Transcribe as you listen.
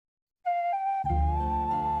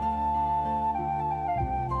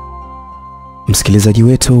Msikilizaji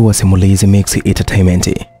wetu wa Simulizi Mix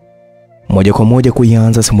Entertainment, moja kwa moja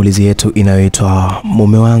kuianza simulizi yetu inayoitwa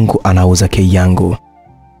Mume wangu anauza Yangu.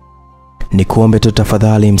 Ni kuombe tu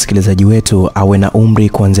tafadhali msikilizaji wetu awe na umri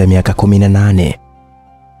kuanzia miaka 18.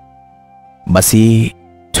 Basi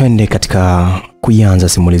twende katika kuianza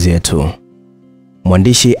simulizi yetu.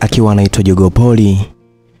 Mwandishi akiwa anaitwa Jogopoli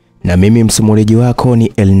na mimi msimulizi wako ni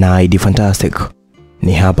Elnaid Fantastic.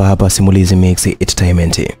 Ni hapa Simulizi Mix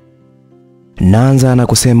Entertainment. Naanza na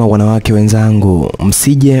kusema wanawake wenzangu,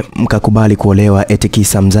 msije mkakubali kuolewa eti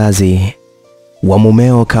kisa mzazi wa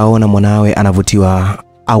mumeo kaona mwanawe anavutiwa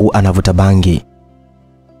au anavuta bangi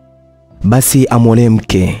basi amuolee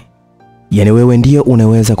mke. Yani wewe ndio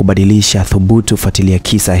unaweza kubadilisha. Thubutu fuatilia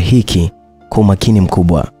kisa hiki kwa makini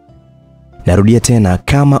mkubwa. Narudia tena,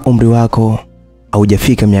 kama umri wako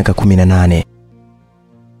haujafika miaka 18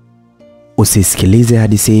 usisikilize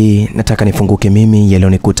hadithi hii. Nataka nifunguke mimi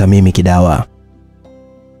yalionikuta mimi kidawa.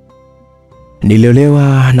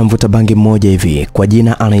 Niliolewa na mvuta bangi mmoja hivi kwa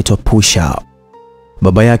jina anaitwa Pusha.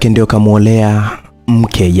 Baba yake ndio kamuolea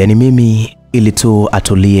mke, yani mimi, ili tu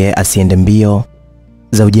atulie asiende mbio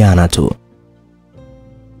za ujana tu.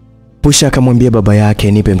 Pusha akamwambia baba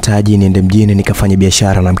yake, nipe mtaji niende mjini nikafanye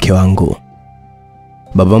biashara na mke wangu.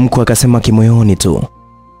 Baba mkwe akasema kimoyoni tu,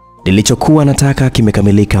 nilichokuwa nataka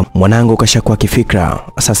kimekamilika, mwanangu kashakuwa kifikra,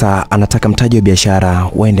 sasa anataka mtaji wa biashara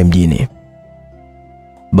waende mjini.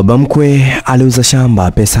 Baba mkwe aliuza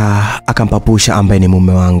shamba, pesa akampa Pusha ambaye ni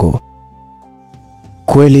mume wangu.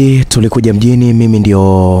 Kweli tulikuja mjini, mimi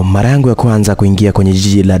ndio mara yangu ya kwanza kuingia kwenye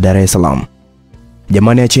jiji la Dar es Salaam.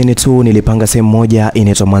 Jamani, acheni tu, nilipanga sehemu moja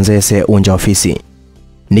inaitwa Manzese uwanja wa ofisi,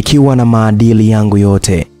 nikiwa na maadili yangu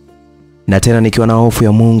yote na tena nikiwa na hofu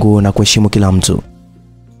ya Mungu na kuheshimu kila mtu.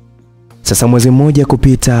 Sasa mwezi mmoja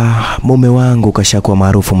kupita, mume wangu kashakuwa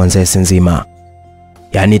maarufu Manzese nzima.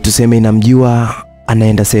 Yani tuseme inamjua,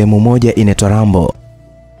 anaenda sehemu moja inaitwa Rambo.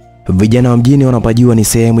 Vijana wa mjini wanapajua ni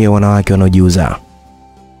sehemu ya wanawake wanaojiuza.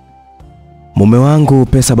 Mume wangu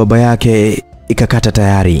pesa baba yake ikakata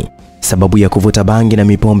tayari, sababu ya kuvuta bangi na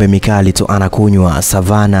mipombe mikali tu anakunywa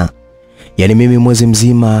savana. Yani mimi mwezi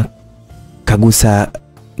mzima kagusa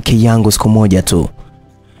Yangu siku moja tu,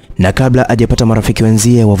 na kabla hajapata marafiki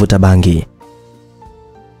wenzie wavuta bangi.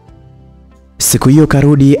 Siku hiyo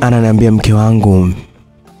karudi ananiambia, mke wangu,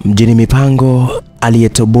 mjini mipango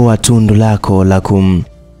aliyetoboa tundu lako la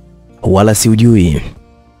wala si ujui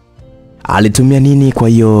alitumia nini, kwa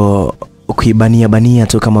hiyo kuibania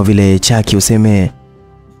tu kama vile chaki, useme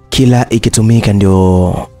kila ikitumika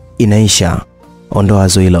ndio inaisha. Ondoa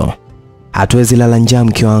hilo. Hatuwezi lala njaa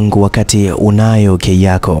mke wangu wakati unayo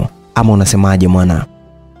yako, ama unasemaje mwana?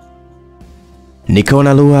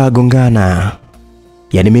 Nikaona lugha gongana.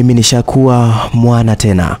 Yani mimi nishakuwa mwana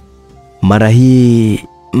tena. Mara hii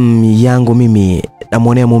yangu mimi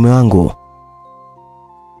namuonea mume wangu.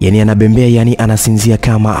 Yani anabembea, yani anasinzia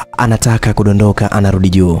kama anataka kudondoka, anarudi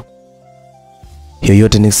juu. Hiyo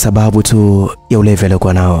yote ni sababu tu ya ulevi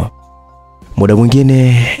aliokuwa nao. Muda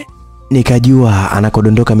mwingine nikajua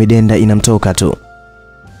anakodondoka midenda inamtoka tu,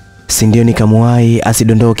 si ndio? Nikamuwai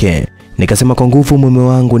asidondoke. Nikasema kwa nguvu, mume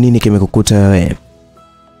wangu, nini kimekukuta wewe?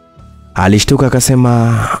 Alishtuka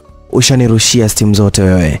akasema, ushanirushia stimu zote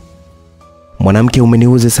wewe mwanamke,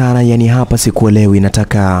 umeniuze sana, yani hapa sikuelewi,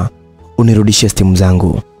 nataka unirudishie stimu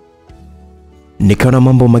zangu. Nikaona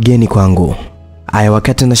mambo mageni kwangu. Aya,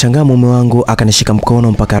 wakati nashangaa mume wangu akanishika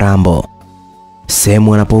mkono mpaka Rambo,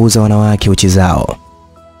 sehemu wanapouza wanawake uchi zao.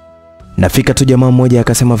 Nafika tu jamaa mmoja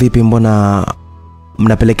akasema, vipi, mbona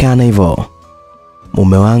mnapelekana hivyo?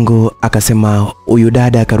 Mume wangu akasema, huyu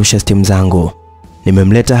dada akarusha stimu zangu,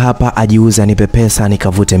 nimemleta hapa ajiuza, nipe pesa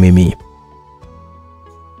nikavute mimi.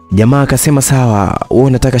 Jamaa akasema, sawa, wewe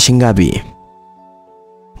unataka shingapi?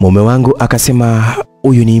 Mume wangu akasema,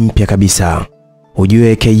 huyu ni mpya kabisa,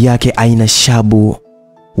 ujue yake haina shabu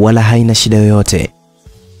wala haina shida yoyote,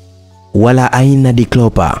 wala haina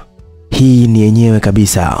diklopa. Hii ni yenyewe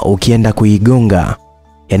kabisa, ukienda kuigonga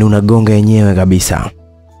yani unagonga yenyewe kabisa.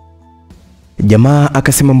 Jamaa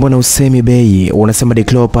akasema, mbona usemi bei, unasema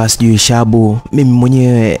diklopa sijui shabu? Mimi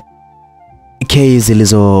mwenyewe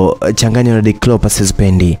zilizochanganywa na diklopa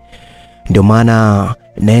sizipendi, ndio maana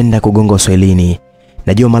naenda kugonga Uswahilini.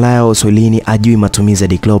 Najua malaya wa Uswahilini ajui matumizi ya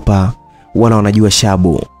diklopa wala wanajua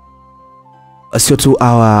shabu, sio tu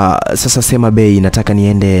hawa. Sasa sema bei, nataka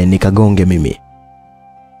niende nikagonge mimi.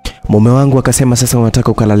 Mume wangu akasema, sasa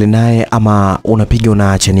unataka ukalale naye ama unapiga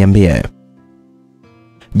unaacha, niambie.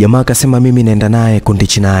 Jamaa akasema, mimi naenda naye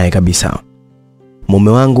kundichi naye kabisa. Mume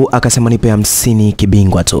wangu akasema, nipe 50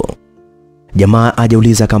 kibingwa tu. Jamaa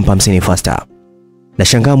hajauliza akampa 50 faster.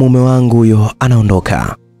 Nashangaa mume wangu huyo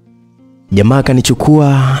anaondoka. Jamaa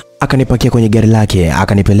akanichukua, akanipakia kwenye gari lake,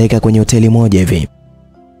 akanipeleka kwenye hoteli moja hivi.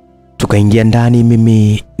 Tukaingia ndani,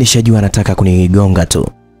 mimi nishajua anataka kunigonga tu.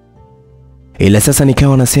 Ila sasa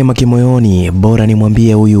nikawa nasema kimoyoni, bora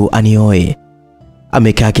nimwambie huyu anioe.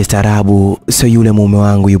 Amekaa kistaarabu, sio yule mume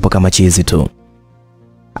wangu yupo kama chizi tu.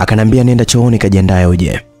 Akanambia nenda chooni kajiandae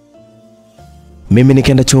uje. Mimi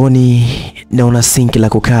nikaenda chooni, naona sinki la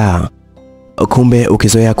kukaa. Kumbe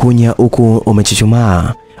ukizoea kunya huku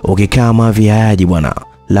umechichumaa, ukikaa mavi hayaji bwana.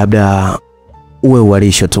 Labda uwe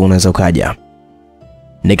uwalisho tu unaweza ukaja.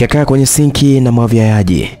 Nikakaa kwenye sinki na mavi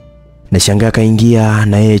hayaji. Nashangaa kaingia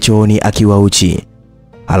na yeye chooni akiwa uchi.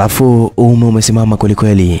 Alafu umesimama kweli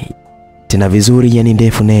kweli. Tena vizuri, yani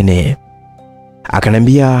ndefu nene.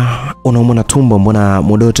 Akanambia unaumwa na tumbo, mbona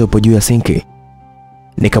modoto upo juu ya sinki?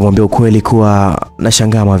 Nikamwambia ukweli kuwa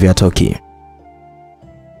nashangaa mavi hatoki.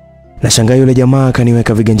 Nashangaa yule jamaa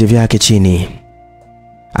akaniweka viganja vyake chini.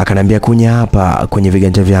 Akanambia kunya hapa kwenye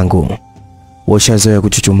viganja vyangu. Washazoea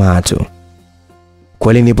kuchuchumaa tu.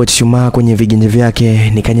 Kweli nilipochuchumaa kwenye viganja vyake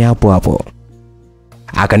nikanya hapo hapo.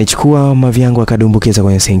 Akanichukua mavi yangu akadumbukiza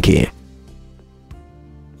kwenye sinki.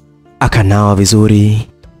 Akanawa vizuri.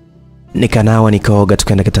 Nikanawa nikaoga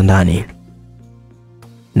tukaenda kitandani.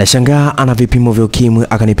 Nashangaa ana vipimo vya ukimwi,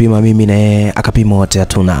 akanipima mimi na yeye akapima wote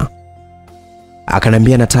hatuna.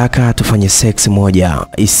 Akanambia nataka tufanye sex moja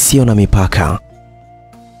isiyo na mipaka.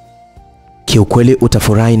 Kiukweli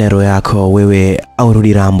utafurahi na roho yako wewe au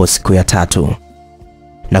rudi Rambo siku ya 3.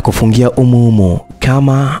 Na kufungia umumu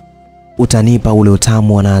kama utanipa ule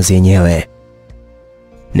utamu wa nazi yenyewe.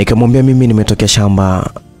 Nikamwambia mimi nimetokea shamba,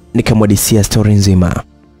 nikamwadisia story nzima.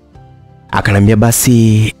 Akanambia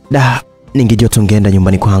basi ningejua tungeenda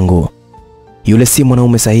nyumbani kwangu. Yule si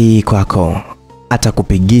mwanaume sahihi kwako,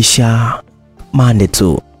 atakupigisha mande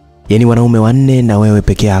tu. Yani wanaume 4 na wewe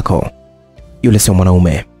peke yako. Yule sio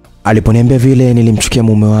mwanaume. Aliponiambia vile nilimchukia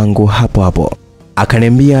mume wangu hapo hapo.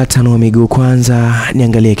 Akaniambia tanua miguu kwanza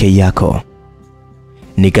niangalie kei yako.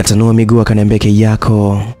 Nikatanua miguu, akaniambia kei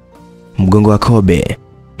yako mgongo wa kobe.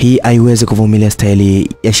 Hii haiwezi kuvumilia staili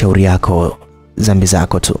ya shauri yako, zambi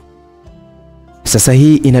zako tu. Sasa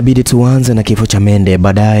hii inabidi tuanze na kifo cha mende,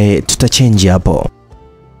 baadaye tutachange hapo.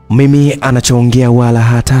 Mimi anachoongea wala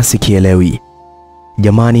hata sikielewi.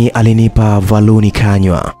 Jamani, alinipa valu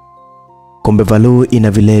nikanywa. Kumbe valu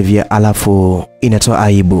ina vilevya alafu inatoa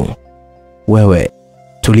aibu. Wewe,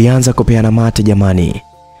 tulianza kupeana mate jamani.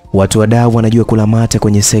 Watu wadau wanajua kula mate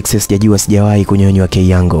kwenye sex, sijajua, sijawahi kunyonywa kei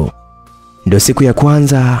yangu. Ndio siku ya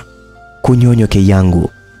kwanza kunyonywa kei yangu.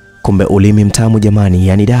 Kumbe ulimi mtamu jamani,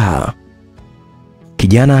 yani da.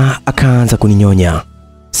 Kijana akaanza kuninyonya.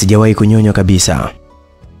 Sijawahi kunyonywa kabisa.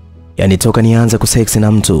 Yani toka nianza kusex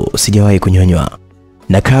na mtu sijawahi kunyonywa.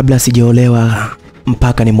 Na kabla sijaolewa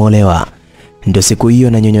mpaka nimeolewa, ndio siku hiyo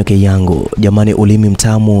na nyonywa kei yangu. Jamani, ulimi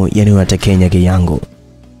mtamu, yani unatekenya kei yangu.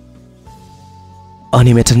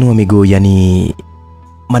 Nimetanua miguu, yani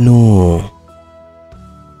manu.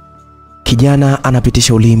 Kijana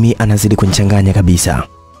anapitisha ulimi, anazidi kunichanganya kabisa.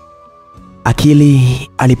 Akili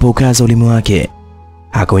alipoukaza ulimi wake,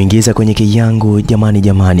 akauingiza kwenye kei yangu.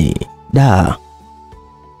 Jamani da.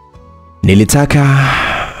 Nilitaka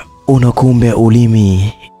uno, kumbe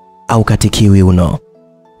ulimi au katikiwi uno.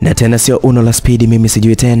 Na tena sio uno la speed, mimi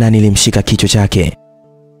sijui tena. Nilimshika kichwa chake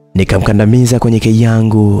nikamkandamiza kwenye kei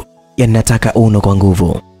yangu, yani nataka uno kwa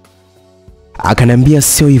nguvu. Akanambia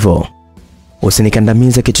sio hivyo,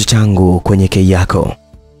 usinikandamiza kichwa changu kwenye kei yako,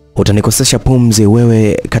 utanikosesha pumzi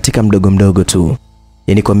wewe, katika mdogo mdogo tu,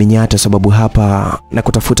 yani kwa minyato, sababu hapa na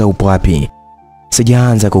kutafuta upo wapi,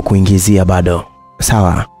 sijaanza kukuingizia bado,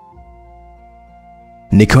 sawa?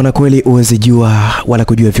 Nikaona kweli uwezi jua wala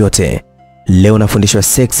kujua vyote. Leo nafundishwa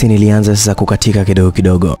seksi. Nilianza sasa kukatika kidogo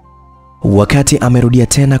kidogo. Wakati amerudia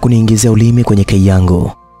tena kuniingizia ulimi kwenye kei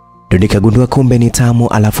yangu, ndio nikagundua kumbe ni tamu,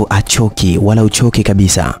 alafu achoki wala uchoki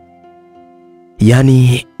kabisa.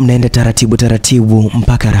 Yani mnaenda taratibu taratibu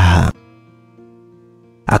mpaka raha.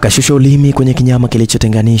 Akashusha ulimi kwenye kinyama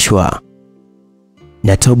kilichotenganishwa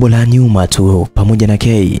na tobo la nyuma tu pamoja na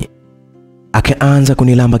kei. Akaanza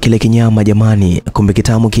kunilamba kile kinyama jamani, kumbe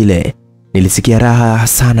kitamu kile. Nilisikia raha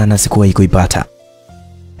sana na sikuwahi kuipata.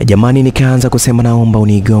 Jamani, nikaanza kusema naomba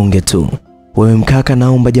unigonge tu. Wewe mkaka,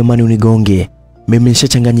 naomba jamani unigonge. Mimi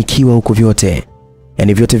nishachanganyikiwa huko vyote.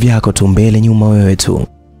 Yani vyote vyako tu, mbele nyuma wewe tu.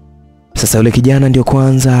 Sasa yule kijana ndio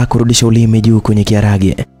kwanza kurudisha ulimi juu kwenye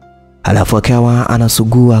kiarage. Alafu akawa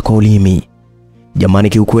anasugua kwa ulimi. Jamani,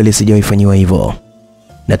 kiukweli sijawahi fanywa hivyo.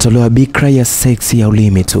 Natolewa bikra ya seksi ya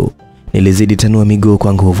ulimi tu. Nilizidi tanua miguu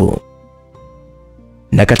kwa nguvu.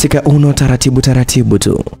 Na katika uno taratibu taratibu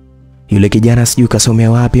tu. Yule kijana sijui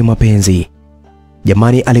kasomea wapi mapenzi.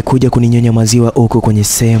 Jamani, alikuja kuninyonya maziwa huko kwenye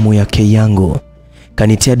sehemu ya Yangu.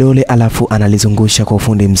 Kanitia dole alafu analizungusha kwa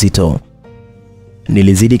ufundi mzito.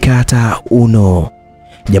 Nilizidi kata uno.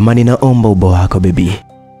 Jamani, naomba ubo wako baby.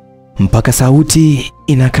 Mpaka sauti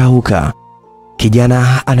inakauka.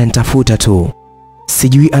 Kijana ananitafuta tu.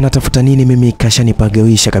 Sijui anatafuta nini, mimi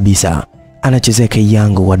kashanipagawisha kabisa. Anachezea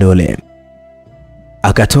Yangu wa dole.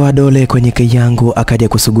 Akatoa dole kwenye Yangu akaja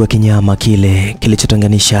kusugua kinyama kile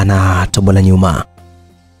kilichotenganisha na tobo la nyuma.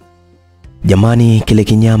 Jamani, kile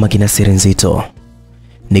kinyama kina siri nzito.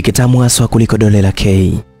 Ni kitamu haswa kuliko dole la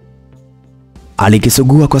K.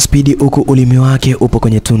 Alikisugua kwa spidi huku ulimi wake upo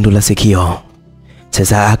kwenye tundu la sikio.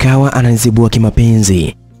 Sasa akawa ananizibua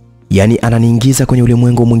kimapenzi. Yani ananiingiza kwenye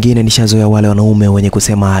ulimwengu mwingine. Nishazoea wale wanaume wenye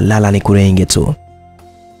kusema lala ni kurenge tu.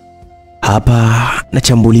 Hapa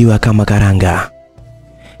nachambuliwa kama karanga.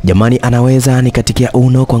 Jamani, anaweza nikatikia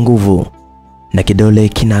uno kwa nguvu na kidole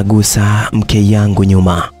kinagusa mke yangu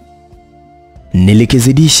nyuma.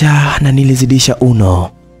 Nilikizidisha na nilizidisha uno.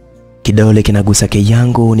 Kidole kinagusa ke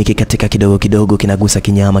yangu, nikikatika kidogo kidogo kinagusa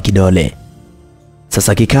kinyama kidole.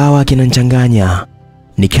 Sasa kikawa kinanchanganya.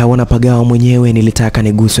 Nikawa napagawa mwenyewe, nilitaka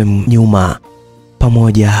niguswe nyuma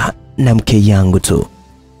pamoja na mke yangu tu.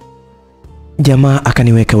 Jamaa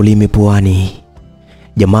akaniweka ulimi puani.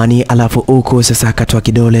 Jamani, alafu huko sasa akatoa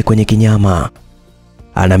kidole kwenye kinyama.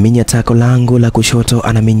 Anaminya tako langu la kushoto,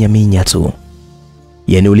 anaminya tu.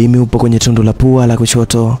 Yani ulimi upo kwenye tundu la pua la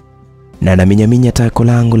kushoto na anaminya tako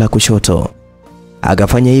langu la kushoto.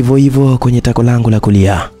 Akafanya hivyo hivyo kwenye tako langu la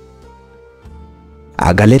kulia.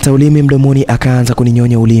 Akaleta ulimi mdomoni akaanza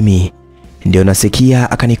kuninyonya ulimi. Ndio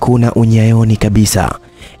nasikia akanikuna unyayoni kabisa.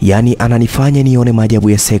 Yani ananifanya nione maajabu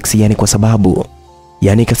ya seksi, yani kwa sababu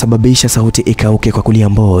kasababisha sauti ikauke kwa kulia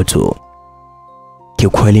mboo tu.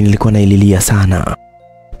 Kiukweli nilikuwa naililia sana.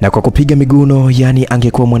 Na kwa kupiga miguno, yani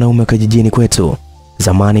angekuwa mwanaume wa kijijini kwetu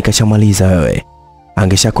zamani kashamaliza wewe.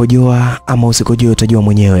 Angeshakojoa ama usikojoe utajua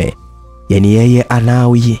mwenyewe. Yani yeye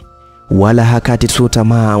anawi wala hakati tu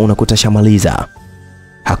tamaa, unakuta shamaliza.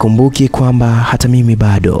 Hakumbuki kwamba hata mimi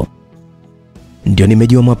bado. Ndio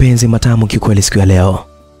nimejua mapenzi matamu kikweli siku ya leo.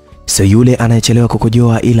 Sio yule anayechelewa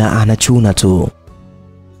kukojoa ila anachuna tu.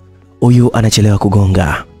 Huyu anachelewa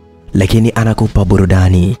kugonga lakini anakupa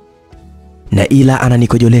burudani. Na ila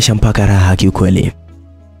ananikojolesha mpaka raha kiukweli.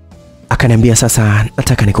 Akaniambia sasa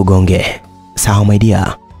nataka nikugonge. Sawa my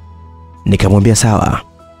dear. Nikamwambia sawa.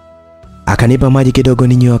 Akanipa maji kidogo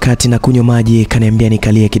ninywe. Wakati na kunywa maji kaniambia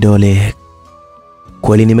nikalie kidole.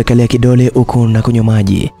 Kweli nimekalia kidole huku na kunywa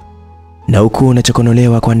maji. Na huku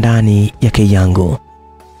nachokonolewa kwa ndani yake yangu.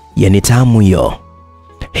 Yani tamu hiyo.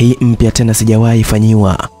 Hii mpya tena sijawahi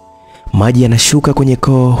fanyiwa. Maji yanashuka kwenye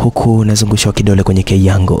koo huku nazungushwa kidole kwenye ke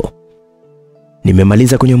yangu.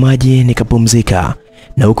 Nimemaliza kunywa maji nikapumzika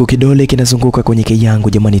na huku kidole kinazunguka kwenye ke yangu.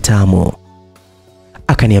 Jamani tamu.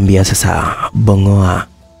 Akaniambia sasa bongoa.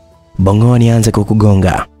 Bongoa nianze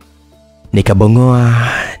kukugonga.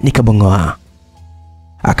 Nikabongoa.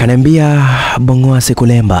 Akaniambia bongoa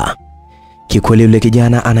sikulemba. Kikweli yule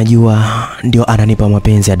kijana anajua, ndio ananipa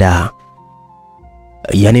mapenzi ya da.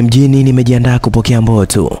 Yani mjini nimejiandaa kupokea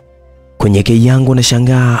mboto. Kwenye ke yangu na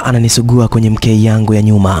shangaa ananisugua kwenye mke yangu ya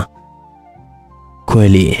nyuma.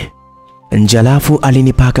 Kweli njalafu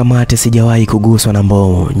alinipaka mate, sijawahi kuguswa na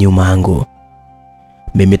mboo nyuma yangu.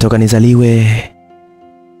 Mimi toka nizaliwe,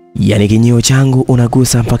 yani kinyio changu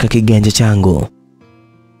unagusa mpaka kiganja changu.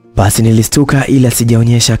 Basi nilistuka ila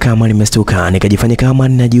sijaonyesha kama nimestuka, nikajifanya kama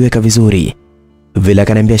ninajiweka vizuri. Vile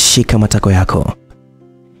akaniambia shika matako yako.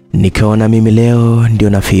 Nikaona mimi leo ndio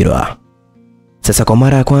nafirwa. Sasa kwa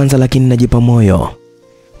mara ya kwanza lakini najipa moyo.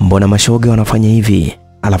 Mbona mashoga wanafanya hivi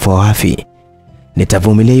alafu hawafi?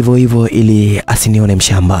 Nitavumilia hivyo hivyo ili asinione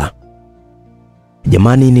mshamba.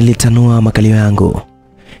 Jamani, nilitanua makalio yangu.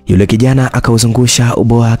 Yule kijana akauzungusha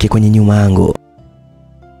ubo wake kwenye nyuma yangu.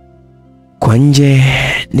 Kwa nje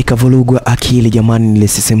nikavulugwa akili jamani,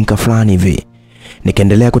 nilisisimka fulani hivi.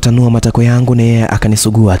 Nikaendelea kutanua matako yangu na yeye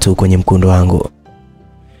akanisugua tu kwenye mkundo wangu.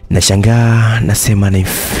 Nashangaa nasema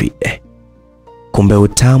nifi. Kumbe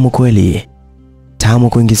utamu kweli. Tamu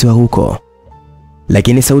kuingiziwa huko.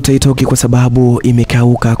 Lakini sauti haitoki kwa sababu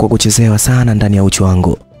imekauka kwa kuchezewa sana ndani ya uchu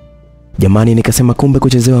wangu. Jamani, nikasema kumbe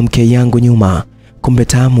kuchezewa mke yangu nyuma, kumbe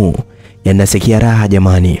tamu. Yanasikia raha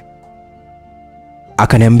jamani.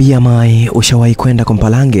 Akaniambia mai, ushawahi kwenda kwa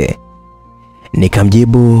Mpalange?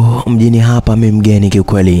 Nikamjibu mjini hapa mimi mgeni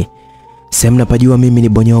kiukweli. Sema napajua mimi ni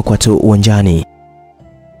bonyokwa tu uwanjani.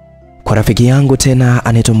 Kwa rafiki yangu tena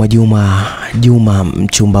anaitwa Juma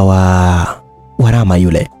mchumba wa Rama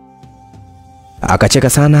yule. Akacheka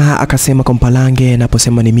sana akasema kwa Mpalange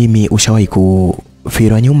naposema ni mimi ushawahi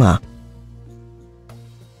kufirwa nyuma.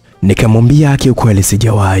 Nikamwambia kiukweli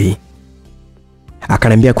sijawahi.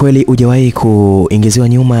 Akaniambia kweli hujawahi kuingiziwa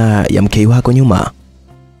nyuma ya mke wako nyuma?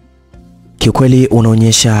 Kiukweli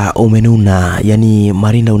unaonyesha umenuna, yani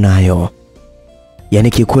marinda unayo. Yani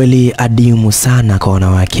kiukweli adimu sana kwa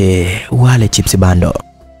wanawake wale chips bando.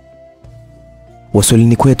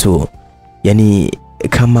 Wasolini kwetu, yani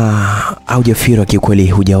kama haujafirwa kiukweli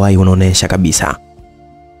hujawahi unaonesha kabisa.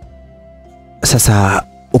 Sasa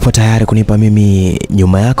upo tayari kunipa mimi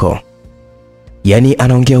nyuma yako? Yani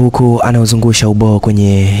anaongea huku anauzungusha ubao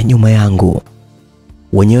kwenye nyuma yangu.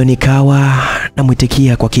 Wenyewe nikawa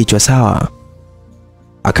namwitikia kwa kichwa sawa.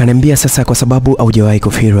 Akaniambia sasa kwa sababu haujawahi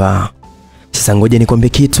kufirwa, sasa ngoja nikwambie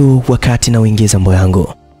kitu wakati na uingiza mbo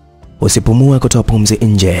yangu. Usipumua kutoa pumzi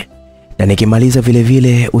nje, na nikimaliza vile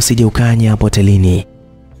vile usije ukanya hotelini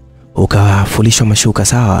ukafulishwa mashuka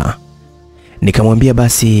sawa. Nikamwambia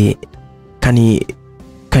basi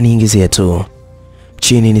kaniingizie tu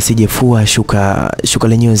chini nisijefua shuka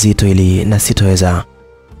lenyewe zito ili na sitoweza.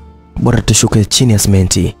 Bora tushuke chini ya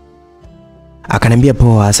simenti. Akaniambia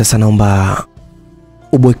poa, sasa naomba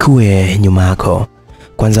ubwekue nyuma yako.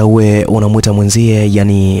 Kwanza uwe unamuita mwenzie,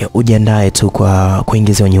 yani ujiandae tu kwa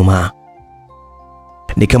kuingiziwa nyuma.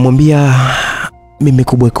 Nikamwambia mimi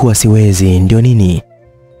kubwekua siwezi, ndio nini?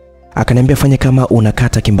 Akaniambia fanya kama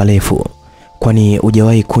unakata kimbalefu, kwani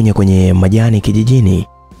hujawahi kunya kwenye majani kijijini.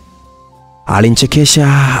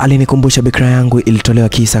 Alinichekesha, alinikumbusha bikra yangu ilitolewa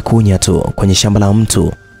kisa kunya tu kwenye shamba la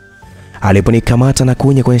mtu. Aliponikamata na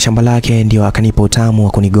kunya kwenye shamba lake ndio akanipa utamu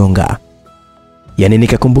wa kunigonga. Yani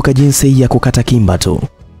nikakumbuka jinsi ya kukata kimba tu.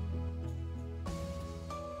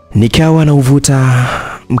 Nikawa na uvuta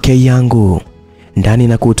mke yangu ndani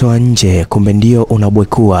na kutoa nje, kumbe ndio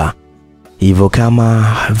unabwekua hivyo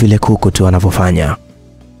kama vile kuku tu anavyofanya.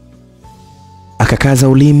 Akakaza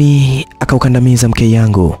ulimi akaukandamiza mke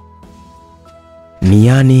yangu.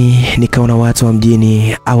 Yani nikaona watu wa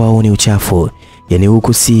mjini hawaoni uchafu, yani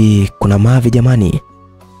huku si kuna mavi jamani.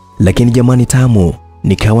 Lakini jamani tamu,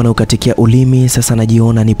 nikawa na ukatikia ulimi. Sasa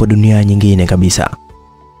najiona nipo dunia nyingine kabisa.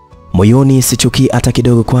 Moyoni sichuki hata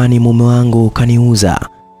kidogo, kwani mume wangu kaniuza.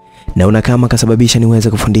 Naona kama kasababisha niweze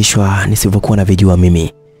kufundishwa nisivyokuwa na vijua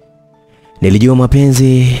mimi. Nilijua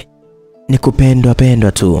mapenzi ni kupendwa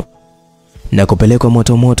tu na kupelekwa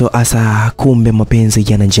moto asa, kumbe mapenzi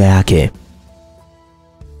yana njia yake.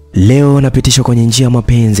 Leo napitishwa kwenye njia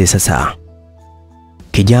mapenzi sasa.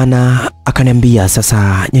 Kijana akaniambia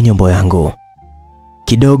sasa nyonyombo yangu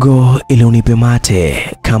kidogo ili unipe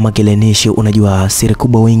mate kama kilenishi. Unajua siri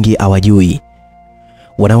kubwa wengi hawajui.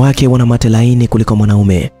 Wanawake wana mate laini kuliko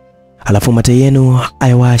mwanaume. Alafu mate yenu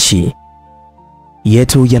hayawashi,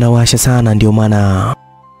 yetu yanawasha sana, ndio maana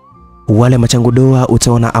wale machangudoa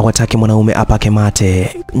utaona hawataki mwanaume apake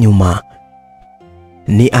mate nyuma.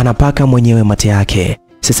 Ni anapaka mwenyewe mate yake.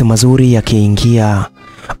 Sisi mazuri yakiingia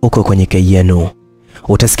uko kwenye kei yenu.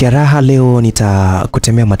 Utasikia raha. Leo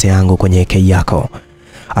nitakutemea mate yangu kwenye kei yako,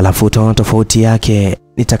 alafu utaona tofauti yake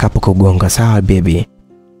nitakapokugonga sawa baby.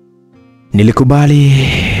 Nilikubali.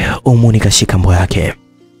 Nikashika mbo yake,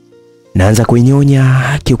 naanza kuinyonya.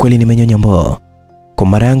 Kiukweli nimenyonya mbo kwa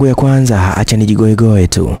mara yangu ya kwanza. Acha nijigoegoe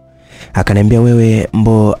tu. Akaniambia wewe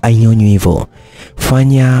mbo ainyonyu hivyo,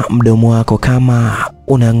 fanya mdomo wako kama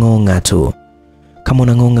unangonga tu, kama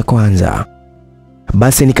unangonga kwanza.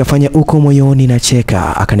 Basi nikafanya uko moyoni na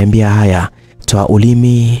cheka. Akaniambia haya, toa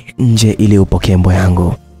ulimi nje ili upokee mbo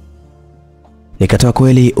yangu. Nikatoa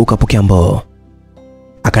kweli, ukapokea mbo.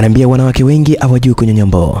 Akaniambia wanawake wengi hawajui kunyonya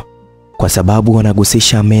mbo kwa sababu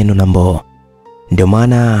wanagusisha meno na mbo. Ndio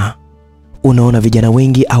maana unaona vijana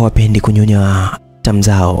wengi hawapendi kunyonya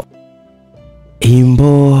tamzao.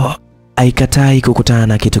 Mbo haikatai kukutana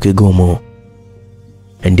na kitu kigumu,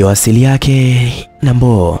 ndio asili yake. Na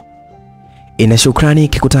mbo ina shukrani,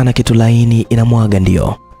 kikutana na kitu laini inamwaga.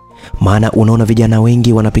 Ndio maana unaona vijana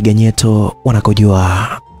wengi wanapiga nyeto wanakojua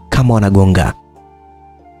kama wanagonga.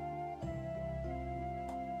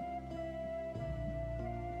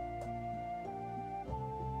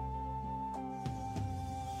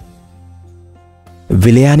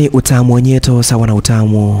 Vile yani utamu wa nyeto sawa na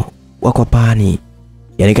utamu wa kwa pani,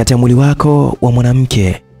 yani kati ya mwili wako wa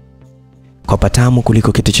mwanamke kwa patamu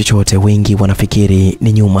kuliko kitu chochote. Wengi wanafikiri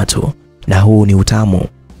ni nyuma tu, na huu ni utamu.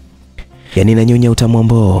 Yani nanyonya utamu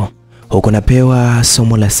ambao huko napewa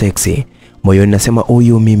somo la seksi. Moyoni nasema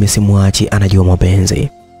huyu mimi simwachi, anajua mapenzi.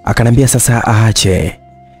 Akanambia sasa aache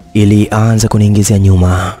ili aanze kuniingizia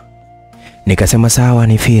nyuma. Nikasema sawa,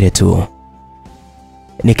 nifire tu.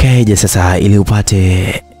 Nikaeje sasa ili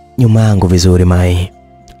upate nyuma yangu vizuri mai?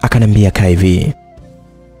 Akanambia kaa hivi.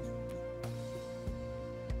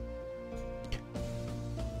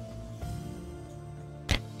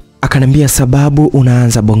 Akanambia sababu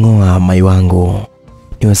unaanza bongoa mai wangu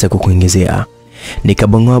niweze kukuingizia.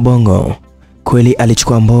 Nikabongoa bongo. Kweli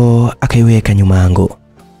alichukua mboo akaiweka nyuma yangu.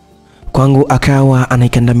 Kwangu akawa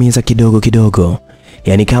anaikandamiza kidogo kidogo.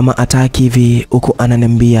 Yani kama ataki hivi huku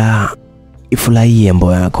ananiambia ifurahie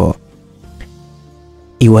mboo yako.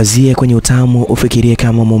 Iwazie kwenye utamu, ufikirie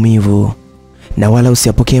kama maumivu na wala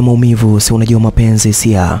usiyapokee maumivu, si unajua mapenzi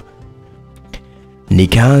sia.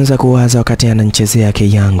 Nikaanza kuwaza wakati ananichezea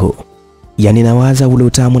yangu. Yani nawaza ule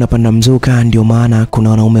utamu na panda mzuka, ndio maana kuna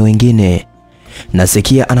wanaume wengine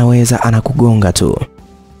nasikia anaweza anakugonga tu.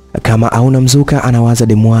 Kama hauna mzuka anawaza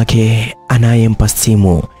demu wake anayempa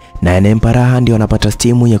stimu, na anayempa raha ndio anapata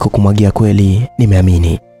stimu ya kukumwagia. Kweli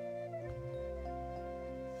nimeamini.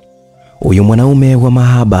 Huyu mwanaume wa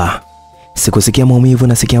mahaba, sikusikia maumivu,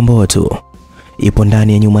 nasikia mboo tu. Ipo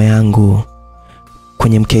ndani ya nyuma yangu,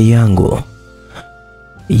 kwenye mke yangu.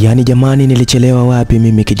 Yani jamani, nilichelewa wapi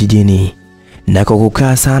mimi kijijini? Na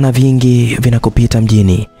kukaa sana vingi vinakopita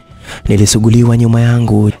mjini. Nilisuguliwa nyuma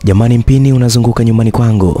yangu. Jamani, mpini unazunguka nyumbani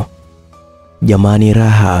kwangu. Jamani,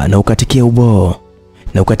 raha na ukatikia uboo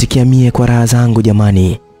na ukatikia mie kwa raha zangu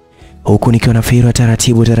jamani. Huku nikiwa na firwa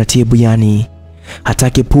taratibu taratibu, yani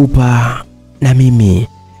hataki pupa na mimi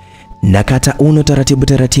nakata uno taratibu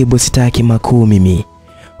taratibu, sitaki makuu mimi.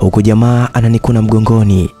 Huku jamaa ananikuna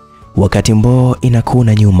mgongoni wakati mboo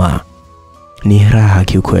inakuna nyuma. Ni raha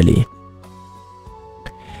kiukweli.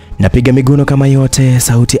 Napiga miguno kama yote,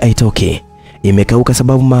 sauti haitoki. Imekauka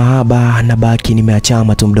sababu mahaba, na baki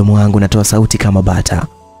nimeachama tu mdomo wangu, natoa sauti kama bata.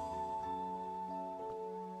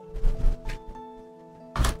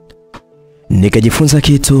 Nikajifunza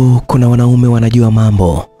kitu, kuna wanaume wanajua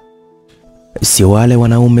mambo. Si wale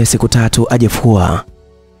wanaume siku tatu ajefua.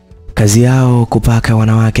 Kazi yao kupaka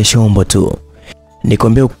wanawake shombo tu.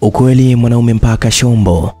 Nikwambia ukweli, mwanaume mpaka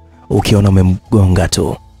shombo ukiona umemgonga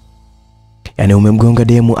tu. Yani umemgonga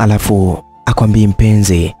demu alafu akwambie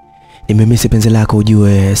mpenzi, nimemisi penzi lako,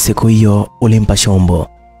 ujue siku hiyo ulimpa shombo.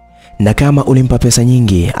 Na kama ulimpa pesa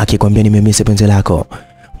nyingi, akikwambia nimemisi penzi lako,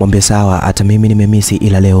 mwambie sawa, hata mimi nimemisi,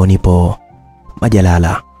 ila leo nipo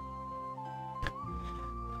majalala.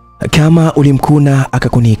 Kama ulimkuna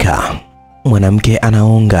akakunika, mwanamke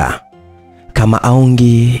anaonga. Kama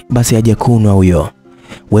aongi basi hajakunwa huyo.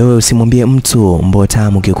 Wewe usimwambie mtu mboo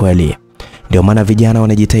tamu kikweli. Ndio maana vijana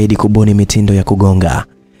wanajitahidi kubuni mitindo ya kugonga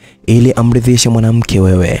ili amridhishe mwanamke.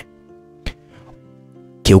 Wewe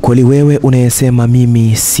kiukweli, wewe unayesema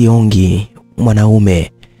mimi siongi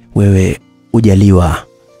mwanaume, wewe ujaliwa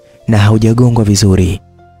na haujagongwa vizuri.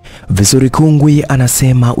 Vizuri kungwi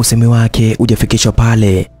anasema usemi wake ujafikishwa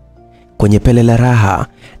pale kwenye pele la raha,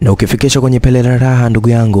 na ukifikishwa kwenye pele la raha, ndugu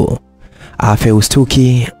yangu, afe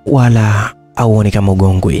ustuki wala auone kama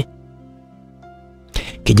ugongwi.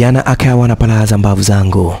 Kijana akawa anapalaza mbavu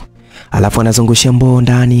zangu, alafu anazungushia mboo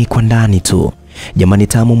ndani kwa ndani tu. Jamani,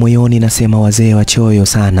 tamu moyoni, nasema wazee wachoyo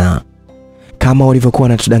sana. Kama walivyokuwa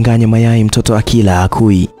wanatudanganya mayai mtoto akila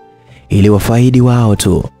akui, ili wafaidi wao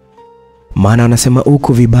tu. Maana wanasema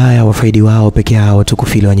huku vibaya wafaidi wao peke yao tu,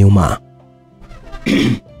 kufiliwa nyuma.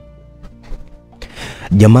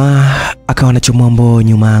 Jamaa akawa anachomwa mboo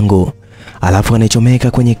nyuma yangu, alafu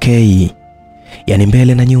anachomeka kwenye kei, yani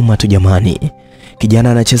mbele na nyuma tu jamani.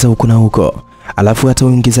 Kijana anacheza huku na huko, alafu hata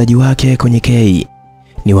uingizaji wake kwenye kei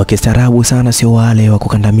ni wakistaarabu sana, sio wale wa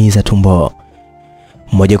kukandamiza tumbo.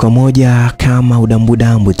 Moja kwa moja kama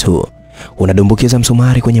udambudambu tu, unadumbukiza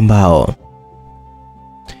msumari kwenye mbao.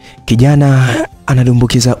 Kijana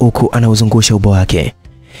anadumbukiza huku anauzungusha ubo wake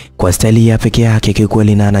kwa staili ya peke yake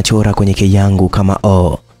kikweli, na anachora kwenye kei yangu kama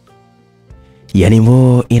o. Yani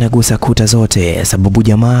mboo inagusa kuta zote, sababu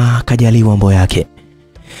jamaa kajaliwa mboo yake.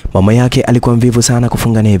 Mama yake alikuwa mvivu sana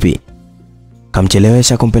kufunga nevi,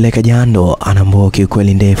 kamchelewesha kumpeleka jando. Ana mboo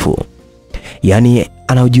kikweli ndefu, yani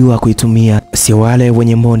anaujua kuitumia. Sio wale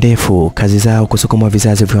wenye mboo ndefu kazi zao kusukuma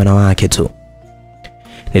vizazi vya wanawake tu.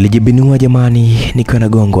 Nilijibinua jamani, nikiwa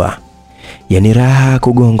nagongwa. Yani raha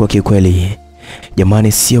kugongwa kikweli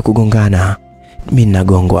jamani, sio kugongana, mimi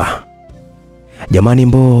nagongwa jamani.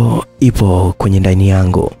 Mboo ipo kwenye ndani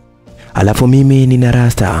yangu, alafu mimi nina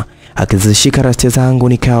rasta. Akizishika rasta zangu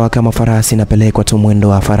nikawa kama farasi, napelekwa tu mwendo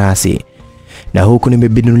wa farasi, na huku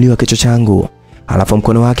nimebinuliwa kichwa changu. Alafu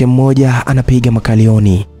mkono wake mmoja anapiga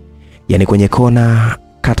makalioni, yani kwenye kona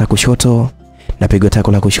kata kushoto napigwa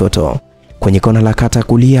tako la kushoto, kwenye kona la kata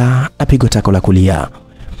kulia napigwa tako la kulia.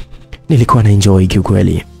 Nilikuwa na enjoy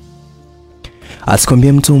kiukweli.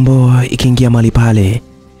 Asikwambie mtumbo ikiingia mali pale,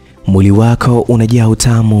 mwili wako unajaa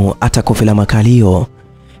utamu, hata kofi la makalio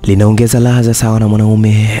linaongeza ladha sawa na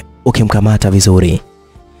mwanaume ukimkamata vizuri.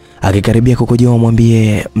 Akikaribia kukujoa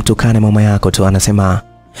mwambie mtukane mama yako tu, anasema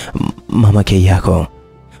Mamake yako.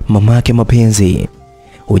 Mamake mapenzi.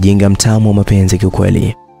 Ujinga mtamu wa mapenzi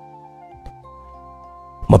kiukweli.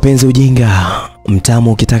 Mapenzi ujinga.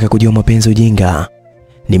 Mtamu ukitaka kujua mapenzi ujinga.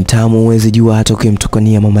 Ni mtamu uwezi jua hata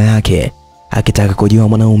ukimtukania mama yake. Akitaka kujua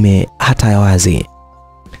mwanaume hata ya wazi.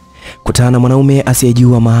 Kutana mwanaume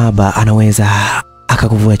asiyejua mahaba anaweza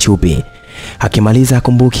akakuvua chupi. Akimaliza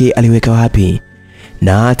akumbuki aliweka wapi.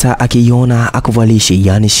 Na hata akiona akuvalishi,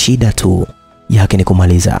 yani shida tu yake ni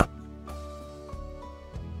kumaliza.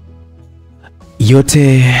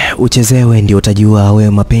 Yote uchezewe ndio utajua wewe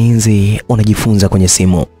mapenzi unajifunza kwenye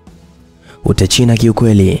simu. Utachina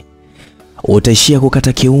kiukweli. Utaishia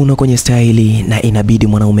kukata kiuno kwenye staili na inabidi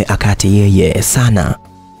mwanaume akate yeye sana.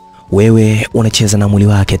 Wewe unacheza na mwili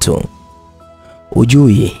wake tu.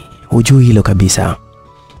 Ujui hilo kabisa.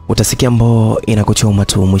 Utasikia mbo inakuchoma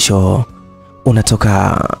tu, mwisho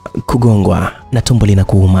unatoka kugongwa na tumbo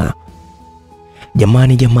linakuuma.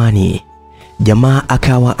 Jamani. Jamaa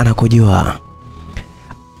akawa anakojoa.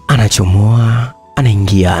 Anachomoa,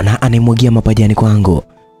 anaingia na animwagia mapajani kwangu.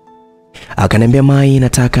 Akaniambia mai,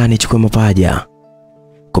 nataka nichukue mapaja.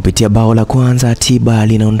 Kupitia bao la kwanza tiba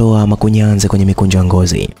linaondoa makunyanze kwenye mikunjo ya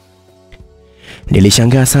ngozi.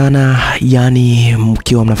 Nilishangaa sana, yani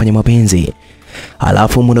mkiwa mnafanya mapenzi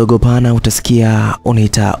alafu mnagopana utasikia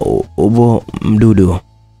unaita ubo mdudu.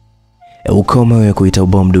 Ukome wewe kuita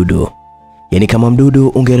ubo mdudu. Yani kama mdudu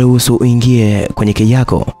ungeruhusu uingie kwenye kei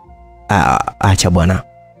yako. Acha bwana.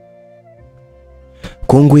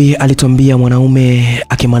 Kungwi alituambia mwanaume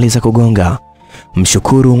akimaliza kugonga,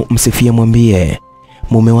 mshukuru, msifie, mwambie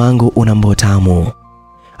mume wangu una mboo tamu.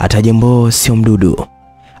 Ataje mboo sio mdudu.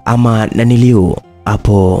 Ama naniliuu,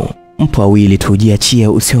 hapo mpo wawili tu, jiachie,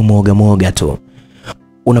 usio mwoga tu.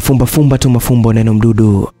 Unafumba tu mafumbo, neno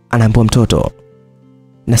mdudu anaambiwa mtoto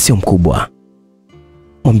na sio mkubwa.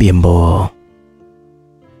 Mwambie mboo.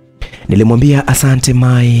 Nilimwambia asante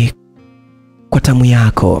mai kwa tamu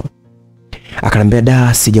yako. Akanambia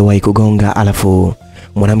da, sijawahi kugonga. Alafu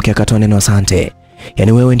mwanamke akatoa neno asante.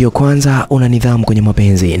 Yani wewe ndio kwanza una nidhamu kwenye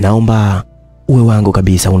mapenzi. Naomba uwe wangu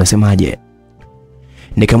kabisa, unasemaje?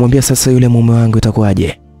 Nikamwambia sasa yule mume wangu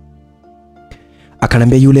itakuwaje?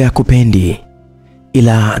 Akanambia yule hakupendi,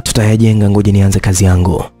 ila tutayajenga, ngoja nianze kazi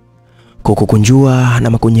yangu. Kukukunjua na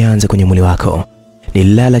makunyanze kwenye mwili wako.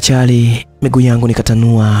 Nililala chali, miguu yangu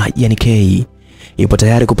nikatanua, yani kei ipo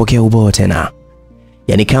tayari kupokea ubao tena.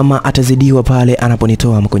 Yani kama atazidiwa pale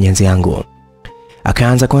anaponitoa makunyanzi yangu.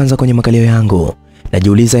 Akaanza kwanza kwenye makalio yangu.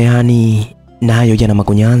 Najiuliza, yani nayo jana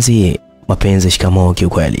makunyanzi. Mapenzi shikamoo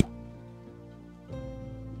kiukweli.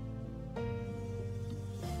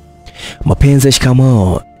 Mapenzi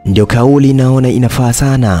shikamoo ndio kauli naona inafaa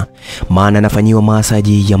sana, maana nafanyiwa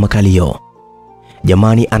masaji ya makalio.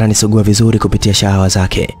 Jamani, ananisugua vizuri kupitia shahawa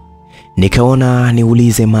zake. Nikaona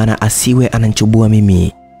niulize, maana asiwe ananchubua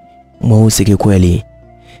mimi mweusi kiukweli,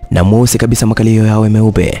 na mweusi kabisa makalio yawe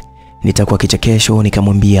meupe. Nitakuwa kichekesho.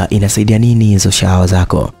 Nikamwambia inasaidia nini hizo shahawa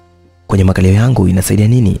zako kwenye makalio yangu, inasaidia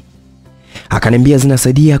nini? Akaniambia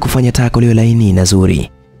zinasaidia kufanya tako liwe laini na zuri,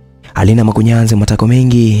 alina makunyanzi, matako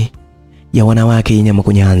mengi ya wanawake yenye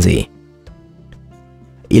makunyanzi.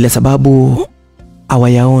 Ile sababu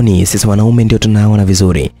hawayaoni, sisi wanaume ndio tunaona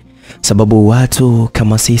vizuri. Sababu watu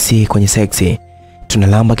kama sisi kwenye seksi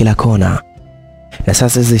tunalamba kila kona. Na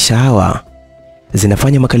sasa hizi shahawa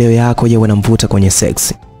zinafanya makalio yako yawe na mvuto kwenye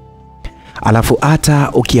seksi. Alafu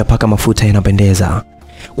hata ukiyapaka mafuta yanapendeza.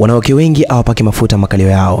 Wanawake wengi hawapaki mafuta makalio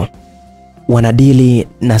yao, wanadili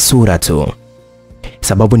na sura tu.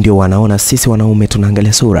 Sababu ndio wanaona sisi wanaume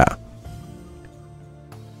tunaangalia sura.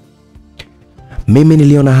 Mimi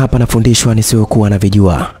niliona hapa nafundishwa nisiyokuwa na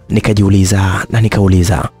vijua. Nikajiuliza na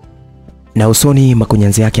nikauliza, na usoni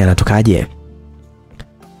makunyanzi yake yanatokaje?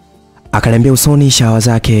 Akaniambia usoni shawa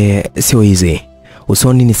zake sio hizi.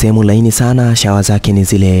 Usoni ni sehemu laini sana, shawa zake ni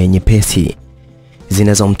zile nyepesi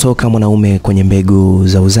zinazomtoka mwanaume kwenye mbegu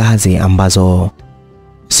za uzazi ambazo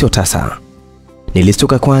sio tasa.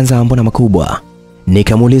 Nilistuka kwanza, mbona makubwa?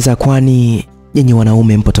 Nikamuuliza, kwani nyinyi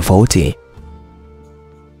wanaume mpo tofauti?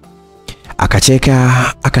 Akacheka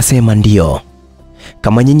akasema ndio.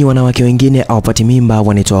 Kama nyinyi wanawake wengine hawapati mimba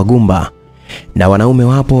wanitoa gumba, na wanaume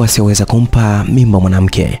wapo wasioweza kumpa mimba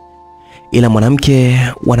mwanamke. Ila mwanamke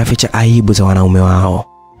wanaficha aibu za wanaume wao.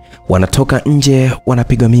 Wanatoka nje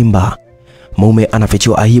wanapiga mimba. Mume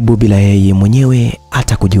anafichua aibu bila yeye mwenyewe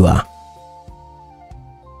hata kujua.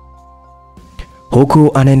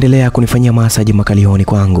 Huku anaendelea kunifanyia masaji makalioni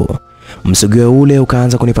kwangu. Msugio ule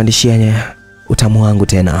ukaanza kunipandishia utamu wangu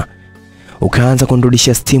tena. Ukaanza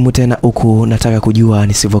kunirudishia stimu tena, huku nataka kujua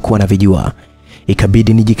nisivyokuwa na vijua.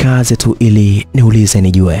 Ikabidi nijikaze tu ili niulize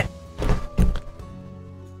nijue.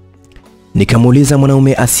 Nikamuuliza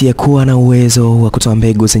mwanaume asiyekuwa na uwezo wa kutoa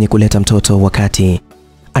mbegu zenye kuleta mtoto wakati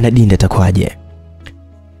anadinda takwaje.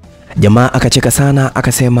 Jamaa akacheka sana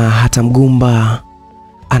akasema hata mgumba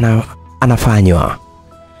anafanywa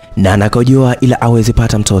na anakojoa ila hawezi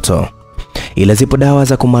pata mtoto. Ila zipo dawa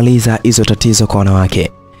za kumaliza hizo tatizo kwa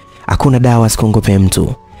wanawake. Hakuna dawa sikongope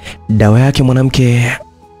mtu. Dawa yake mwanamke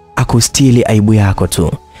akustili aibu yako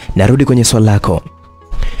tu. Narudi kwenye swali lako.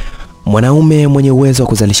 Mwanaume mwenye uwezo wa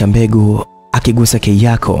kuzalisha mbegu akigusa kei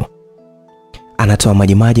yako anatoa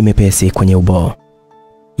maji mepesi kwenye ubao.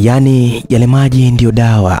 Yaani yale maji ndiyo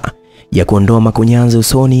dawa ya kuondoa makunyanzi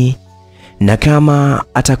usoni, na kama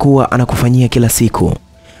atakuwa anakufanyia kila siku,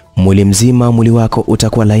 mwili mzima mwili wako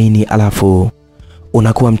utakuwa laini alafu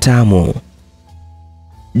unakuwa mtamu.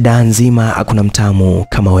 Da nzima hakuna mtamu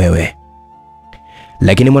kama wewe.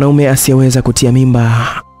 Lakini mwanaume asiyeweza kutia mimba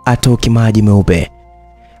atoki maji meupe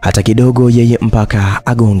hata kidogo, yeye mpaka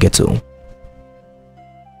agonge tu.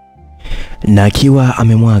 Na akiwa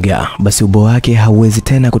amemwaga basi ubo wake hauwezi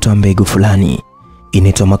tena kutoa mbegu fulani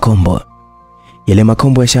inaitwa makombo. Yale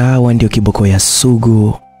makombo ya shahawa ndio kiboko ya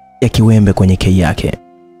sugu ya kiwembe kwenye kei yake.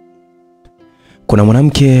 Kuna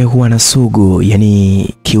mwanamke huwa na sugu, yani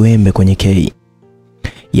kiwembe kwenye kei,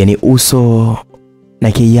 yani uso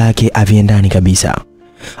na kei yake aviendani kabisa.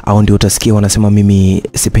 Au ndio utasikia wanasema mimi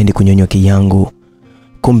sipendi kunyonywa kei yangu,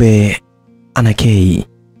 kumbe ana kei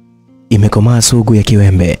imekomaa sugu ya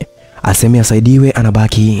kiwembe. Aseme asaidiwe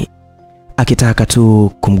anabaki akitaka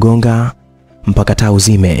tu kumgonga mpaka taa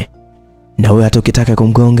uzime, na wewe hata ukitaka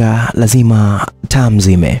kumgonga lazima taa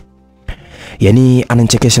mzime. Yani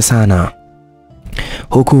ananichekesha sana,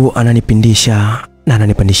 huku ananipindisha na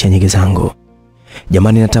ananipandisha nyege zangu.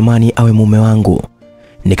 Jamani, natamani awe mume wangu.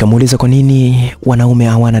 Nikamuuliza kwa nini wanaume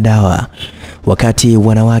hawana dawa wakati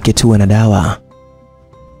wanawake tu wana dawa,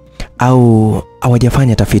 au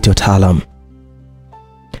hawajafanya tafiti ya utaalam.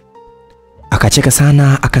 Akacheka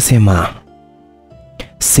sana akasema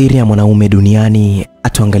siri ya mwanaume duniani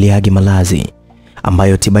atuangaliage malazi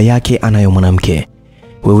ambayo tiba yake anayo mwanamke.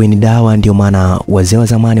 Wewe ni dawa, ndio maana wazee wa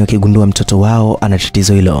zamani wakigundua mtoto wao ana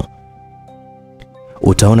tatizo hilo,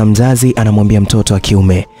 utaona mzazi anamwambia mtoto wa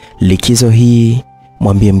kiume, likizo hii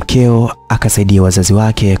mwambie mkeo akasaidia wazazi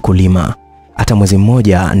wake kulima hata mwezi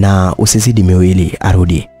mmoja na usizidi miwili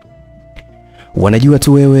arudi. Wanajua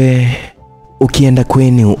tu wewe ukienda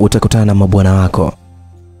kwenu utakutana na mabwana wako,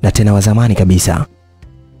 na tena wa zamani kabisa,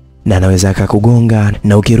 na anaweza akakugonga,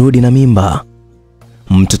 na ukirudi na mimba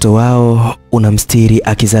mtoto wao unamstiri.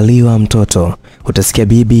 Akizaliwa mtoto utasikia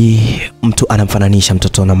bibi mtu anamfananisha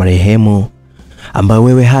mtoto na marehemu ambao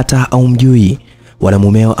wewe hata au mjui wala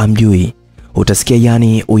mumeo amjui. Utasikia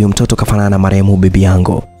yani huyu mtoto kafanana na marehemu bibi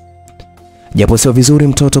yangu, japo sio vizuri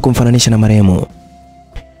mtoto kumfananisha na marehemu.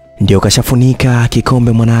 Ndio kashafunika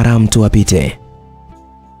kikombe mwanaharamu tu apite.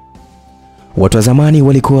 Watu wa zamani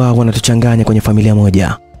walikuwa wanatuchanganya kwenye familia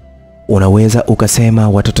moja. Unaweza ukasema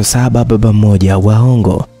watoto 7 baba mmoja,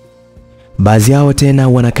 waongo. Baadhi yao tena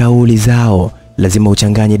wana kauli zao, lazima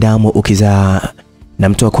uchanganye damu ukizaa na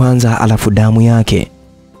mtu wa kwanza alafu damu yake.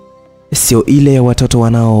 Sio ile ya watoto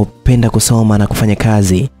wanaopenda kusoma na kufanya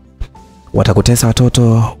kazi. Watakutesa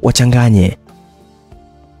watoto wachanganye.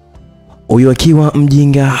 Huyu akiwa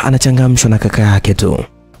mjinga anachangamshwa na kaka yake tu.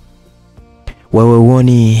 Wewe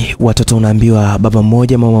uoni watoto unaambiwa baba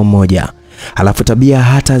mmoja mama mmoja, alafu tabia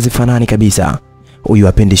hata zifanani kabisa. Huyu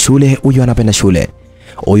apendi shule, huyu anapenda shule.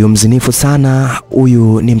 Huyu mzinifu sana,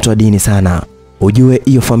 huyu ni mtu wa dini sana. Ujue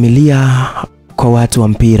hiyo familia kwa watu wa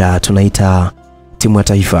mpira tunaita timu ya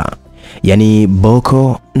taifa. Yani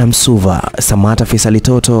Boko na Msuva, Samata Fisali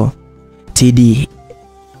Toto, Tidi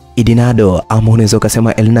Idinado, ama unaweza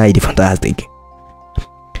ukasema El Naid Fantastic.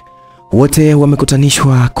 Wote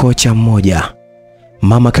wamekutanishwa kocha mmoja.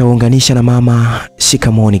 Mama kaunganisha na mama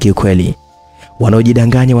shikamoni kiukweli.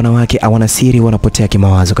 Wanaojidanganya wanawake hawana siri, wanapotea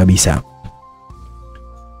kimawazo kabisa.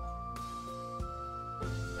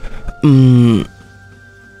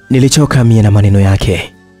 Nilichoka mie na maneno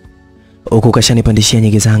yake. Huku kashanipandishia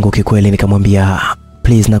nyege zangu kikweli, nikamwambia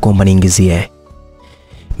please nakuomba niingizie.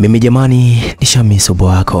 Mimi jamani nishamisi ubo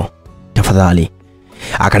wako, tafadhali.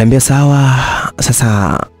 Akaniambia sawa,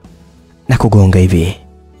 sasa nakugonga hivi.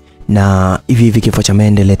 Na hivi kifo cha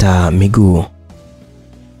mende leta miguu.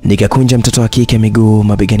 Nikakunja mtoto wa kike miguu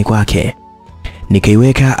mabegani kwake.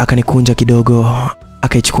 Nikaiweka, akanikunja kidogo,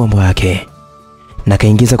 akaichukua mbo yake na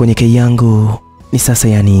kaingiza kwenye kei yangu. Ni sasa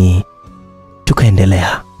yani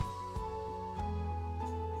tukaendelea.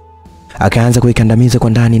 Akaanza kuikandamiza kwa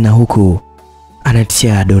ndani na huku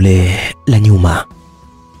anatia dole la nyuma.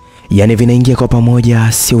 Yani vinaingia kwa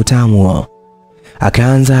pamoja, si utamu.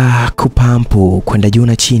 Akaanza kupampu kwenda juu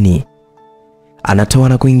na chini. anatoa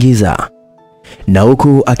na kuingiza, na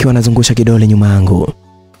huku akiwa anazungusha kidole nyuma yangu.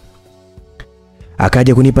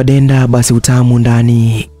 Akaja kunipa denda, basi utamu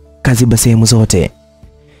ndani kaziba sehemu zote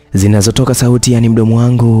zinazotoka sauti, yani mdomo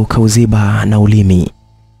wangu kauziba na ulimi,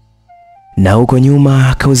 na huko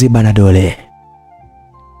nyuma kauziba na dole.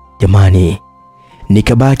 Jamani,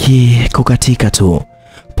 nikabaki kukatika tu.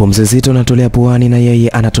 Pumzi zito natolea puani na yeye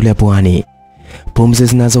anatolea puani, pumzi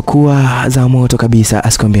zinazokuwa za moto kabisa,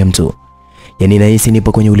 asikwambie mtu. Yani nahisi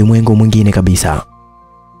nipo kwenye ulimwengu mwingine kabisa.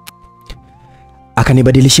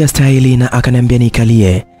 Akanibadilishia staili na akaniambia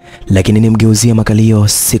nikalie, lakini nimgeuzia makalio.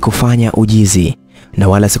 Sikufanya ujizi na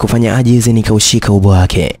wala sikufanya ajizi, nikaushika ubo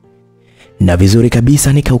wake na vizuri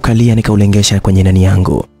kabisa nikaukalia, nikaulengesha kwenye ndani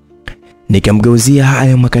yangu, nikamgeuzia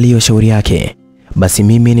hayo makalio shauri yake. Basi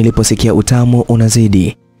mimi niliposikia utamu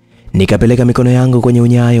unazidi, nikapeleka mikono yangu kwenye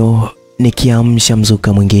unyayo, nikiamsha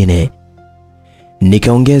mzuka mwingine,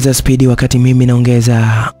 nikaongeza spidi wakati mimi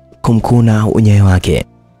naongeza kumkuna unyayo wake.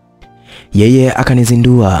 Yeye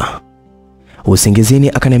akanizindua usingizini,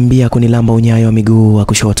 akaniambia kunilamba unyayo wa miguu wa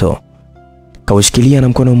kushoto, kaushikilia na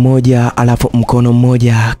mkono mmoja, alafu mkono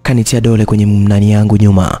mmoja kanitia dole kwenye mnani yangu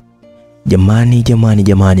nyuma. Jamani, jamani,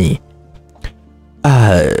 jamani.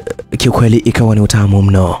 Kiukweli ikawa ni utamu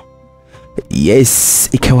mno. Yes,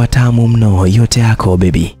 ikawa tamu mno. Yote yako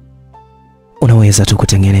baby, unaweza tu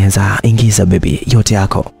kutengeneza. Ingiza baby, yote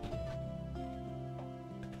yako.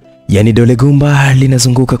 Yani dole gumba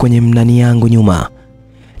linazunguka kwenye mnani yangu nyuma,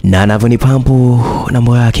 na anavyonipampu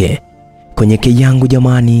nambo yake kwenye yangu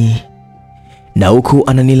jamani, na huku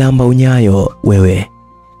ananilamba unyayo. Wewe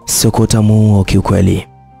soko tamu kiukweli.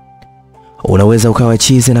 Unaweza ukawa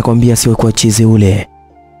chizi, na kwambia sio kwa chizi ule,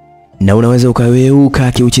 na unaweza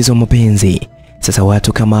ukaweuka kiuchizo mapenzi. Sasa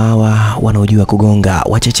watu kama hawa wanaojua kugonga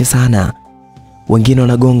wachache sana, wengine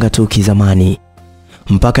wanagonga tu kizamani.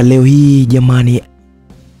 Mpaka leo hii jamani,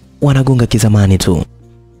 wanagonga kizamani tu.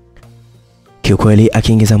 Kiukweli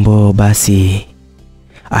akiingiza mboo basi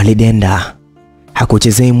alidenda,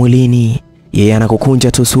 hakuchezei mwilini. Yeye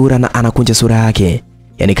anakukunja tu sura na anakunja sura yake,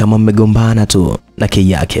 yani kama mmegombana tu na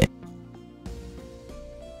kei yake.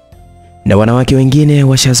 Na wanawake wengine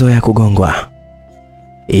washazoea kugongwa,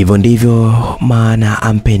 hivyo ndivyo maana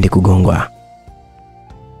ampendi kugongwa.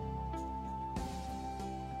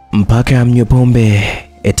 Mpaka mnywe pombe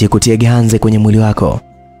eti kutie ganze kwenye mwili wako,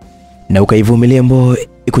 na ukaivumilia mboo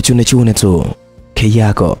ikuchune chune tu kei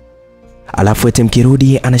yako, alafu eti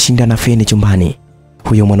mkirudi anashinda na feni chumbani.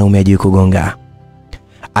 Huyo mwanaume hajui kugonga,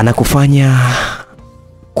 anakufanya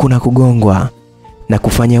kuna kugongwa na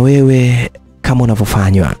kufanya wewe kama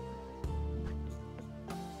unavyofanywa.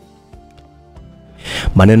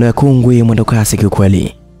 Maneno ya kungwi mwendokasi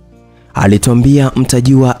kiukweli. Alituambia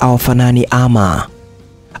mtajua awafanani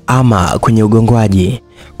ama kwenye ugongwaji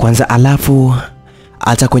kwanza, alafu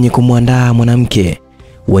hata kwenye kumwandaa mwanamke.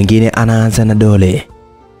 Wengine anaanza na dole,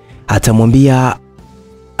 atamwambia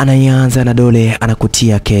anaanza na dole,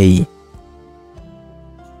 anakutia kei.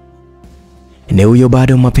 Ni huyo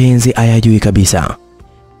bado mapenzi ayajui kabisa,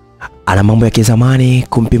 ana mambo ya kizamani,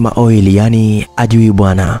 kumpima oil, yani ajui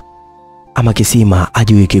bwana ama kisima,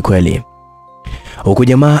 ajui kikweli. Huku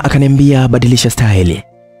jamaa akaniambia badilisha style.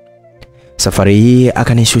 Safari hii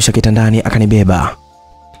akanishusha kitandani, akanibeba,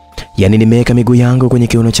 yani nimeweka miguu yangu kwenye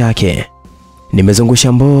kiuno chake,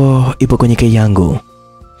 nimezungusha mboo ipo kwenye kei yangu,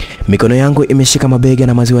 mikono yangu imeshika mabega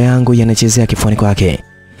na maziwa yangu yanachezea kifuani kwake,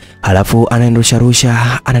 halafu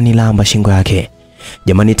ananirusha ananilamba shingo yake.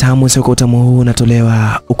 Jamani tamu, sio kwa utamu huu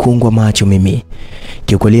natolewa ukungu wa macho mimi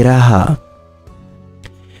kiukweli, raha.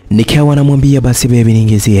 Nikawa namwambia basi baby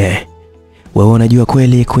niingizie, wewe unajua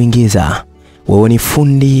kweli kuingiza, wewe ni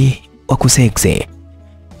fundi wa kuseksi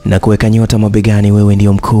na kuweka nyota mabegani, wewe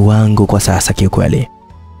ndio mkuu wangu kwa sasa kiukweli.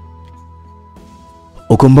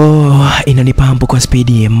 Ukombo inanipampu kwa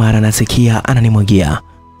spidi, mara nasikia ananimwagia,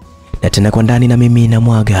 na tena kwa ndani na mimi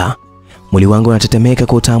namwaga. Mwili wangu unatetemeka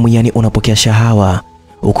kwa utamu, yani unapokea shahawa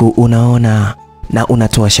huku unaona na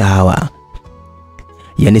unatoa shahawa.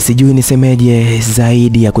 Yani sijui nisemeje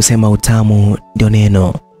zaidi ya kusema utamu ndio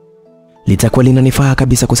neno, litakuwa linanifaa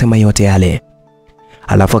kabisa kusema yote yale.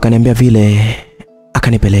 Alafu akaniambia vile,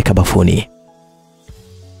 akanipeleka bafuni,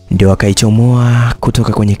 ndio akaichomoa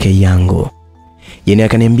kutoka kwenye kei yangu. Yani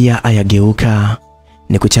akaniambia ayageuka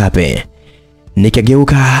nikuchape.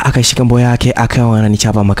 Nikageuka, akashika mbo yake akawa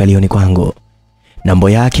ananichapa makalioni kwangu na mbo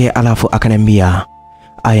yake, alafu akaniambia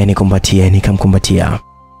aya nikumbatie. Nikamkumbatia,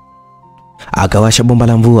 akawasha bomba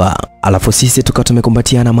la mvua, alafu sisi tukawa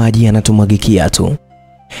tumekumbatiana, maji yanatumwagikia tu.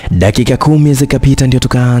 Dakika 10 zikapita, ndio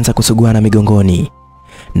tukaanza kusuguana migongoni.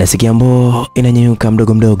 Nasikia mbo inanyanyuka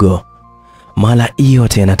mdogo mdogo, mara hiyo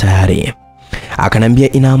tena tayari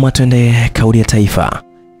Akanambia inama twende kauli ya taifa.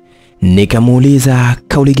 Nikamuuliza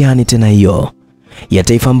kauli gani tena hiyo ya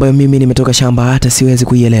taifa ambayo mimi nimetoka shamba hata siwezi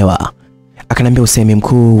kuielewa. Akanambia usemi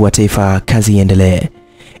mkuu wa taifa, kazi iendelee.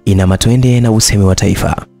 Inama twende na usemi wa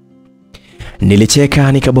taifa.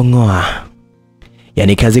 Nilicheka nikabongoa.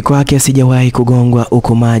 Yani kazi kwake sijawahi kugongwa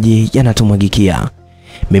huko maji yanatumwagikia.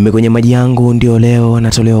 Mimi kwenye maji yangu ndio leo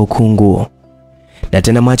natolewa ukungu. Na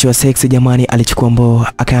tena macho ya seksi jamani, alichukua mboo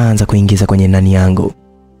akaanza kuingiza kwenye nani yangu.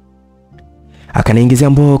 Akaniingizia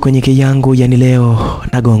mboo kwenye yangu, yani leo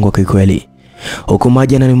nagongwa kwa kweli. Huko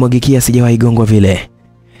maji yananimwagikia sijawahi gongwa vile.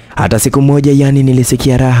 Hata siku moja yani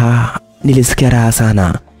nilisikia raha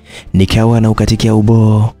sana. Nikawa na ukatikia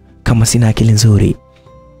uboo kama sina akili nzuri.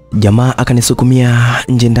 Jamaa akanisukumia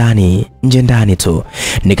nje ndani tu.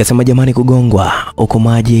 Nikasema jamani, kugongwa huko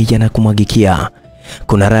maji yanakumwagikia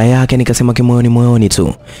kuna raha yake. Nikasema moyoni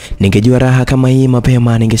tu, ningejua raha kama hii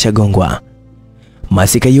mapema ningeshagongwa.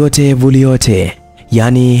 Masika yote, vuli yote,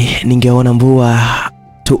 yani ningeona mvua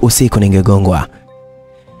tu usiku ningegongwa.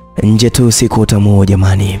 Nje tu usiku utamuo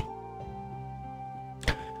jamani.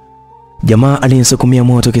 Jamaa alinisukumia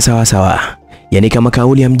moto kisawa. Yani kama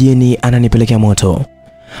kauli ya mjini ananipelekea moto.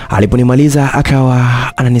 Aliponimaliza akawa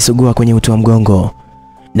ananisugua kwenye uti wa mgongo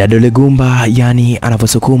na dole gumba, yani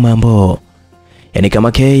anavyosukuma mboo. Yani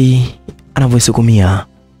kama K anavyosukumia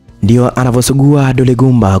ndio anavyosugua dole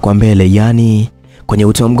gumba kwa mbele, yani kwenye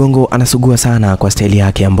uti wa mgongo anasugua sana kwa staili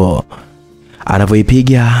yake mboo.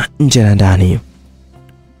 Anavyoipiga nje na ndani.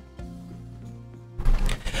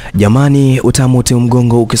 Jamani, utamu uti wa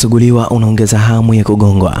mgongo ukisuguliwa unaongeza hamu ya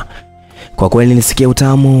kugongwa. Kwa kweli nilisikia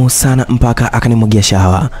utamu sana mpaka akanimwagia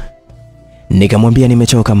shawa. Nikamwambia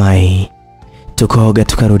nimechoka mai. Tukoga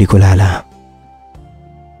tukarudi kulala.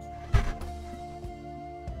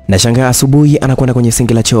 Nashangaa asubuhi anakwenda kwenye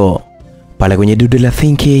sinki la choo. Pale kwenye dudu la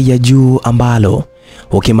thinki ya juu ambalo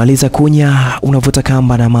ukimaliza kunya unavuta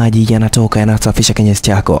kamba na maji yanatoka yanasafisha kinyesi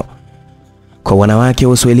chako. Kwa wanawake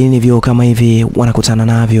wa Uswahilini vyo kama hivi wanakutana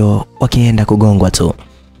navyo wakienda kugongwa tu.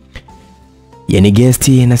 Yani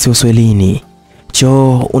gesti na si Uswahilini.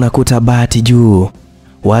 Choo unakuta bati juu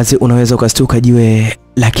wazi, unaweza ukastuka jiwe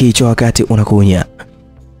la kichwa wakati unakunya.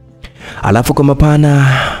 Alafu kwa mapana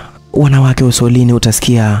wanawake wa Uswahilini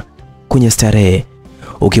utasikia kunya starehe.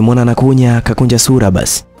 Ukimwona anakunya kakunja sura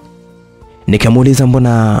basi. Nikamuuliza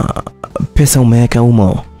mbona pesa umeweka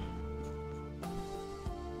humo?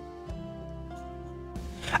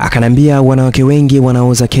 Akanambia wanawake wengi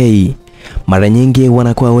wanauza K, mara nyingi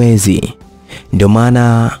wanakuwa wezi. Ndio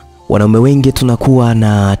maana wanaume wengi tunakuwa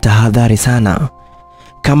na tahadhari sana.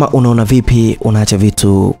 Kama unaona vipi unaacha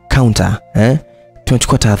vitu counter,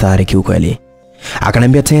 tunachukua tahadhari kiukweli.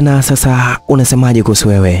 Akanambia tena, sasa unasemaje kuhusu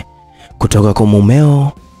wewe? Kutoka kwa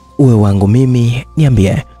mumeo uwe wangu mimi,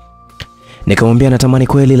 niambie. Nikamwambia natamani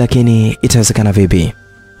kweli, lakini itawezekana vipi?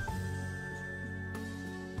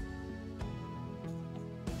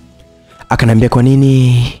 Akanambia kwa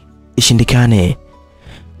nini ishindikane?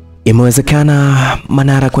 Imewezekana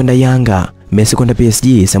Manara kwenda Yanga, Messi kwenda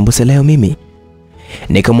PSG, sambuse leo mimi.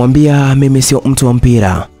 Nikamwambia mimi sio mtu wa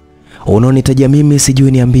mpira. Unaonitajia mimi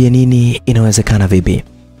sijui niambie nini inawezekana vipi.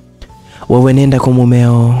 Wewe nenda kwa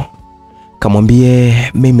mumeo, kamwambie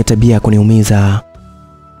mimi tabia kuniumiza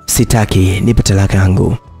sitaki, nipe talaka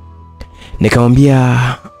yangu. Nikamwambia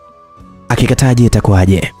akikataje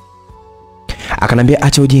itakuwaje? Akanambia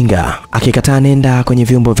acha ujinga, akikataa nenda kwenye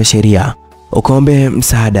vyombo vya sheria ukaombe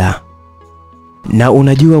msaada. Na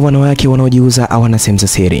unajua wanawake wanaojiuza hawana sehemu za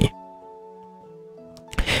siri.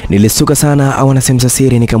 Nilistuka sana, hawana sehemu za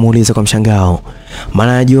siri. Nikamuuliza kwa mshangao,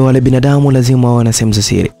 maana najua wale binadamu lazima hawana sehemu za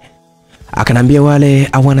siri. Akanambia wale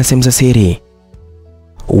hawana sehemu za siri,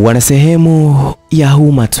 wana sehemu ya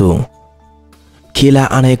umma tu.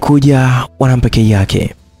 Kila anayekuja wanampekea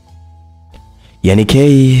yake, yani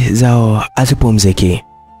K zao azipumziki.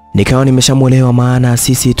 Nikawa nimeshamuelewa, maana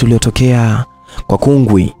sisi tuliotokea kwa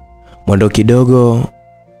kungwi mwendo kidogo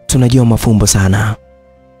tunajua mafumbo sana.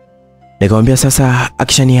 Nikamwambia sasa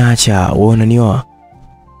akishaniacha wewe unanioa?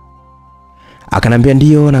 Akanambia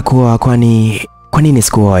ndio nakuoa. Kwani kwa nini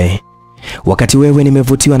sikuoe wakati wewe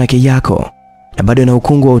nimevutiwa na kei yako na bado na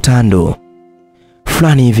ukungu wa utando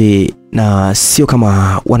fulani hivi na sio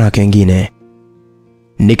kama wanawake wengine?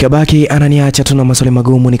 Nikabaki ananiacha tuna maswali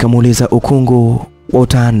magumu. Nikamuuliza ukungu wa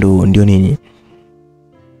utando ndio nini?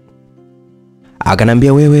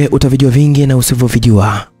 Akanambia wewe utavijua vingi na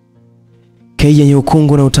usivyovijua. Kei yenye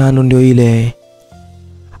ukungu na utando ndio ile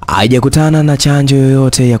haijakutana na chanjo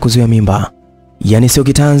yoyote ya kuzuia mimba, yani sio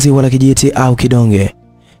kitanzi wala kijiti au kidonge.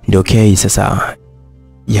 Ndio kei sasa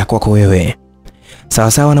ya kwako wewe,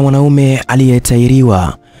 sawa sawa na mwanaume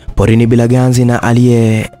aliyetairiwa porini bila ganzi na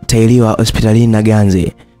aliyetailiwa hospitalini na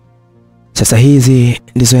ganzi. Sasa hizi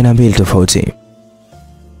ndizo aina mbili tofauti.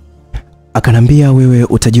 Akanambia, wewe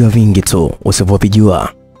utajua vingi tu usivyovijua.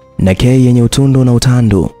 Na kei yenye utundu na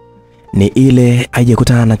utandu ni ile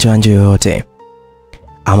haijakutana na chanjo yoyote.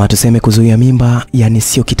 Ama tuseme kuzuia mimba, yani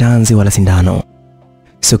sio kitanzi wala sindano.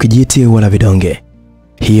 Sio kijiti wala vidonge.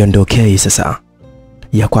 Hiyo ndio kei sasa.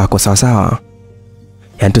 Ya kwako sawa sawa.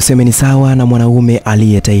 Yani tuseme ni sawa na mwanaume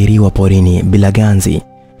aliyetairiwa porini bila ganzi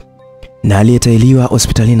na aliyetailiwa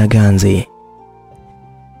hospitalini na ganzi.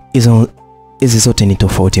 Hizi zote ni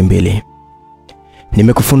tofauti mbili.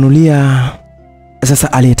 Nimekufunulia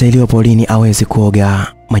sasa. Aliyetailiwa porini hawezi kuoga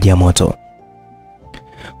maji ya moto.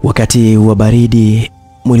 Wakati wa baridi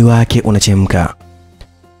mwili wake unachemka,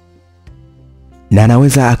 na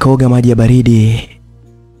anaweza akaoga maji ya baridi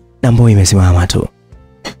na mbao imesimama tu.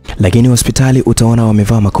 Lakini hospitali utaona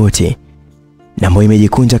wamevaa makoti na mbao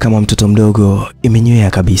imejikunja kama mtoto mdogo, imenywea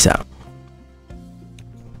kabisa.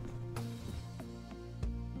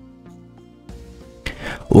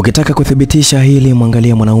 Ukitaka kuthibitisha hili,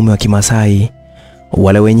 mwangalia mwanaume wa Kimasai,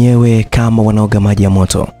 wale wenyewe kama wanaoga maji ya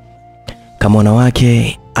moto. Kama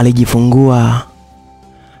wanawake alijifungua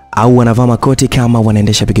au wanavaa makoti kama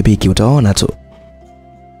wanaendesha pikipiki, utaona tu.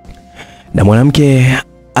 Na mwanamke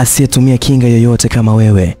asiyetumia kinga yoyote kama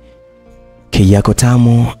wewe, kei yako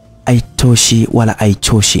tamu haitoshi wala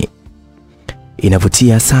haichoshi.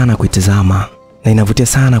 Inavutia sana kuitazama na inavutia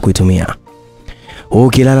sana kuitumia.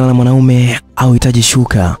 Ukilala na mwanaume au hitaji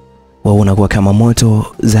shuka, wao unakuwa kama moto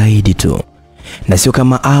zaidi tu. Na sio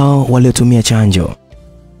kama hao waliotumia chanjo.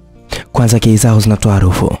 Kwanza kei zao zinatoa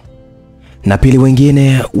harufu. Na pili,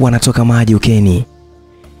 wengine wanatoka maji ukeni.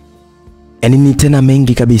 Yani ni tena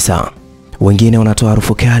mengi kabisa. Wengine wanatoa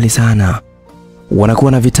harufu kali sana.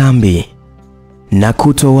 Wanakuwa na vitambi. Na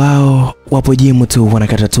kuto wao wapo jimu tu,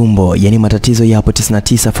 wanakata tumbo. Yani matatizo yapo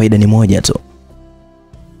 99, faida ni moja tu.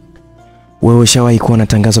 Wewe ushawahi kuona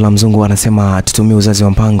tangazo la mzungu anasema tutumie uzazi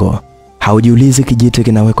wa mpango? Haujiulizi kijiti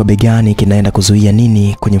kinawekwa begani kinaenda kuzuia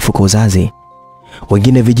nini kwenye mfuko uzazi?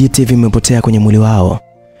 Wengine vijiti vimepotea kwenye mwili wao.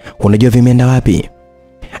 Unajua vimeenda wapi?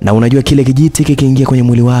 Na unajua kile kijiti kikiingia kwenye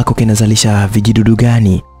mwili wako kinazalisha vijidudu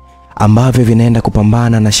gani ambavyo vinaenda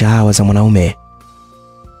kupambana na shahawa za mwanaume?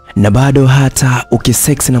 Na bado hata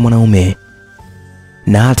ukisex na mwanaume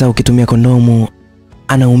na hata ukitumia kondomu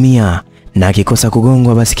anaumia, na akikosa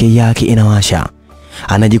kugongwa basi kei yake inawasha.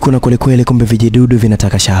 Anajikuna kweli, kumbe vijidudu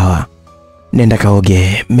vinataka shahawa. Nenda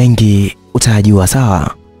kaoge, mengi utajua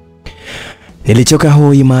sawa. Nilichoka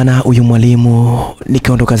hoi, maana huyu mwalimu.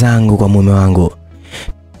 Nikaondoka zangu kwa mume wangu.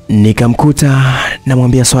 Nikamkuta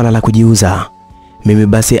namwambia swala la kujiuza. Mimi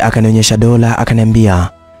basi akanionyesha dola, akaniambia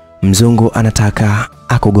mzungu anataka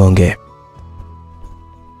akugonge.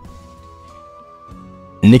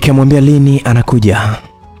 Nikamwambia lini anakuja.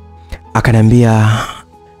 Akaniambia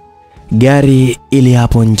gari ili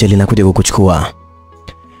hapo nje linakuja kukuchukua.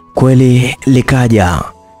 Kweli likaja.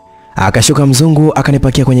 Akashuka mzungu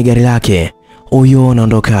akanipakia kwenye gari lake. Huyo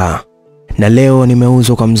naondoka. Na leo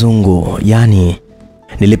nimeuzwa kwa mzungu. Yani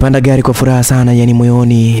nilipanda gari kwa furaha sana, yani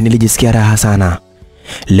moyoni nilijisikia raha sana.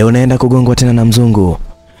 Leo naenda kugongwa tena na mzungu.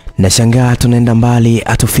 Na shangaa tunaenda mbali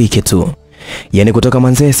atufike tu. Yani kutoka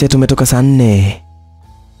Manzese tumetoka saa 4.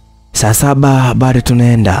 Saa 7 bado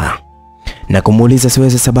tunaenda. Na kumuuliza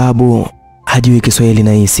siwezi sababu hajui Kiswahili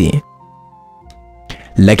na hisi.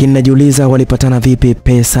 Lakini najiuliza walipatana vipi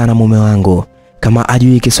pesa na mume wangu kama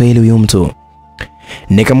hajui Kiswahili huyu mtu.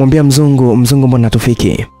 Nikamwambia mzungu, mbona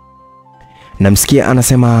tufiki? Namsikia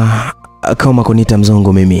anasema kama kuniita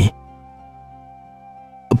mzungu mimi.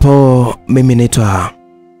 Mimi naitwa.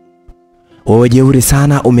 Wewe jeuri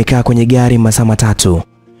sana, umekaa kwenye gari masaa 3.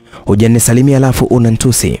 Hujanisalimia alafu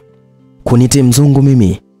unanitusi. Kuniita mzungu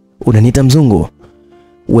mimi? Unaniita mzungu?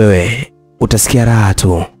 Wewe utasikia raha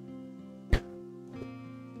tu.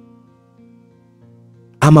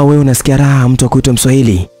 Ama wewe unasikia raha mtu akuitwa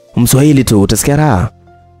Mswahili? Mswahili tu utasikia raha?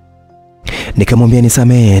 Nikamwambia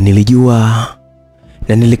nisamee, nilijua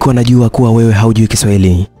na nilikuwa najua kuwa wewe haujui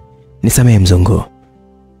Kiswahili. Nisamee mzungu.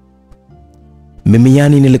 Mimi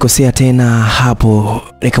yani nilikosea tena hapo,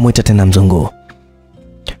 nikamwita tena mzungu.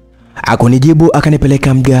 Akunijibu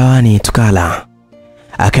akanipeleka mgawani tukala.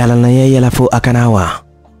 Akala na yeye alafu akanawa.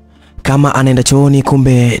 Kama anaenda chooni,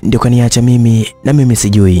 kumbe ndio kaniacha mimi na mimi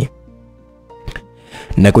sijui.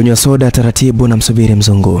 Na kunywa soda taratibu na msubiri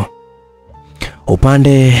mzungu.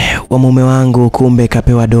 Upande wa mume wangu kumbe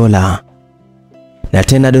kapewa dola. Na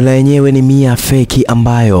tena dola yenyewe ni 100 feki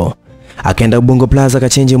ambayo akaenda Ubungo Plaza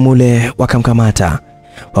kachenje mule, wakamkamata.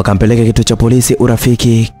 Wakampeleka kituo cha polisi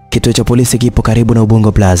Urafiki. Kituo cha polisi kipo karibu na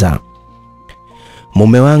Ubungo Plaza.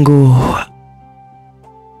 Mume wangu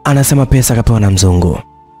anasema pesa kapewa na mzungu.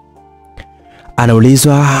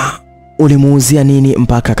 Anaulizwa ulimuuzia nini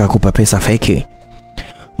mpaka akakupa pesa feki?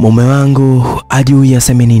 Mume wangu ajui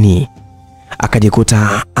aseme nini.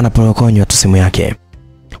 Akajikuta anapokonywa tu simu yake.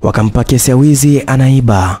 Wakampa kesi ya wizi,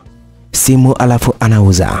 anaiba simu alafu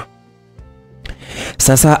anauza.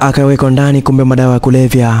 Sasa akawekwa ndani, kumbe madawa ya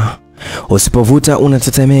kulevya. Usipovuta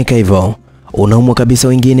unatetemeka hivyo, unaumwa kabisa,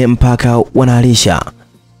 wengine mpaka wanaalisha.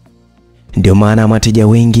 Ndio maana wateja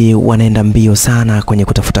wengi wanaenda mbio sana kwenye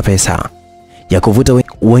kutafuta pesa ya kuvuta,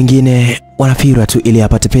 wengine wanafirwa tu ili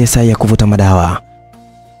apate pesa ya kuvuta madawa.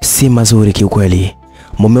 Si mazuri kiukweli.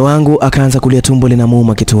 Mume wangu akaanza kulia, tumbo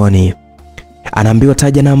linamuuma kituoni. Anaambiwa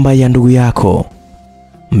taja namba ya ndugu yako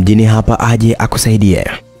mjini hapa aje akusaidie.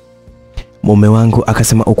 Mume wangu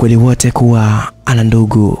akasema ukweli wote kuwa ana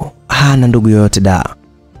ndugu, hana ndugu yoyote da.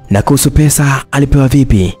 Na kuhusu pesa alipewa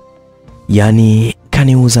vipi? Yani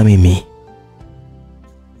kaniuza mimi.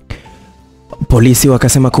 Polisi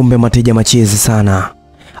wakasema kumbe mateja machizi sana.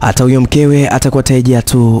 Hata huyo mkewe atakuwa teja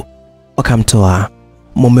tu, wakamtoa.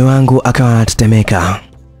 Mume wangu akawa anatetemeka.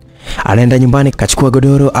 Anaenda nyumbani, kachukua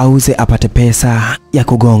godoro auze apate pesa ya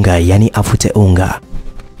kugonga, yani afute unga.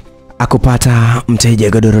 Akupata mteja,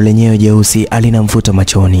 godoro lenyewe jeusi alina mvuto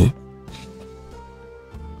machoni.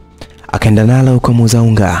 Akaenda nalo kwa muuza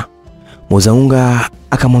unga. Muuza unga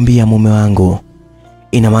akamwambia mume wangu,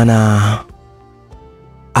 ina maana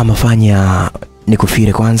amefanya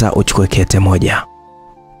nikufire, kwanza uchukue kete moja.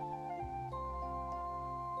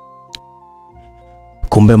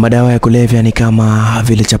 Kumbe madawa ya kulevya ni kama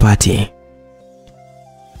vile chapati.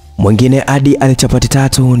 Mwingine hadi ale chapati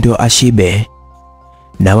 3 ndio ashibe.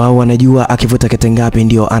 Na wao wanajua akivuta kete ngapi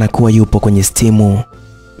ndio anakuwa yupo kwenye stimu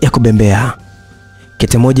ya kubembea.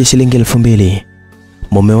 Kete moja shilingi 2000.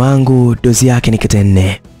 Mume wangu dozi yake ni kete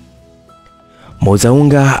 4. Muuza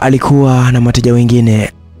unga alikuwa na mateja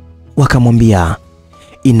wengine, wakamwambia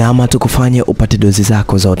inama tukufanye upate dozi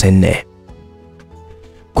zako zote 4.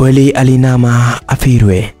 Kweli alinama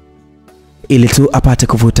afirwe ili tu apate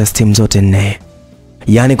kuvuta steam zote 4.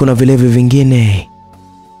 Yani kuna vilevi vingine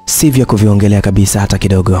si vya kuviongelea kabisa hata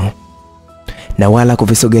kidogo, na wala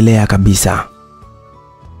kuvisogelea kabisa.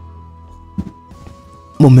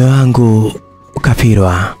 Mume wangu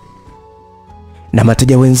ukafirwa na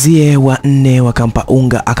mateja wenzie 4 wakampa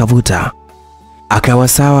unga akavuta. Akawa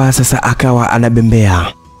sawa, sasa akawa anabembea.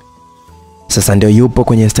 Sasa ndio yupo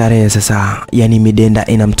kwenye starehe sasa, yani midenda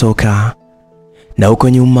inamtoka na huko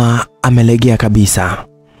nyuma amelegea kabisa.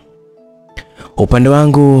 Upande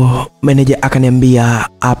wangu meneja akaniambia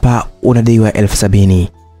hapa unadaiwa 70,000.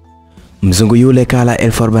 Mzungu yule kala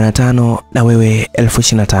 45,000 na wewe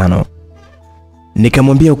 25,000.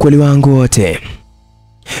 Nikamwambia ukweli wangu wote.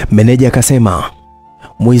 Meneja akasema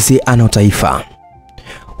mwizi ana taifa.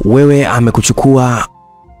 Wewe amekuchukua,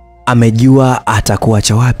 amejua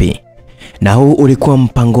atakuacha wapi. Na huu ulikuwa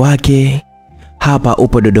mpango wake. Hapa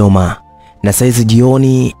upo Dodoma na saizi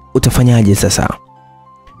jioni, utafanyaje sasa?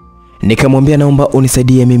 Nikamwambia naomba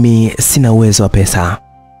unisaidie, mimi sina uwezo wa pesa.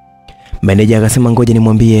 Meneja akasema ngoja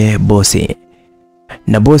nimwambie bosi.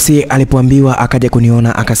 Na bosi alipoambiwa akaja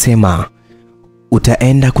kuniona akasema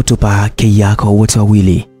utaenda kutupa kei yako wote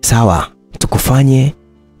wawili, sawa? Tukufanye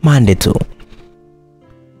mande tu.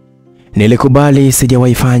 Nilikubali,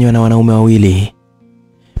 sijawahi fanywa na wanaume wawili.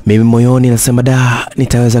 Mimi moyoni nasema da,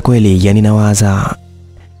 nitaweza kweli? Yani nawaza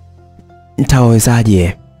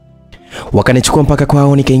nitawezaje? Wakanichukua mpaka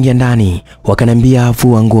kwao, nikaingia ndani, wakaniambia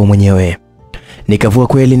vua nguo mwenyewe. Nikavua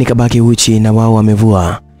kweli, nikabaki uchi na wao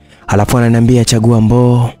wamevua. Halafu ananiambia chagua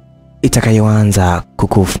mboo itakayoanza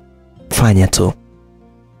kukufanya tu.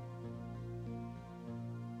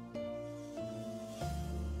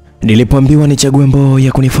 Nilipoambiwa nichague mboo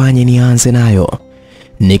ya kunifanya nianze nayo,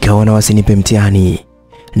 nikaona wasinipe mtihani.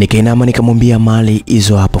 Nikainama nikamwambia mali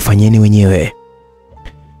hizo hapo fanyeni wenyewe.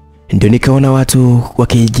 Ndio nikaona watu wa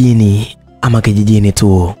kijijini ama kijijini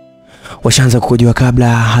tu washaanza kukujua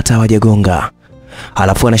kabla hata hawajagonga.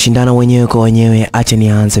 Halafu wanashindana wenyewe kwa wenyewe, acha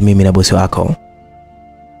nianze mimi na bosi wako.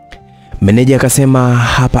 Meneja akasema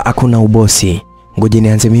hapa hakuna ubosi, ngoja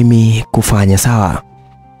nianze mimi kufanya, sawa?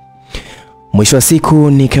 Mwisho wa siku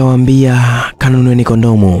nikawaambia kanuni ni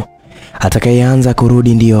kondomu, atakayeanza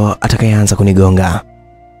kurudi ndio atakayeanza kunigonga.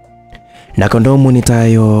 Na kondomu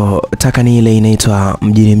nitayotaka ni ile inaitwa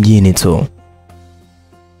mjini tu.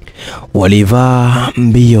 Walivaa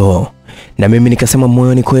mbio na mimi nikasema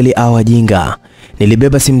moyoni kweli au wajinga.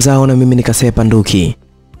 Nilibeba simu zao na mimi nikasepa nduki.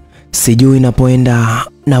 Sijui napoenda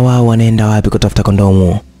na wao wanaenda wapi kutafuta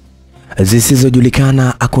kondomu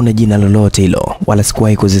zisizojulikana. Hakuna jina lolote hilo wala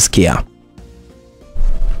sikuwahi kuzisikia.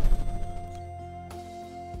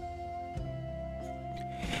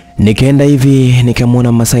 Nikaenda hivi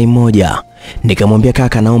nikamwona Masai mmoja, nikamwambia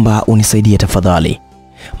kaka, naomba unisaidie tafadhali.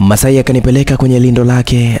 Masai akanipeleka kwenye lindo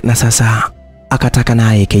lake na sasa akataka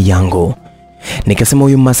naye Yangu. Nikasema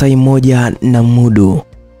huyu Masai mmoja na mudu.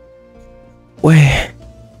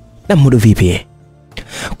 Na mudu vipi?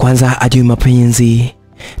 Kwanza ajui mapenzi,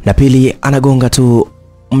 na pili anagonga tu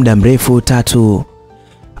muda mrefu, tatu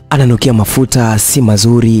ananukia mafuta si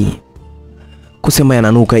mazuri. Kusema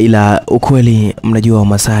yananuka, ila ukweli mnajua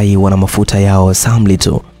Wamasai wana mafuta yao samli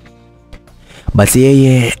tu. Basi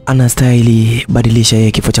yeye anastahili badilisha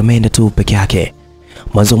yeye kifo cha mende tu peke yake.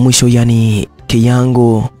 Mwanzo mwisho yani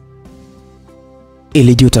Yangu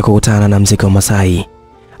ilijuta kukutana na mziki wa Masai.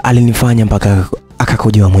 Alinifanya mpaka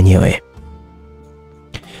akakojoa mwenyewe.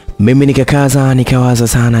 Mimi nikakaza nikawaza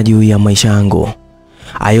sana juu ya maisha yangu.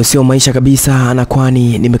 Hayo sio maisha kabisa, na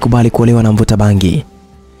kwani nimekubali kuolewa na mvuta bangi.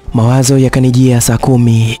 Mawazo yakanijia saa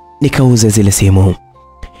 10 nikauze zile simu.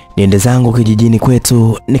 Niende zangu kijijini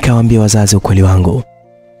kwetu nikawaambia wazazi ukweli wangu.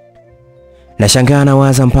 Nashangaa na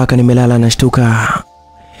waza mpaka nimelala na shtuka.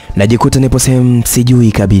 Najikuta nipo sehemu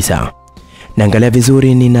sijui kabisa. Naangalia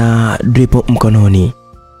vizuri nina drip mkononi.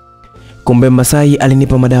 Kumbe Masai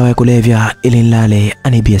alinipa madawa ya kulevya ili nilale,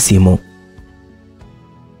 anibia simu.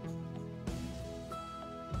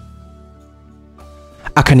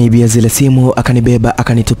 Akanibia zile simu, akanibeba,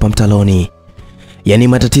 akanitupa mtaloni. Yani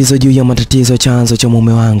matatizo juu ya matatizo, chanzo cha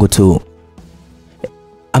mume wangu tu.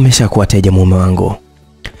 Ameshakuwa teja mume wangu.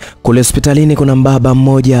 Kule hospitalini kuna mbaba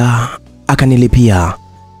mmoja akanilipia.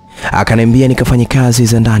 Akaniambia nikafanye kazi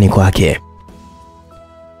za ndani kwake.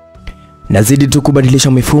 Nazidi tu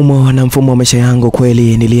kubadilisha mifumo na mfumo wa maisha yangu.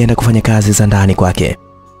 Kweli nilienda kufanya kazi za ndani kwake.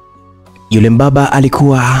 Yule mbaba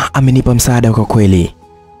alikuwa amenipa msaada kwa kweli.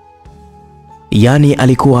 Yani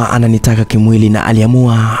alikuwa ananitaka kimwili na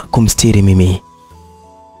aliamua kumstiri mimi.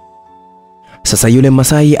 Sasa yule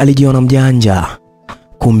Masai alijiona mjanja,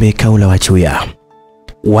 kumbe kaula wachuya.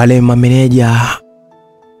 Wale mameneja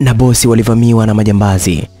na bosi walivamiwa na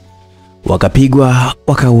majambazi, wakapigwa,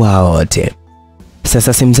 wakauawa wote.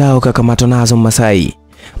 Sasa simu zao kakamatwa nazo Masai.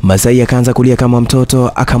 Masai akaanza kulia kama mtoto,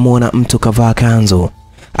 akamwona mtu kavaa kanzu,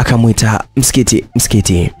 akamuita msikiti,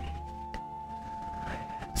 msikiti.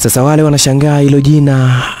 Sasa wale wanashangaa hilo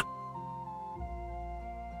jina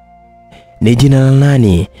ni jina la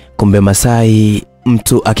nani? Kumbe Masai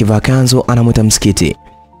mtu akivaa kanzu anamuita msikiti.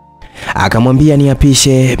 Akamwambia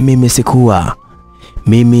niapishe, mimi sikuwa.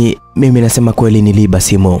 Mimi nasema kweli niliiba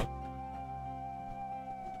simu.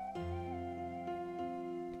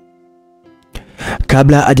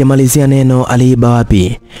 Kabla hajamalizia neno aliiba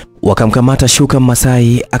wapi, wakamkamata shuka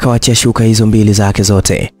Masai, akawachia shuka hizo mbili zake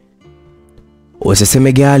zote.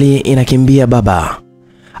 Usiseme gali inakimbia baba.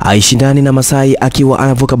 Aishindani na Masai akiwa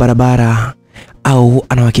anavuka barabara au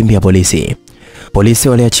anawakimbia polisi. Polisi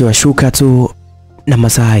waliachiwa shuka tu na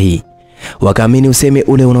Masai. Wakaamini usemi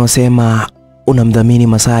ule unaosema unamdhamini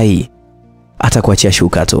Masai atakuachia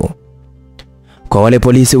shuka tu. Kwa wale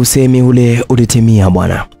polisi usemi ule ulitimia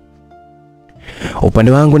bwana.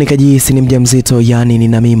 Upande wangu nikajihisi ni mjamzito, yani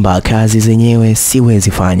nina mimba, kazi zenyewe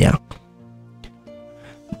siwezi fanya.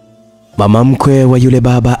 Mama mkwe wa yule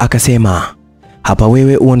baba akasema, hapa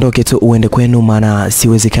wewe uondoke tu uende kwenu, maana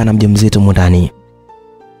siwezi kana mjamzito mundani.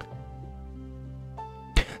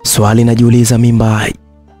 Swali najiuliza, mimba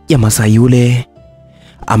ya Masai yule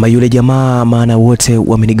ama yule jamaa, maana wote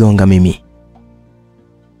wamenigonga mimi.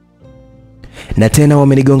 Na tena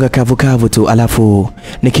wamenigonga kavu kavu tu, alafu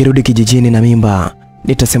nikirudi kijijini na mimba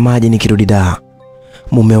nitasemaje nikirudi da?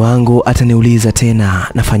 Mume wangu ataniuliza tena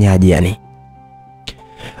nafanyaje yani?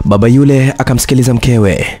 Baba yule akamsikiliza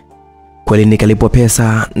mkewe. Kweli nikalipwa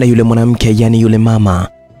pesa na yule mwanamke, yani yule mama.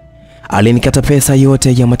 Alinikata pesa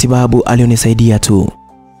yote ya matibabu alionisaidia tu.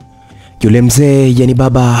 Yule mzee, yani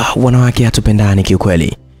baba, wanawake hatupendani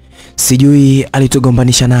kiukweli. Sijui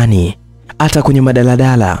alitugombanisha nani. Hata kwenye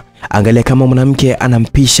madaladala, angalia kama mwanamke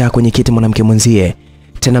anampisha kwenye kiti mwanamke mwenzie,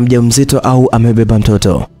 tena mjamzito au amebeba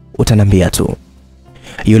mtoto, utanambia tu.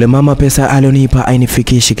 Yule mama pesa alionipa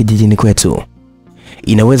ainifikishi kijijini kwetu.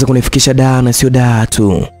 Inaweza kunifikisha Dada na sio Dada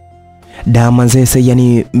tu. Dada Manzese,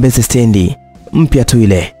 yani Mbezi stendi mpya tu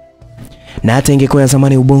ile. Na hata ingekuwa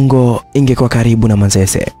zamani Ubungo ingekuwa karibu na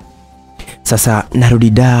Manzese. Sasa narudi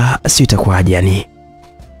Dada, sio itakuwaje yani?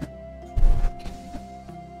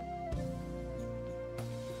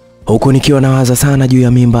 Huko nikiwa nawaza sana juu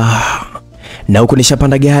ya mimba. Na huko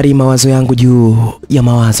nishapanda gari, mawazo yangu juu ya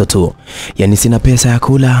mawazo tu. Yani sina pesa ya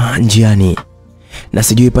kula njiani. Na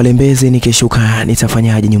sijui pale Mbezi nikishuka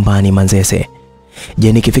nitafanyaje nyumbani Manzese.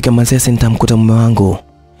 Je, nikifika Manzese nitamkuta mume wangu?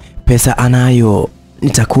 Pesa anayo,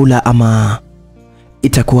 nitakula ama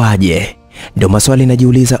itakuwaje? Ndio maswali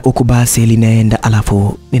najiuliza huku basi linaenda,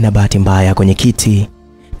 alafu nina bahati mbaya kwenye kiti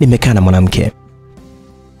nimekaa na mwanamke.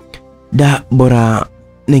 Bora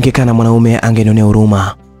ningekaa na mwanaume angenionea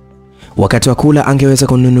huruma. Wakati wa kula angeweza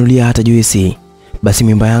kununulia hata juisi. Basi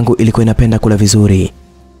mimba yangu ilikuwa inapenda kula vizuri.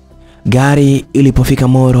 Gari ilipofika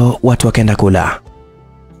Moro watu wakaenda kula.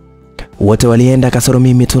 Wote walienda kasoro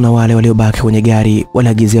mimi tu na wale waliobaki kwenye gari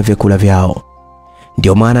waliagizia vyakula vyao.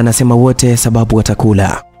 Ndio maana nasema wote sababu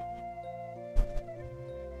watakula.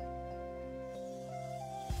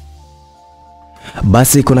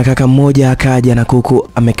 Basi kuna kaka mmoja akaja na kuku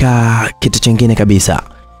amekaa kitu chingine kabisa.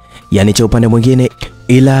 Yaani cha upande mwingine,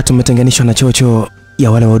 ila tumetenganishwa na chocho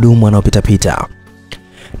ya wale wadumu wanaopita pita.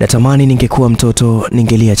 Natamani ningekuwa mtoto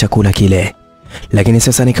ningelia chakula kile. Lakini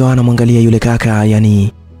sasa nikawa namwangalia yule kaka,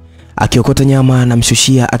 yani akiokota nyama na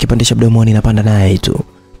mshushia akipandisha mdomoni na panda naye tu.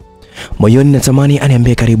 Moyoni natamani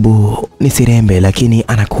aniambie karibu nisirembe, lakini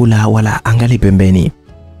anakula wala angali pembeni.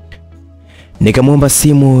 Nikamwomba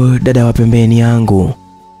simu dada wa pembeni yangu.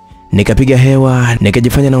 Nikapiga hewa,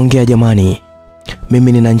 nikajifanya naongea, jamani,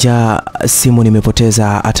 mimi nina njaa, simu nimepoteza,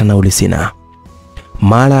 hata nauli sina.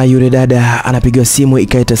 Mara yule dada anapiga simu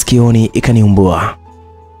ikaita sikioni ikaniumbua.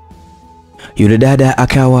 Yule dada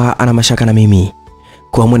akawa ana mashaka na mimi.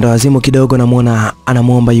 Kwa mwenda wazimu kidogo namuona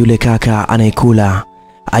anamuomba yule kaka anayekula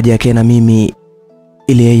aje akae na mimi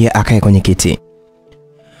ili yeye akae kwenye kiti.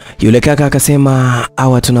 Yule kaka akasema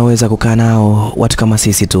hawa tunaweza kukaa nao watu kama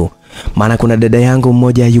sisi tu, maana kuna dada yangu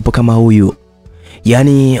mmoja yupo kama huyu.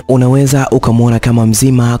 Yani unaweza ukamuona kama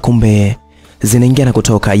mzima, kumbe zinaingia na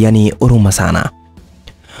kutoka, yani huruma sana.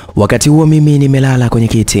 Wakati huo mimi nimelala kwenye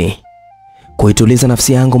kiti kuituliza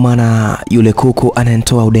nafsi yangu, maana yule kuku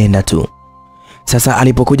ananitoa udenda tu. Sasa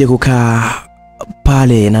alipokuja kukaa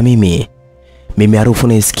pale na mimi harufu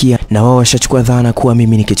naisikia, na wao washachukua dhana kuwa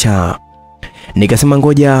mimi ni kichaa. Nikasema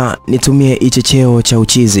ngoja nitumie hicho cheo cha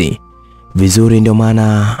uchizi vizuri, ndio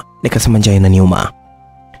maana nikasema njaa inaniuma.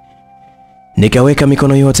 Nikaweka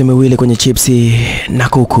mikono yote miwili kwenye chipsi na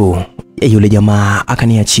kuku. Yule jamaa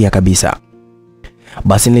akaniachia kabisa.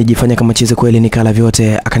 Basi nilijifanya kama chizi kweli, nikala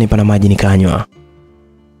vyote, akanipa na maji nikanywa.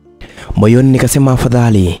 Moyoni nikasema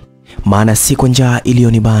afadhali, maana siko njaa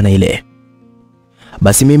iliyonibana ile.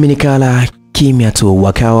 Basi mimi nikala kimya tu,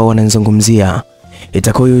 wakawa wananizungumzia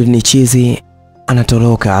itakuwa ni chizi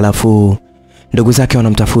anatoroka, alafu ndugu zake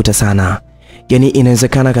wanamtafuta sana. Yani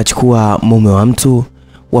inawezekana akachukua mume wa mtu,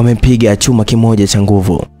 wamepiga chuma kimoja cha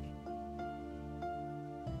nguvu.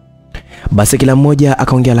 Basi kila mmoja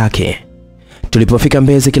akaongea lake. Tulipofika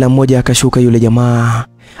Mbezi kila mmoja akashuka. Yule jamaa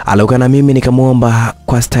alioka na mimi nikamuomba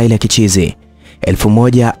kwa style ya kichizi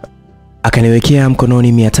 1000, akaniwekea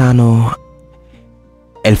mkononi 500,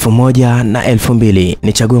 1000 na 2000,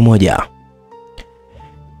 nichague moja.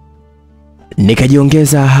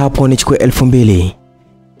 Nikajiongeza hapo nichukue 2000.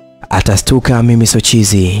 Atastuka mimi so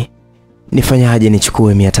chizi, nifanyaje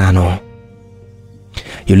nichukue 500?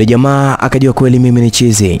 Yule jamaa akajua kweli mimi ni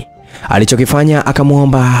chizi. Alichokifanya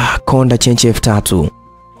akamuomba konda chenche 3000,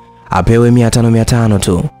 apewe 500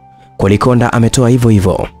 tu. Kwalikonda ametoa hivyo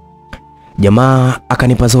hivyo. Jamaa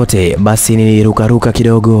akanipa zote. Basi niliruka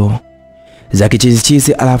kidogo za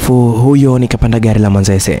kichizi, alafu huyo nikapanda gari la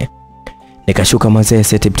Manzese. Nikashuka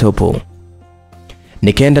Manzese tip top.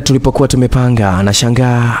 Nikaenda tulipokuwa tumepanga, na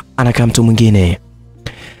shangaa anakaa mtu mwingine.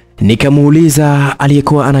 Nikamuuliza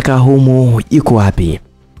aliyekuwa anakaa humu yuko wapi.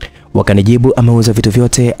 Wakanijibu ameuza vitu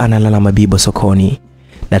vyote, analala mabibo sokoni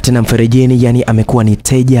na tena mferejeni, yani amekuwa ni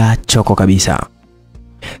teja choko kabisa.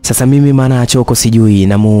 Sasa mimi maana ya choko sijui,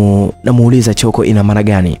 namuuliza choko ina maana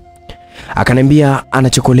gani. Akaniambia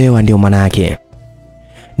anachokolewa ndio maana yake.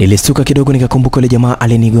 Nilistuka kidogo, nikakumbuka ile jamaa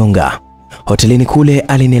alinigonga hotelini kule,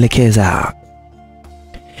 alinielekeza.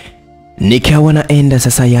 Nikawa naenda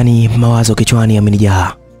sasa, yani mawazo kichwani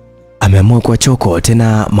yamenijaa. Ameamua kwa choko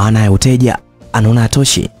tena, maana ya uteja anaona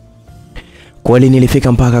atoshi. Kweli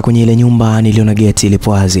nilifika mpaka kwenye ile nyumba, niliona geti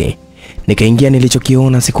ilipo wazi. Nikaingia,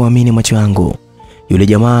 nilichokiona sikuamini macho yangu. Yule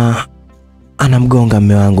jamaa anamgonga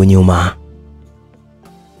mume wangu nyuma.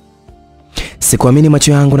 Sikuamini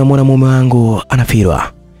macho yangu, namuona mume wangu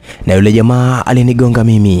anafirwa na yule jamaa alinigonga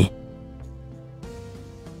mimi.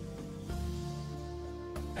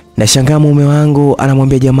 Nashangaa mume wangu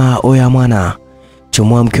anamwambia jamaa, oya mwana,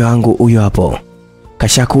 chomoa mke wangu huyo hapo,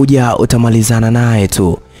 kashakuja utamalizana naye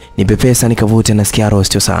tu, nipe pesa nikavute, nasikia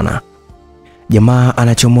rosto sana. Jamaa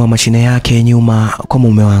anachomoa mashine yake nyuma kwa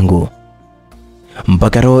mume wangu,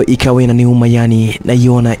 mpaka roho ikawa inaniuma, yani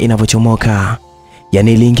naiona inavyochomoka,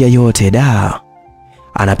 yani iliingia yote.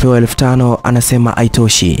 Anapewa 1500, anasema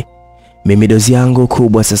haitoshi, mimi dozi yangu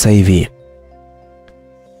kubwa sasa hivi.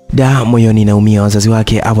 Da, moyoni naumia, wazazi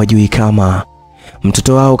wake hawajui kama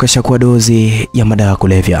mtoto wao kashakuwa dozi ya madawa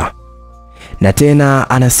kulevya. Na tena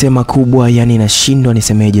anasema kubwa, yani nashindwa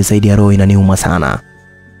nisemeje, zaidi ya roho inaniuma sana.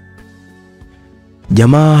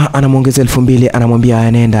 Jamaa anamuongeza 2,000, anamwambia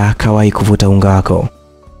anenda kawahi kuvuta unga wako.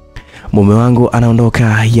 Mume wangu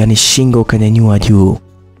anaondoka, yani shingo kanyanyua juu.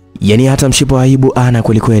 Yani hata mshipo wa aibu ana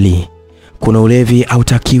kweli kweli. Kuna ulevi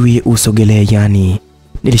hautakiwi usogelee, yani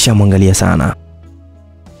nilishamwangalia sana.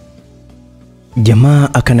 Jamaa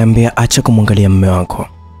akanambia acha kumwangalia mume wako.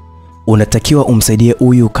 Unatakiwa umsaidie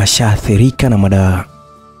huyu, kashaathirika na madawa.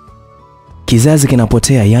 Kizazi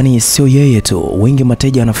kinapotea, yani sio yeye tu, wengi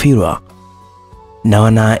mateja wanafirwa na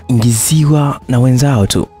wanaingiziwa na wenzao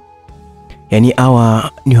tu. Yani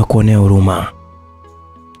hawa ni wa kuonea huruma.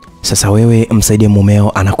 Sasa wewe msaidie mumeo,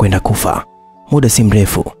 anakwenda kufa muda si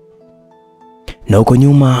mrefu. Na huko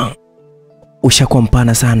nyuma ushakuwa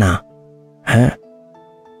mpana sana.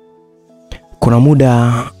 Kuna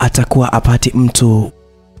muda atakuwa apati mtu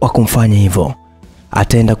wa kumfanya hivyo.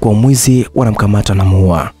 Ataenda kwa mwizi, wanamkamata na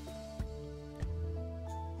muua.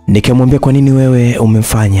 Nikamwambia kwa nini wewe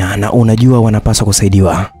umemfanya na unajua wanapaswa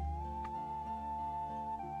kusaidiwa?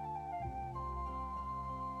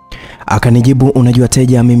 Akanijibu, unajua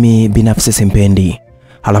teja mimi binafsi simpendi,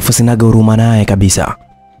 halafu sinaga huruma naye kabisa.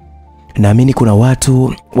 Naamini kuna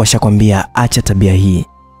watu washakwambia acha tabia hii,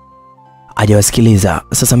 hajawasikiliza.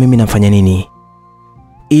 Sasa mimi nafanya nini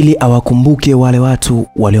ili awakumbuke wale watu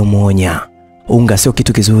waliomuonya? Unga sio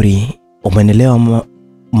kitu kizuri, umeelewa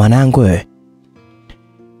mwanangu wewe?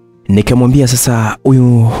 Nikamwambia sasa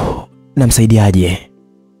huyu namsaidiaje?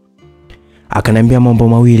 Akaniambia mambo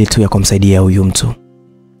mawili tu ya kumsaidia huyu mtu.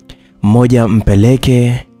 Mmoja,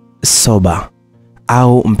 mpeleke soba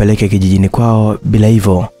au mpeleke kijijini kwao, bila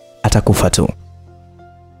hivyo atakufa tu.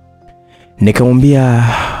 Nikamwambia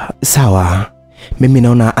sawa, mimi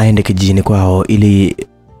naona aende kijijini kwao, ili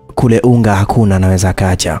kule unga hakuna, anaweza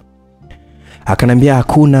akaacha. Akanambia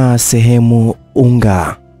hakuna sehemu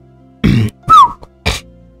unga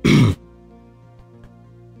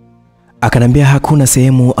akanambia hakuna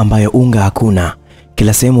sehemu ambayo unga hakuna,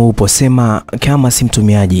 kila sehemu upo. Sema kama si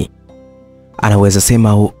mtumiaji anaweza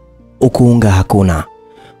sema huku unga hakuna.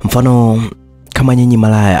 Mfano kama nyinyi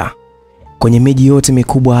malaya kwenye miji yote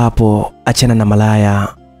mikubwa hapo, achana na malaya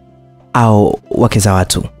au wake za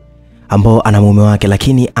watu ambao ana mume wake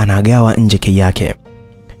lakini anagawa nje kei yake,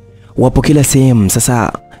 wapo kila sehemu.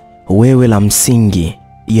 Sasa wewe la msingi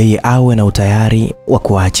yeye awe na utayari wa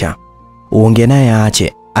kuacha, uongee naye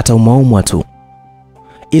aache, ataumaumwa tu,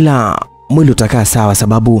 ila mwili utakaa sawa,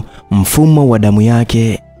 sababu mfumo wa damu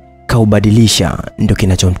yake kaubadilisha, ndio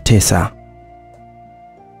kinachomtesa.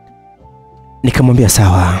 Nikamwambia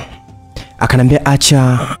sawa. Akanambia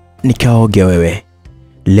acha nikaoge wewe,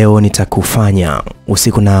 leo nitakufanya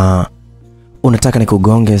usiku. Na unataka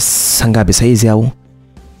nikugonge sangapi saizi au?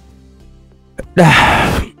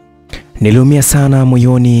 Niliumia sana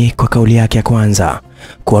moyoni kwa kauli yake ya kwanza,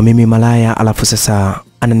 kwa mimi malaya, alafu sasa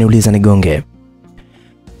ananiuliza nigonge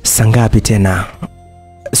sangapi tena.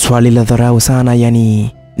 Swali la dharau sana,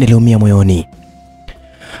 yani niliumia moyoni.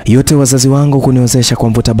 Yote wazazi wangu kuniozesha kwa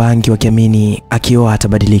mvuta bangi, wakiamini akioa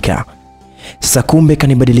atabadilika. Sasa kumbe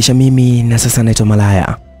kanibadilisha mimi, na sasa naitwa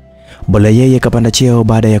malaya. Bora yeye kapanda cheo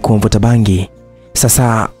baada ya kuwa mvuta bangi.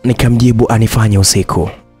 Sasa nikamjibu anifanye usiku.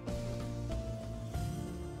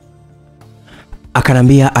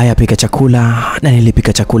 Akanambia aya pika chakula, na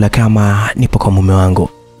nilipika chakula kama nipo kwa mume wangu.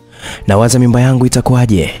 Na waza mimba yangu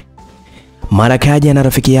itakuwaje? Mara kaja na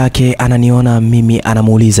rafiki yake ananiona mimi,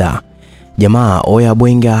 anamuuliza jamaa, oya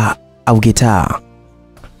bwenga au gitaa?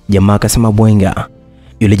 Jamaa akasema bwenga.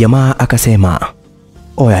 Yule jamaa akasema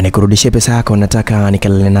oya nikurudishie pesa yako, nataka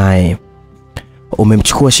nikalale naye.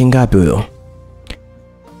 Umemchukua shingapi huyo?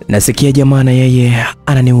 Nasikia jamaa na yeye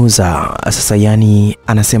ananiuza. Sasa yani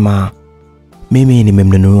anasema mimi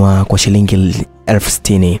nimemnunua kwa shilingi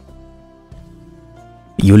 60,000.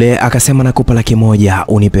 Yule akasema nakupa 100,000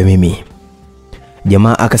 unipe mimi.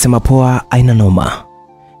 Jamaa akasema poa, aina noma.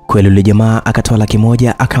 Kweli yule jamaa akatoa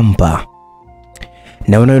 100,000 akampa.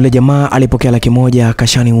 Na yule jamaa alipokea 100,000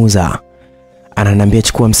 kashaniuza. Ananiambia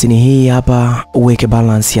chukua 50 hii hapa, uweke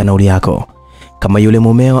balance ya nauli yako. Kama yule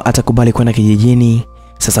mumeo atakubali kwenda kijijini,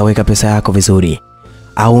 sasa weka pesa yako vizuri,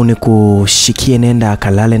 au nikushikie nenda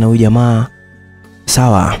kalale na huyu jamaa.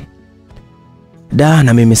 Sawa. Da,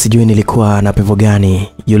 na mimi sijui nilikuwa na pevo gani.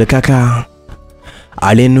 Yule kaka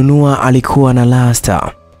alinunua alikuwa na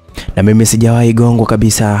rasta, na mimi sijawahi gongwa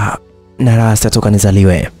kabisa na rasta toka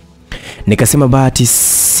nizaliwe. Nikasema bahati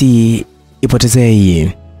si ipotezee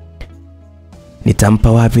hii.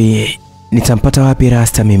 Nitampata wapi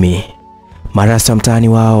rasta mimi? Marasa mtaani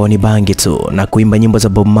wao ni bangi tu na kuimba nyimbo za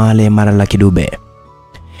Bob Marley mara la kidube.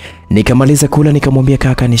 Nikamaliza kula nikamwambia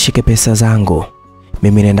kaka nishike pesa zangu.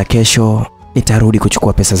 Mimi naenda kesho nitarudi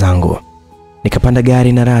kuchukua pesa zangu. Nikapanda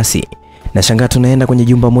gari na rasi. Na shangaa tunaenda kwenye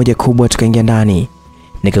jumba moja kubwa tukaingia ndani.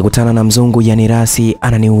 Nikakutana na mzungu yani rasi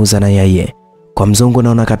ananiuza na yeye. Kwa mzungu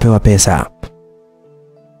naona kapewa pesa.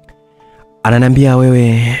 Ananiambia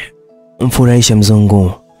wewe mfurahishe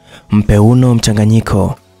mzungu. Mpe uno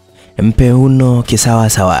mchanganyiko. Mpe uno kisawa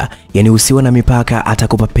sawa. Yani usiwe na mipaka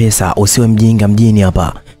atakupa pesa. Usiwe mjinga mjini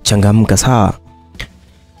hapa. Changamka sawa.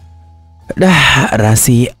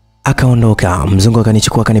 Rasi akaondoka. Mzungu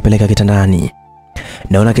akanichukua akanipeleka kitandani.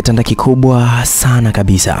 Naona kitanda kikubwa sana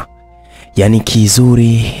kabisa. Yani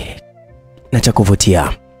kizuri na cha kuvutia.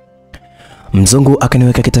 Mzungu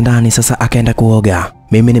akaniweka kitandani sasa akaenda kuoga.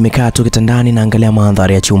 Mimi nimekaa tu kitandani naangalia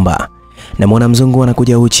mandhari ya chumba. Namuona mzungu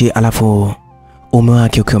anakuja uchi alafu ume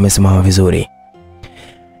wake ukiwa umesimama vizuri.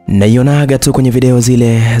 Naionaga tu kwenye video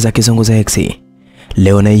zile za kizungu za X.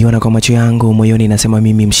 Leo naiona kwa macho yangu, moyoni nasema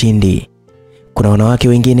mimi mshindi. Kuna wanawake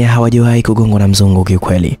wengine hawajawahi kugongwa na mzungu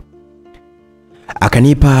kiukweli.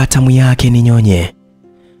 Akanipa tamu yake ni nyonye.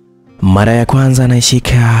 Mara ya kwanza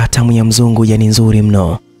naishika tamu ya mzungu yani nzuri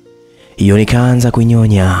mno. Hiyo nikaanza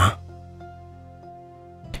kuinyonya.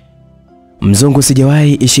 Mzungu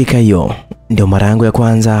sijawahi ishika hiyo. Ndio mara yangu ya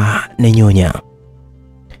kwanza nainyonya.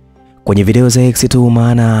 Kwenye video za X tu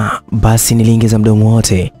maana basi niliingiza mdomo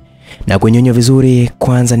wote na kunyonya vizuri.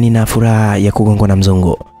 Kwanza nina furaha ya kugongwa na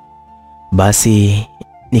mzungu. Basi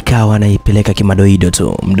nikawa naipeleka kimadoido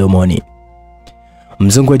tu mdomoni.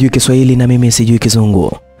 Mzungu hajui Kiswahili na mimi sijui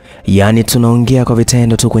Kizungu. Yani tunaongea kwa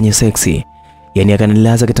vitendo tu kwenye seksi. Yani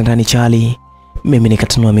akanilaza kitandani chali, mimi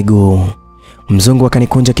nikatanua miguu. Mzungu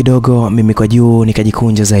akanikunja kidogo, mimi kwa juu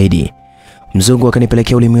nikajikunja zaidi. Mzungu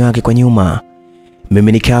akanipelekea ulimi wake kwa nyuma.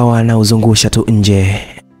 Mimi nikawa na uzungusha tu nje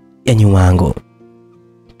ya nyuma yangu.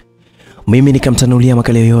 Mimi nikamtanulia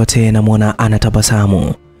makalio yote na muona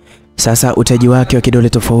anatabasamu. Sasa utaji wake wa kidole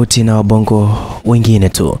tofauti na wabongo wengine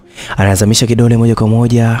tu. Anazamisha kidole moja kwa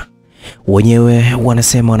moja. Wenyewe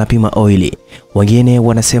wanasema wanapima oili, wengine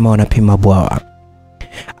wanasema wanapima bwawa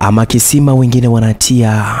ama kisima, wengine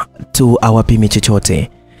wanatia tu awapimi chochote,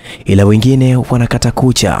 ila wengine wanakata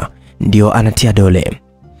kucha ndio anatia dole.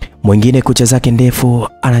 Mwingine kucha zake ndefu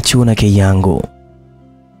anachuna Yangu.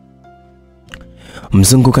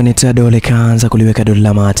 Mzungu kanitia dole kaanza kuliweka dole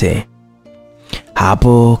la mate.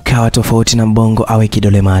 Hapo kawa tofauti na mbongo awe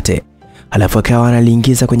kidole mate. Halafu akawa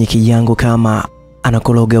analiingiza kwenye Yangu kama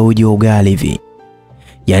anakologa uji wa ugali hivi.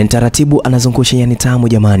 Yani taratibu anazungusha yani tamu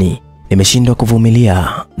jamani. Nimeshindwa kuvumilia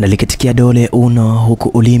na likitikia dole uno huku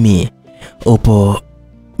ulimi upo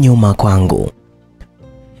nyuma kwangu.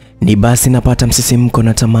 Ni basi napata msisimko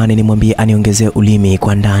na tamani nimwambie aniongezee ulimi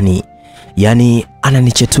kwa ndani. Yani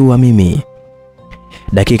ananichetua mimi.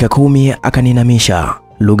 Dakika 10 akaninamisha.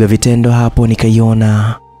 Lugha vitendo hapo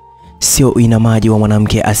nikaiona sio uinamaji wa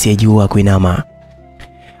mwanamke asiyejua kuinama.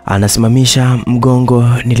 Anasimamisha mgongo,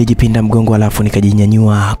 nilijipinda mgongo alafu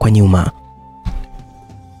nikajinyanyua kwa nyuma.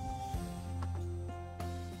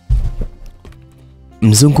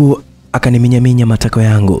 Mzungu akaniminyaminya matako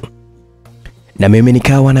yangu. Na mimi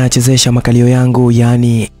nikawa naachezesha makalio yangu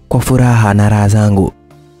yani kwa furaha na raha zangu.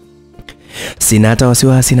 Sina hata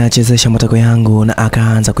wasiwasi naachezesha matako yangu na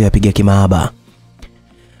akaanza kuyapiga kimaaba.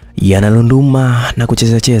 Yanalunduma na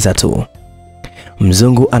kucheza tu.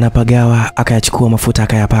 Mzungu anapagawa akayachukua mafuta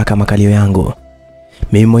akayapaka makalio yangu.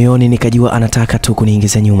 Mimi moyoni nikajua anataka tu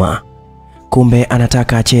kuniingiza nyuma. Kumbe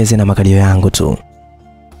anataka acheze na makalio yangu tu.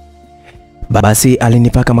 Basi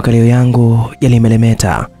alinipaka makalio yangu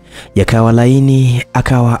yalimelemeta, yakawa laini,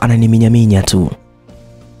 akawa ananiminyaminya tu.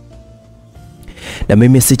 Na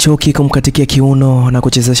mimi sichoki kumkatikia kiuno na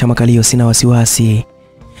kuchezesha makalio, sina wasiwasi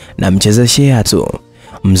na mchezeshea tu.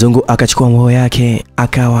 Mzungu akachukua nguo yake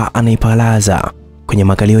akawa anaipalaza kwenye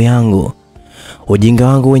makalio yangu. Ujinga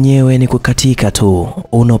wangu wenyewe ni kukatika tu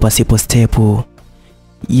uno pasipo stepu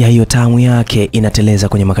ya hiyo tamu yake inateleza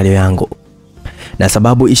kwenye makalio yangu. Na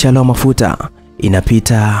sababu ishaloa mafuta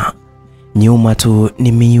inapita nyuma tu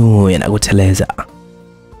ni miu yanakuteleza.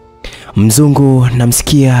 Mzungu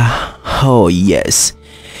namsikia, oh yes.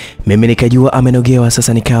 Mimi nikajua amenogewa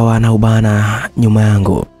sasa, nikawa na ubana nyuma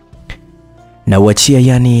yangu. Na uachia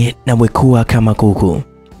yani na mwekua kama kuku.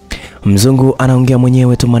 Mzungu anaongea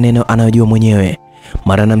mwenyewe tu maneno anayojua mwenyewe.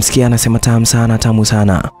 Mara namsikia anasema tamu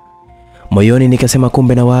sana. Moyoni nikasema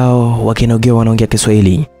kumbe na wao wakinogewa wanaongea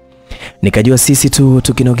Kiswahili. Nikajua sisi tu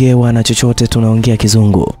tukinogewa na chochote tunaongea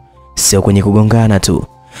Kizungu. Sio kwenye kugongana tu,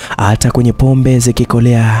 hata kwenye pombe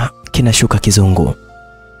zikikolea kinashuka Kizungu.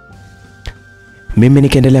 Mimi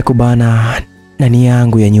nikaendelea kubana na nia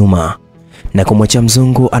yangu ya nyuma na kumwacha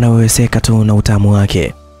mzungu anaweweseka tu na utamu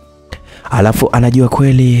wake. Alafu anajua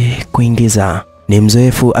kweli kuingiza, ni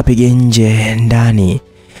mzoefu, apige nje ndani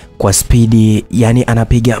kwa spidi, yani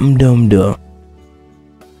anapiga mdo.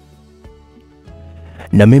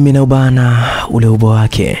 Na mimi na ubana ule ubo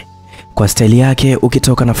wake kwa staili yake,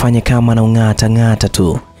 ukitoka nafanya kama na ngata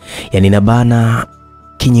tu. Yani nabana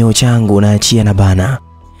kinyeo changu, naachia na bana,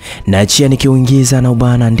 naachia nikiuingiza na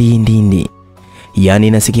ubana ndindi.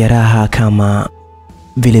 Yani nasikia raha kama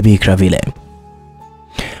vile bikra vile.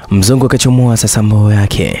 Mzungu akachomoa sasa mbao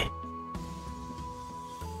yake,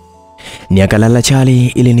 ni akalala chali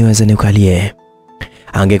ili niweze nikalie.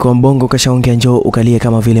 Angekuwa mbongo kashaongea njoo ukalie,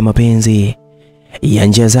 kama vile mapenzi ya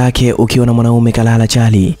njia zake. Ukiwa na mwanaume kalala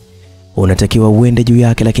chali unatakiwa uende juu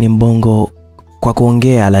yake, lakini mbongo kwa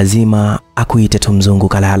kuongea lazima akuite tu mzungu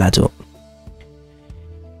kalala tu.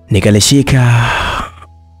 Nikalishika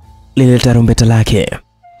lile tarumbeta lake,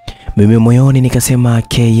 mimi moyoni nikasema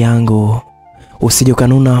ke yangu, usije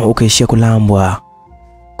kanuna ukaishia kulambwa,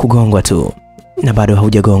 kugongwa tu na bado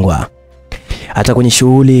haujagongwa. Hata kwenye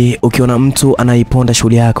shughuli ukiona mtu anaiponda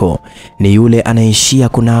shughuli yako, ni yule anaishia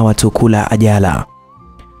kunawa tu kula ajala.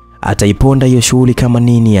 Ataiponda hiyo shughuli kama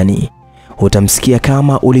nini yani. Utamsikia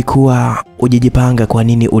kama ulikuwa ujijipanga, kwa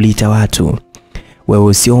nini uliita watu. Wewe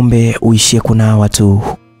usiombe uishie kunawa tu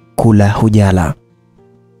kula hujala.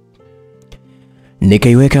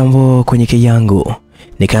 Nikaiweka mvo kwenye Yangu,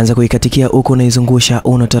 nikaanza kuikatikia huko na izungusha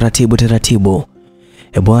uno taratibu.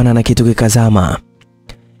 Bwana na kitu kikazama.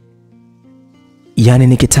 Yani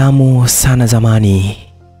ni kitamu sana. Zamani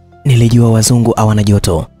nilijua wazungu hawana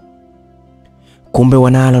joto, kumbe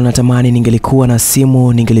wanalo. Natamani ningelikuwa na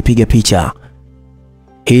simu ningelipiga picha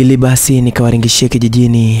ili basi nikawaringishia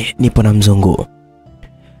kijijini nipo na mzungu.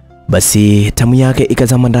 Basi tamu yake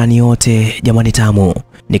ikazama ndani yote, jamani tamu.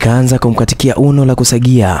 Nikaanza kumkatikia uno la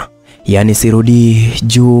kusagia, yani sirudi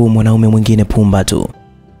juu mwanaume mwingine pumba tu.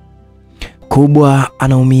 Kubwa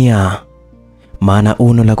anaumia, maana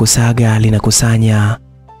uno la kusaga linakusanya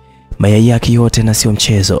mayai yake yote na sio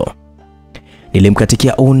mchezo.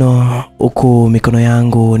 Nilimkatikia uno huku mikono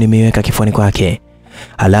yangu nimeiweka kifuani kwake.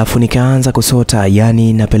 Alafu nikaanza kusota,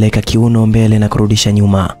 yani napeleka kiuno mbele na kurudisha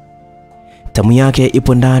nyuma. Tamu yake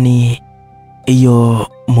ipo ndani hiyo,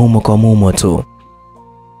 mumo kwa mumo tu.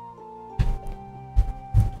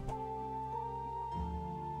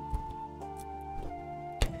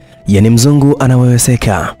 Yani mzungu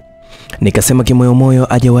anaweweseka. Nikasema kimoyomoyo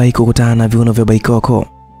hajawahi kukutana na viuno vya baikoko.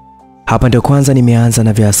 Hapa ndio kwanza nimeanza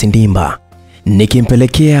na vya sindimba.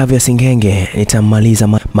 Nikimpelekea vya singenge nitamaliza,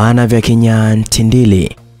 maana vya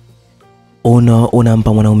kinyantindili uno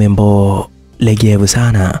unampa mwanaume mbo legevu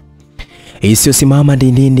sana. Isio simama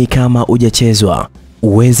ndindindi kama hujachezwa.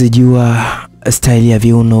 Uwezi jua style ya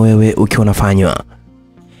viuno wewe ukiwa unafanywa.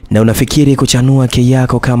 Na unafikiri kuchanua kei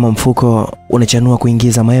yako kama mfuko unachanua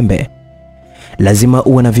kuingiza maembe. Lazima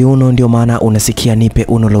uwe na viuno, ndio maana unasikia nipe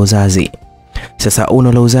uno la uzazi. Sasa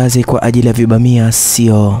uno la uzazi kwa ajili ya vibamia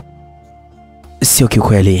sio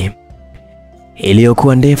kiukweli.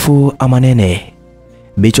 Iliyokuwa ndefu ama nene,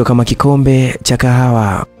 bicho kama kikombe cha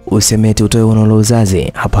kahawa, usemeti utoe uno la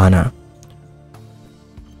uzazi, hapana.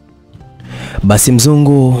 Basi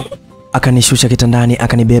mzungu akanishusha kitandani,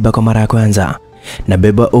 akanibeba kwa mara ya kwanza. Na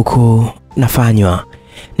beba huku nafanywa.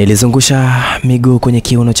 Nilizungusha miguu kwenye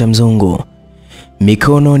kiuno cha mzungu,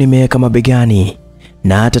 mikono nimeweka mabegani,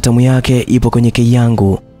 na hata tamu yake ipo kwenye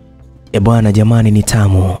Yangu. Bwana jamani, ni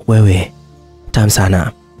tamu wewe, tamu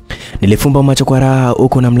sana. Nilifumba macho kwa raha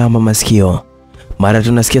huku na mlamba masikio. Mara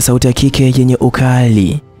tunasikia sauti ya kike yenye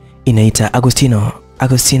ukali inaita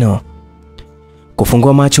Agostino.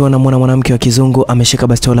 Kufungua macho na mwana mwanamke wa kizungu ameshika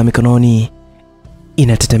bastola mikononi,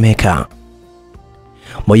 inatetemeka.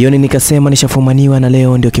 Moyoni nikasema nishafumaniwa na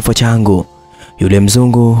leo ndio kifo changu. Yule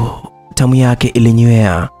mzungu tamu yake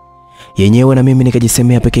ilinywea yenyewe, na mimi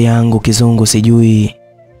nikajisemea peke yangu, kizungu sijui.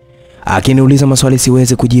 Akiniuliza maswali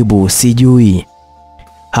siwezi kujibu, sijui.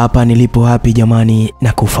 Hapa nilipo hapi jamani,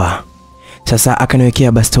 nakufa. Sasa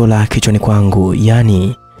akaniwekea bastola kichwani kwangu,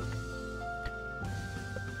 yani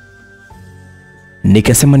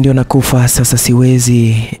nikasema ndio nakufa sasa,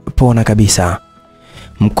 siwezi pona kabisa.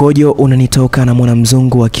 Mkojo unanitoka na mwana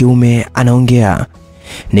mzungu wa kiume anaongea.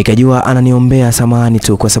 Nikajua ananiombea samahani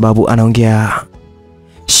tu kwa sababu anaongea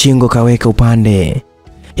shingo kaweka upande.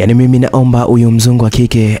 Yani mimi naomba huyu mzungu wa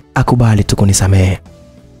kike akubali tu kunisamehe.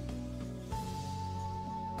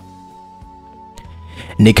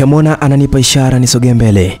 Nikamwona ananipa ishara nisogee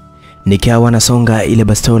mbele. Nikawa nasonga ile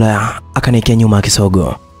bastola, akanikia nyuma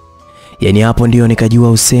kisogo. Yani hapo ndio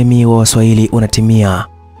nikajua usemi wa Waswahili unatimia.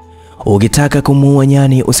 ukitaka kumuua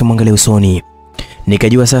nyani usimwangalie usoni.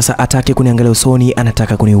 Nikajua sasa ataki kuniangalia usoni,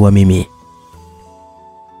 anataka kuniua mimi.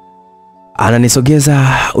 Ananisogeza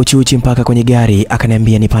uchi mpaka kwenye gari,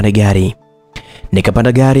 akaniambia nipande gari.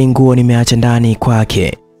 Nikapanda gari, nguo nimeacha ndani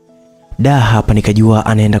kwake. Hapa nikajua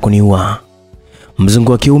anaenda kuniua.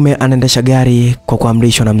 Mzungu wa kiume anaendesha gari kwa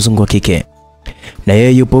kuamrishwa na mzungu wa kike. Na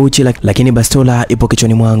yeye yupo uchi lakini bastola ipo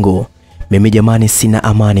kichwani mwangu. Mimi jamani sina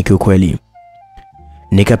amani kiukweli.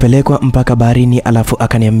 Nikapelekwa mpaka baharini, alafu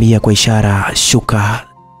akaniambia kwa ishara shuka.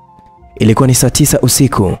 Ilikuwa ni saa 9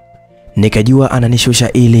 usiku. Nikajua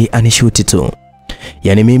ananishusha ili anishuti tu.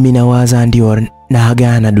 Yani mimi nawaza ndio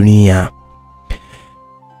naagana dunia.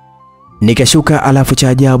 Nikashuka, alafu cha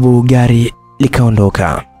ajabu gari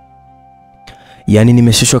likaondoka. Yani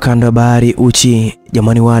nimeshushwa kando ya bahari uchi.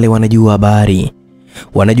 Jamani wale wanajua bahari,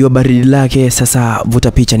 wanajua baridi lake. Sasa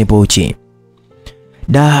vuta picha nipo uchi.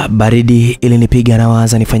 Baridi ilinipiga,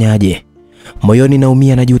 nawaza nifanyaje. Moyoni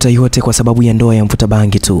naumia, najuta yote kwa sababu ya ndoa ya mvuta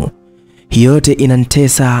bangi tu. Hiyo yote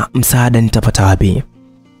inanitesa, msaada nitapata wapi?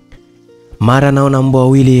 Mara naona mbwa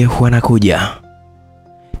wawili wanakuja.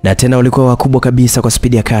 Na tena walikuwa wakubwa kabisa kwa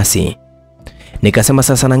spidi ya kasi. Nikasema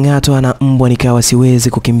sasa nang'atwa na mbwa, nikawa siwezi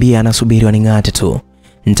kukimbia, nasubiri waning'ate tu.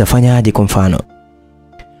 Nitafanyaje kwa mfano?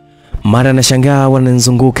 Mara nashangaa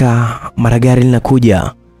wananizunguka, mara gari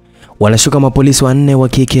linakuja. Wanashuka mapolisi 4 wa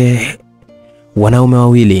kike, wanaume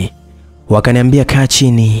 2. Wakaniambia kaa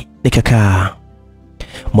chini, nikakaa.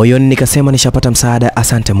 Moyoni nikasema nishapata msaada,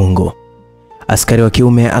 asante Mungu. Askari wa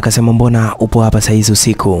kiume akasema mbona upo hapa saizi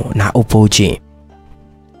usiku na upo uchi?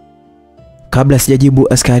 Kabla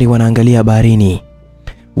sijajibu, askari wanaangalia baharini.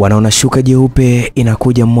 Wanaona shuka jeupe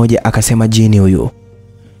inakuja, mmoja akasema jini huyu,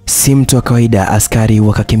 si mtu wa kawaida. Askari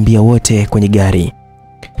wakakimbia wote kwenye gari.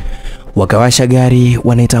 Wakawasha gari,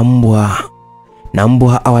 wanaita mbwa na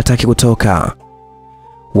mbwa hawataki kutoka.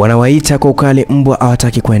 Wanawaita kwa ukali, mbwa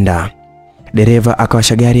hawataki kwenda. Dereva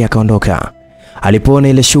akawasha gari akaondoka. Alipoona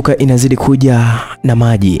ile shuka inazidi kuja na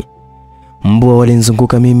maji, mbwa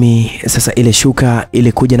walinizunguka mimi. Sasa ile shuka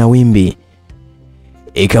ilikuja na wimbi,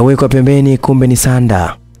 ikawekwa pembeni, kumbe ni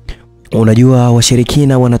sanda. Unajua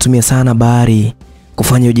washirikina wanatumia sana bahari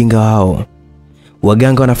kufanya ujinga wao.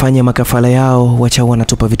 Waganga wanafanya makafala yao, wacha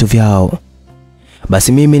wanatupa vitu vyao.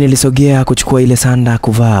 Basi mimi nilisogea kuchukua ile sanda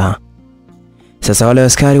kuvaa. Sasa wale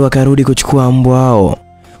askari wakarudi kuchukua mbwa wao.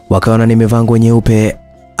 Wakaona nimevaa nguo nyeupe,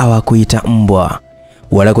 hawakuita mbwa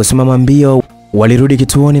wala kusimama mbio. Walirudi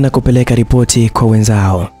kituoni na kupeleka ripoti kwa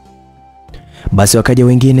wenzao. Basi wakaja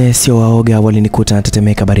wengine sio waoga, walinikuta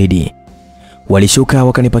natetemeka baridi. Walishuka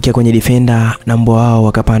wakanipakia kwenye defender na mbwa wao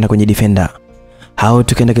wakapanda kwenye defender. Hao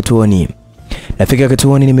tukaenda kituoni. Nafika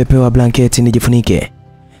kituoni nimepewa blanketi nijifunike.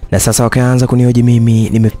 Na sasa wakaanza kunioji mimi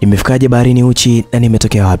nimefikaje baharini uchi na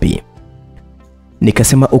nimetokea wapi.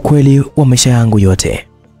 Nikasema ukweli wa maisha yangu yote.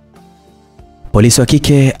 Polisi wa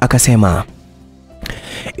kike akasema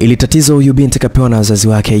ili tatizo huyu binti kapewa na wazazi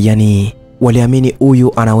wake, yani waliamini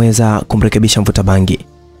huyu anaweza kumrekebisha mvuta bangi.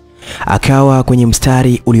 Akawa kwenye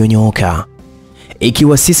mstari ulionyooka.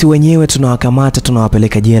 Ikiwa sisi wenyewe tunawakamata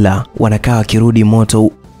tunawapeleka jela, wanakaa wakirudi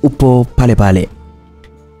moto upo pale pale.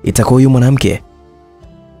 Itakuwa huyu mwanamke.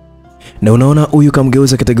 Na unaona huyu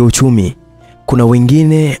kamgeuza kitega uchumi. Kuna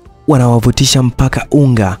wengine wanawavutisha mpaka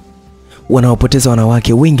unga. Wanawapoteza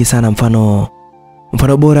wanawake wengi sana, mfano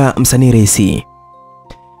bora msanii Raisi.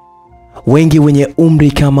 Wengi wenye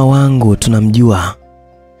umri kama Wangu tunamjua.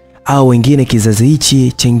 Au wengine kizazi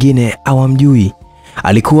hichi chengine hawamjui.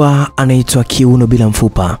 Alikuwa anaitwa kiuno bila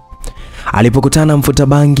mfupa. Alipokutana mfuta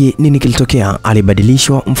bangi, nini kilitokea?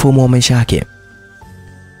 Alibadilishwa mfumo wa maisha yake.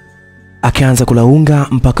 Akaanza kula unga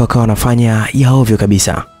mpaka akawa anafanya ya ovyo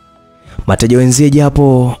kabisa. Mateja wenzie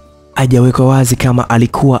japo hajawekwa wazi kama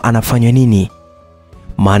alikuwa anafanywa nini.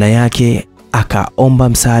 Maana yake akaomba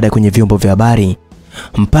msaada kwenye vyombo vya habari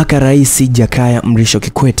mpaka Rais Jakaya Mrisho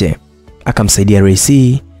Kikwete akamsaidia Rais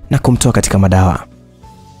na kumtoa katika madawa.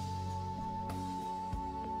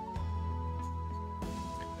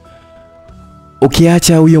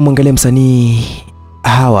 Ukiacha huyo mwangalie msanii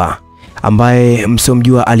Hawa ambaye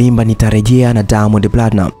msomjua alimba nitarejea na Diamond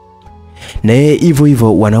Platinum. Na yeye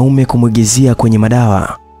hivyo wanaume kumuigizia kwenye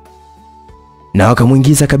madawa. Na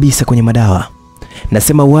wakamuingiza kabisa kwenye madawa.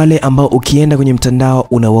 Nasema wale ambao ukienda kwenye mtandao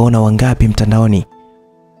unawaona wangapi mtandaoni.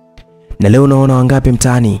 Na leo unaona wangapi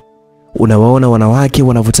mtaani. Unawaona wanawake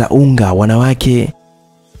wanavuta unga, wanawake.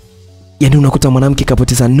 Yani unakuta mwanamke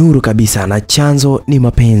kapoteza nuru kabisa na chanzo ni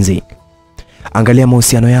mapenzi. Angalia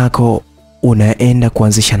mahusiano yako unaenda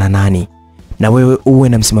kuanzisha na nani. Na wewe uwe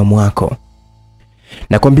na msimamo wako.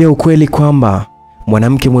 Nakwambia ukweli kwamba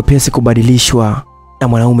mwanamke mwepesi kubadilishwa na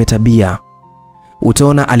mwanaume tabia.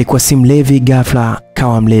 Utaona alikuwa si mlevi, ghafla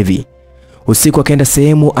kawa mlevi. Usiku akaenda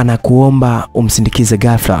sehemu anakuomba umsindikize,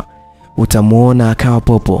 ghafla utamuona akawa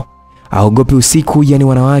popo. Haogopi usiku, yani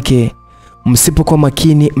wanawake msipokuwa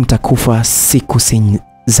makini mtakufa siku si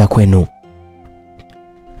za kwenu.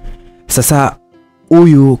 Sasa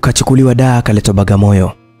huyu kachukuliwa Dada kaletwa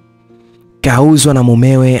Bagamoyo. Kauzwa na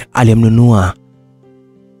mumewe aliyemnunua.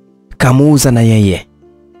 Kamuuza na yeye.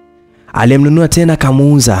 Aliyemnunua tena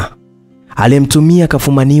kamuuza. Aliyemtumia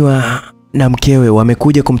kafumaniwa na mkewe,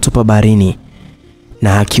 wamekuja kumtupa baharini.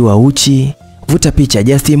 Na akiwa uchi, vuta picha,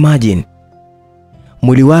 just imagine.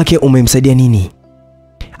 Mwili wake umemsaidia nini?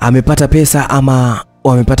 Amepata pesa ama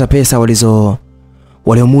wamepata pesa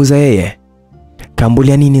waliomuuza yeye?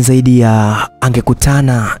 Kambulia nini zaidi ya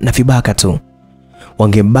angekutana na vibaka tu,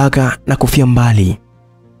 wangembaka na kufia mbali.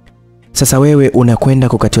 Sasa wewe unakwenda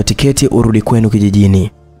kukatiwa tiketi urudi kwenu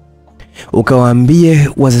kijijini, ukawaambie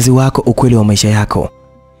wazazi wako ukweli wa maisha yako,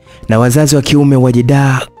 na wazazi wa kiume waje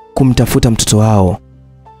Dada kumtafuta mtoto wao.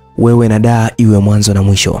 Wewe na Dada iwe mwanzo na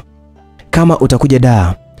mwisho. Kama utakuja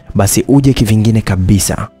Dada, basi uje kivingine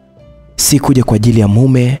kabisa, si kuja kwa ajili ya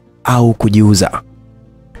mume au kujiuza.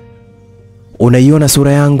 Unaiona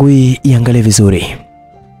sura yangu hii? Iangalie vizuri.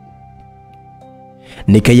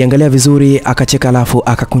 Nikaiangalia vizuri, akacheka, alafu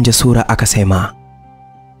akakunja sura akasema,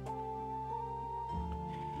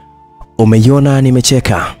 umeiona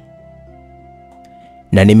nimecheka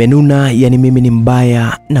na nimenuna, yani mimi ni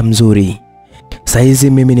mbaya na mzuri. Saizi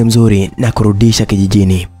mimi ni mzuri na kurudisha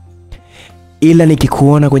kijijini, ila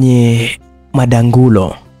nikikuona kwenye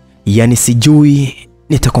madangulo, yani sijui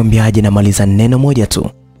nitakwambiaje, na maliza neno moja tu,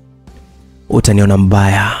 utaniona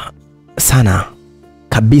mbaya sana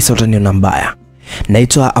kabisa, utaniona mbaya.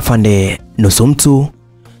 Naitwa afande nusu mtu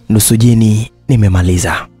nusu jini,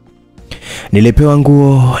 nimemaliza. Nilipewa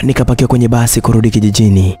nguo nikapakia kwenye basi kurudi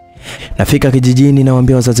kijijini. Nafika kijijini,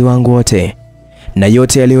 nawaambia wazazi wangu wote na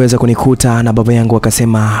yote yaliweza kunikuta, na baba yangu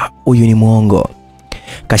akasema huyu ni muongo,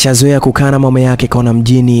 kashazoea kukaa na mama yake, kaona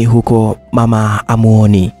mjini huko mama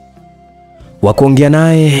amuoni, wakuongea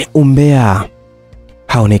naye umbea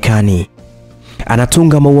haonekani,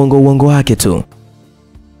 anatunga uongo wake tu.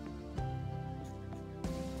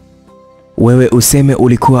 Wewe useme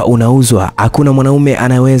ulikuwa unauzwa, hakuna mwanaume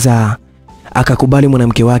anaweza akakubali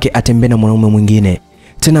mwanamke wake atembee na mwanaume mwingine.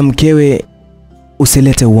 Tena mkewe,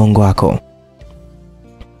 usilete uongo wako.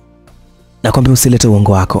 Nakwambia usilete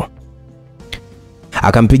uongo wako.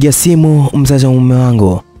 Akampigia simu mzazi wa mume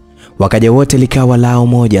wangu, wakaja wote, likawa lao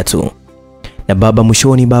moja tu. Na baba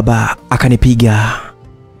mwishoni, baba akanipiga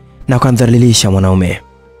na kudhalilisha mwanaume.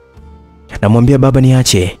 Namwambia baba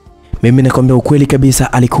niache, mimi nakwambia ukweli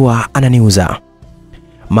kabisa, alikuwa ananiuza.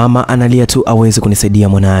 Mama analia tu aweze kunisaidia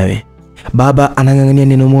mwanawe. Baba anang'ang'ania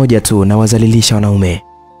neno moja tu, na wazalilisha wanaume.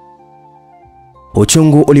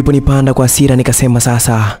 Uchungu uliponipanda kwa hasira, nikasema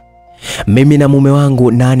sasa mimi na mume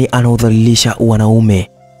wangu, nani anaudhalilisha wanaume?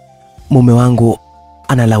 Mume wangu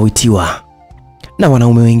analawitiwa na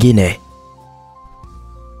wanaume wengine.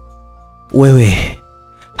 Wewe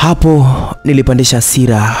hapo nilipandisha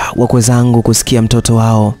hasira wakwe zangu kusikia mtoto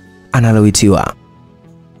wao analawitiwa.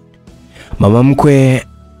 Mama mkwe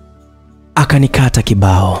akanikata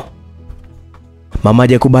kibao. Mama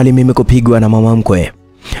hajakubali mimi kupigwa na mama mkwe,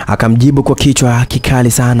 akamjibu kwa kichwa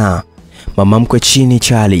kikali sana. Mama mkwe chini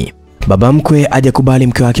chali. Baba mkwe hajakubali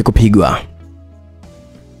mke wake kupigwa,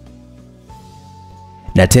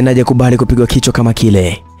 na tena hajakubali kupigwa kichwa kama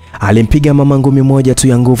kile. Alimpiga mama ngumi moja tu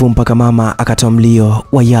ya nguvu mpaka mama akatoa mlio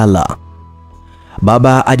wa yala.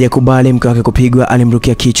 Baba hajakubali mke wake kupigwa,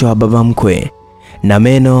 alimrukia kichwa baba mkwe na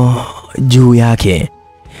meno juu yake.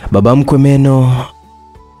 Baba mkwe meno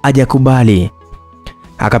hajakubali,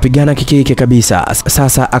 akapigana kikike kabisa.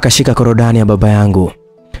 Sasa akashika korodani ya baba yangu.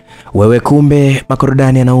 Wewe kumbe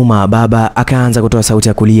makorodani yanauma. Baba akaanza kutoa sauti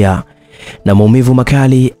ya kulia na maumivu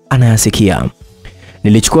makali anayasikia.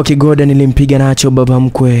 Nilichukua kigoda nilimpiga nacho baba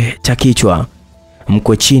mkwe cha kichwa.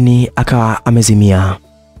 Mkwe chini akawa amezimia.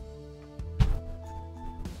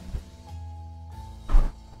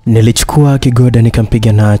 Nilichukua kigoda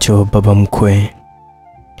nikampiga nacho baba mkwe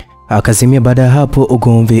akazimia. Baada ya hapo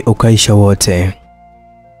ugomvi ukaisha wote.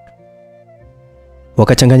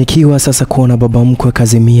 Wakachanganyikiwa sasa kuona baba mkwe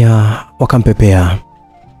kazimia, wakampepea.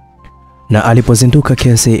 Na alipozinduka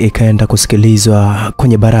kesi ikaenda kusikilizwa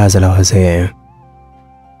kwenye baraza la wazee.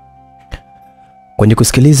 Kwenye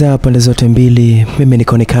kusikiliza pande zote mbili, mimi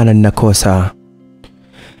nikaonekana ninakosa,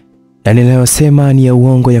 na ninayosema ni ya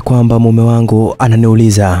uongo, ya kwamba mume wangu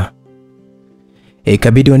ananiuliza.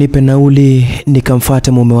 Ikabidi wanipe nauli,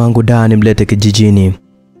 nikamfuata mume wangu Dada nimlete kijijini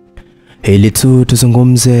ili tu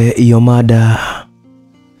tuzungumze hiyo mada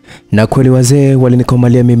Na kweli wazee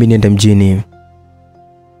walinikomalia mimi niende mjini.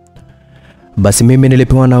 Basi mimi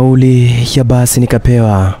nilipewa nauli ya basi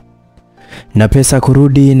nikapewa na pesa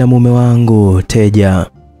kurudi na mume wangu teja.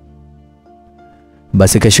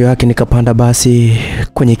 Basi kesho yake nikapanda basi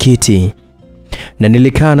kwenye kiti na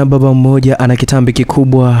nilikaa na baba mmoja ana kitambi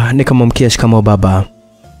kikubwa. Nikamwamkia shikamoo baba.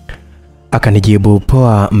 Akanijibu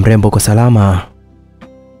poa mrembo, kwa salama?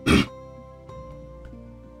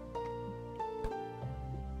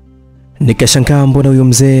 Nikashangaa mbona huyo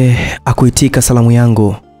mzee akuitika salamu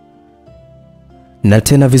yangu, na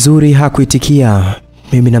tena vizuri hakuitikia.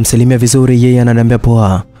 Mimi namsalimia vizuri, yeye ananiambia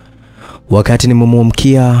poa. Wakati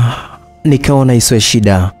nimemwamkia nikaona isiwe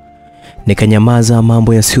shida, nikanyamaza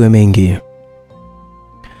mambo yasiwe mengi.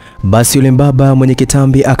 Basi yule baba mwenye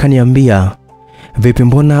kitambi akaniambia, vipi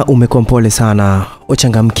mbona umekuwa mpole sana,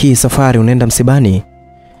 uchangamki safari, unaenda msibani?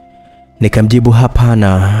 Nikamjibu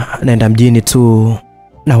hapana, naenda mjini tu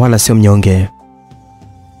na wala sio mnyonge.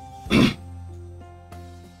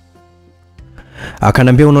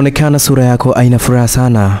 Akanambia unaonekana sura yako haina furaha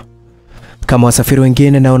sana kama wasafiri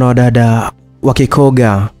wengine, naona wadada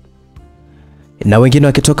wakikoga na wengine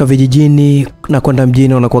wakitoka vijijini na kwenda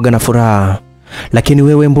mjini wanakuwa na furaha, lakini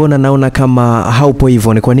wewe mbona naona kama haupo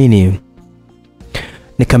hivyo, ni kwa nini?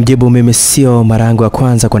 Nikamjibu mimi sio mara yangu ya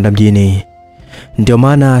kwanza kwenda mjini, ndio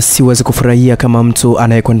maana siwezi kufurahia kama mtu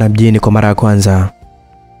anayekwenda mjini kwa mara ya kwanza.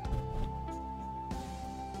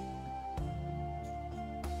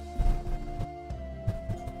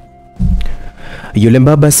 Yule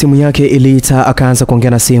baba simu yake iliita, akaanza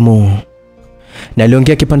kuongea na simu na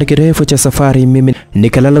aliongea kipande kirefu cha safari. Mimi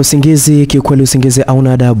nikalala usingizi, kiukweli usingizi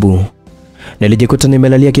hauna adabu. Nilijikuta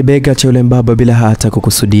nimelalia kibega cha yule baba bila hata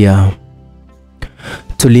kukusudia.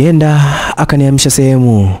 Tulienda akaniamsha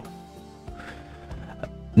sehemu.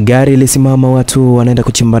 Gari lisimama, watu wanaenda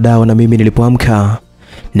kuchimba dawa, na mimi nilipoamka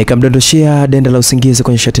nikamdondoshia denda la usingizi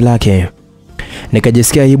kwenye shati lake.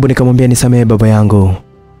 Nikajisikia aibu, nikamwambia nisamehe baba yangu.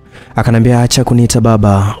 Akanambia acha kuniita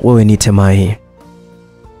baba, wewe niite Mai.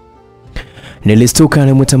 Nilistuka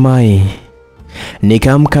nimuita Mai.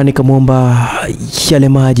 Nikaamka nikamwomba yale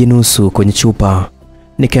maji nusu kwenye chupa,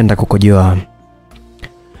 nikaenda kukojoa.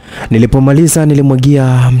 Nilipomaliza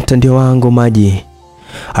nilimwagia mtandio wangu maji,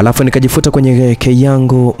 alafu nikajifuta kwenye kei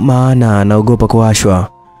yangu, maana naogopa kuwashwa.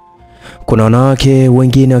 Kuna wanawake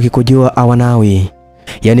wengine wakikojoa awanawi,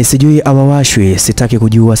 yani sijui awawashwi, sitaki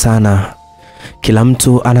kujua sana. Kila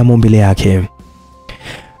mtu ana maumbile yake.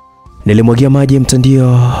 Nilimwagia maji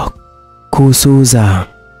mtandio kusuza,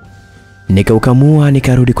 nikaukamua,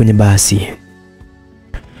 nikarudi kwenye basi.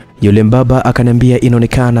 Yule mbaba akaniambia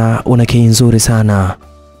inaonekana una kei nzuri sana,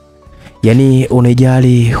 yani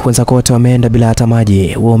unaijali wenzako wote wameenda bila hata maji,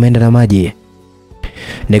 wewe umeenda na maji.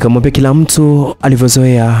 Nikamwambia kila mtu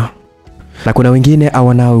alivyozoea, na kuna wengine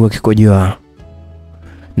awanawi wakikojoa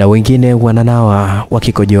na wengine wananawa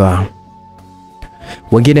wakikojoa.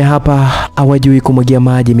 Wengine hapa hawajui kumwagia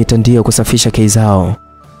maji mitandio kusafisha kei zao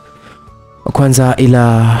kwanza,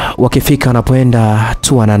 ila wakifika wanapoenda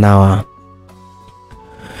tu wananawa.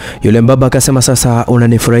 Yule mbaba akasema sasa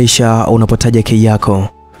unanifurahisha unapotaja kei yako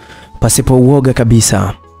pasipo uoga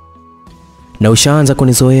kabisa, na ushaanza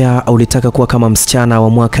kunizoea au ulitaka kuwa kama msichana wa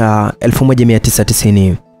mwaka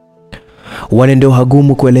 1990. Wale ndio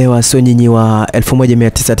hagumu kuelewa, sio nyinyi wa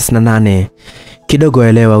 1998. Kidogo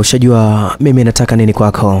elewa, ushajua mimi nataka nini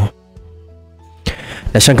kwako.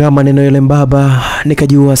 Nashangaa maneno yale mbaba,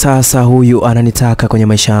 nikajua sasa huyu ananitaka kwenye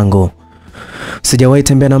maisha yangu. Sijawahi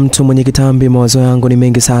tembea na mtu mwenye kitambi, mawazo yangu ni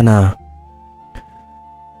mengi sana.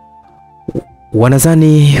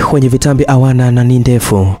 Wanazani wenye vitambi hawana nani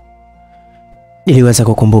ndefu. Niliweza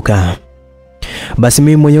kukumbuka. Basi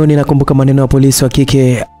mimi moyoni nakumbuka maneno ya polisi wa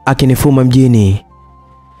kike akinifuma mjini,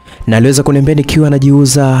 na aliweza kuniambia nikiwa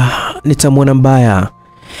najiuza nitamuona mbaya.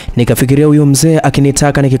 Nikafikiria huyo mzee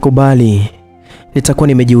akinitaka nikikubali nitakuwa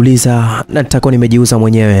nimejiuliza na nitakuwa nimejiuza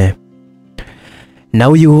mwenyewe, na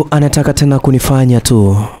huyu anataka tena kunifanya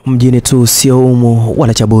tu mjini tu, sio umu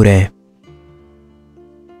wala cha bure.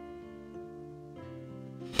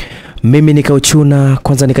 Mimi nikauchuna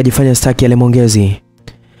kwanza, nikajifanya staki yale mongezi.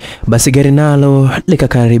 Basi gari nalo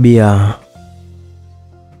likakaribia.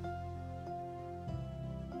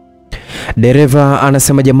 Dereva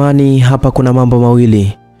anasema jamani, hapa kuna mambo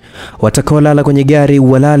mawili. Watakaolala kwenye gari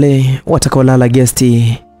walale, watakaolala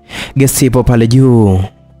gesti ipo pale juu.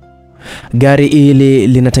 Gari hili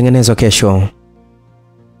linatengenezwa kesho.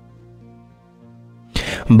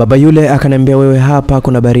 Baba yule akaniambia wewe, hapa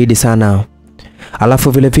kuna baridi sana,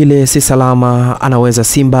 alafu vile vile si salama, anaweza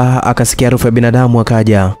simba akasikia harufu ya binadamu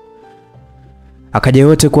akaja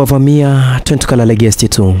yote kuwavamia, tukalale gesti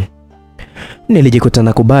tu. Nilijikuta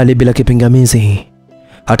nakubali bila kipingamizi.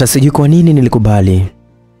 Hata sijui kwa nini nilikubali.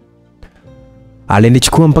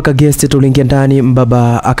 Alinichukua mpaka guest, tuliingia ndani,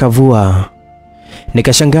 mbaba akavua.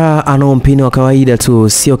 Nikashangaa ana mpini wa kawaida tu,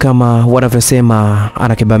 sio kama wanavyosema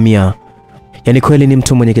anakibamia. Yaani kweli ni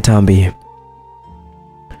mtu mwenye kitambi.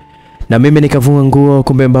 Na mimi nikavua nguo,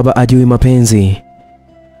 kumbe mbaba ajui mapenzi.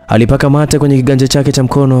 Alipaka mate kwenye kiganja chake cha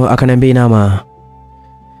mkono, akaniambia inama.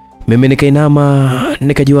 Mimi nikainama,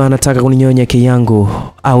 nikajua anataka kuninyonya yangu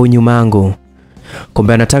au nyuma yangu.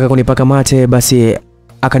 Kumbe anataka kunipaka mate, basi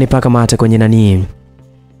akanipaka mate kwenye nani.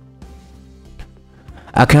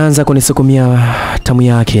 Akaanza kunisukumia tamu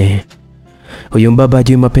yake. Huyu mbaba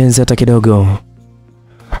ajui mapenzi hata kidogo.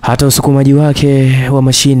 Hata usukumaji wake wa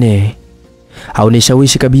mashine au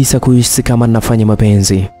nishawishi kabisa kuhisi kama nafanya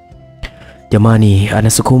mapenzi. Jamani,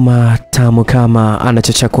 anasukuma tamu kama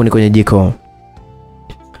anachocha kuni kwenye jiko.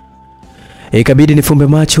 Ikabidi nifumbe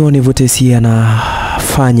macho nivute hisia na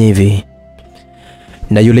fanya hivi.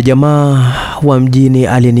 Na yule jamaa wa mjini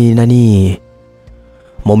alini nani,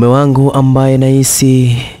 mume wangu ambaye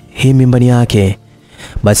nahisi hii mimbani yake,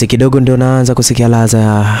 basi kidogo ndio naanza kusikia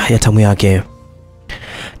ladha ya tamu yake.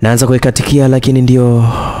 Naanza kuikatikia, lakini ndio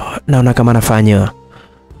naona kama nafanya.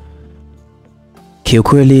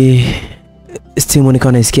 Kiukweli stimu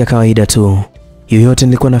nikawa naisikia kawaida tu. Yoyote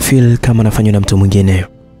nilikuwa na feel kama nafanywa na mtu mwingine.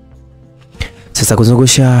 Sasa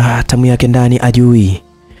kuzungusha tamu yake ndani ajui.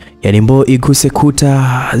 Yaani mbo iguse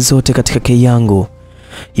kuta zote katika yangu.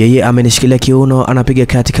 Yeye amenishikilia kiuno, anapiga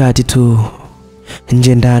katikati tu.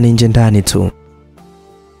 Nje ndani tu.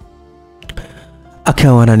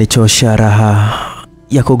 Akawa ananichosha raha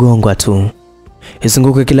ya kugongwa tu.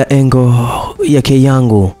 Izunguke kila engo ya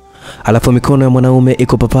yangu. Alafu mikono ya mwanaume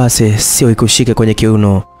iko papase, sio ikushike kwenye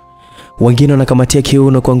kiuno. Wengine wanakamatia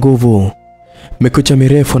kiuno kwa nguvu. Mikucha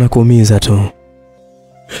mirefu na kuumiza tu.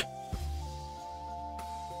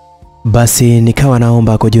 Basi nikawa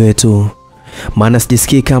naomba akojoe tu, maana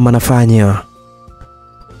sijisikii kama nafanya.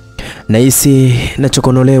 Nahisi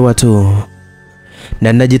nachokonolewa tu.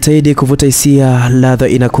 Na najitahidi kuvuta hisia, ladha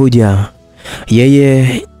inakuja.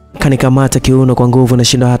 Yeye kanikamata kiuno kwa nguvu na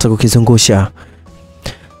shinda hata kukizungusha.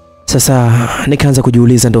 Sasa nikaanza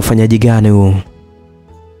kujiuliza ndo ufanyaji gani huu.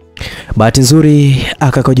 Bahati nzuri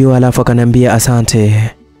akakojoa, alafu akaniambia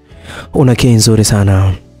asante. Una kei nzuri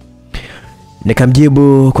sana.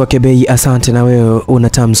 Nikamjibu kwa kebei asante, na wewe una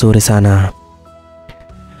tamu nzuri sana.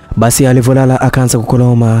 Basi alivolala akaanza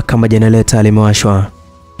kukoloma kama jenereta limewashwa.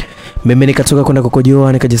 Mimi nikatoka kwenda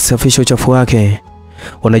kukojoa, nikajisafisha uchafu wake.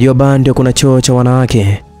 Unajua bando kuna choo cha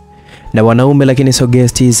wanawake na wanaume, lakini sio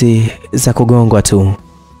guest hizi za kugongwa tu.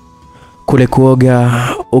 Kule kuoga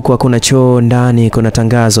huko hakuna choo, ndani kuna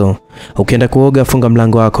tangazo. Ukienda kuoga funga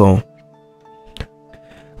mlango wako.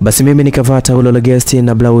 Basi mimi nikavaa taulo la guest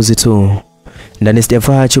na blouse tu. Ndani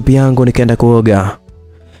sijavaa chupi yangu, nikaenda kuoga.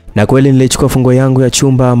 Na kweli nilichukua fungo yangu ya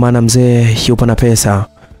chumba, maana mzee yupo na pesa.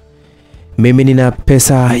 Mimi nina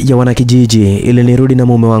pesa ya wanakijiji ili nirudi na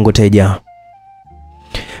mume wangu teja.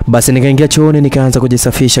 Basi nikaingia chooni, nikaanza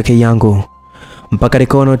kujisafisha yangu. Mpaka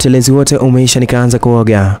nikaona utelezi wote umeisha, nikaanza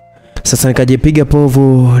kuoga. Sasa nikajipiga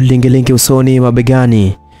povu lingi usoni,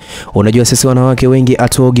 mabegani. Unajua sisi wanawake wengi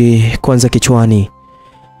atuogi kwanza kichwani.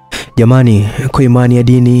 Jamani, kwa imani ya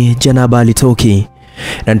dini janaba alitoki.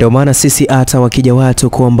 Na ndio maana sisi hata wakija watu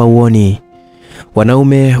kuomba uoni,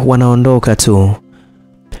 wanaume wanaondoka tu.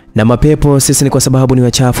 Na mapepo sisi ni kwa sababu ni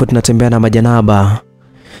wachafu, tunatembea na majanaba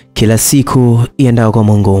kila siku iendao kwa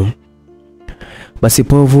Mungu. Basi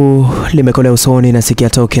povu limekolea usoni na sikia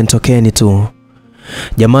tokeni tu.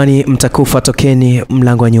 Jamani, mtakufa, tokeni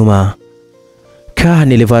mlango wa nyuma.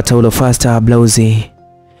 Nilivaa taulo faster blouse.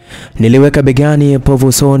 Niliweka begani, povu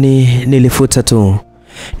usoni nilifuta tu.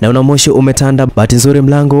 Na unamoshi umetanda, bahati nzuri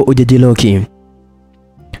mlango ujajiloki.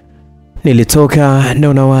 Nilitoka,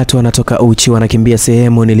 naona watu wanatoka uchi wanakimbia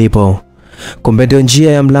sehemu nilipo. Kumbe ndio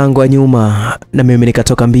njia ya mlango wa nyuma, na mimi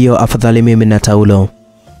nikatoka mbio, afadhali mimi na taulo.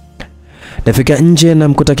 Nafika nje na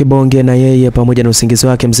mkuta kibonge na yeye pamoja na usingizi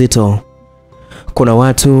wake mzito. Kuna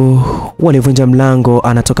watu walivunja mlango,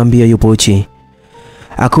 anatoka mbio yupo uchi.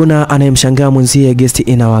 Hakuna anayemshangaa mwenzie, guest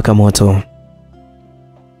inawaka moto.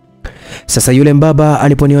 Sasa yule mbaba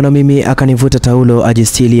aliponiona mimi akanivuta taulo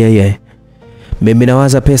ajistili yeye. Mimi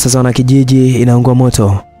nawaza pesa za wanakijiji inaungua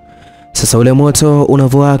moto. Sasa ule moto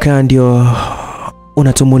unavowaka ndio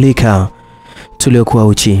unatumulika tuliokuwa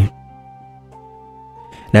uchi.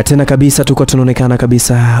 Na tena kabisa tuko tunaonekana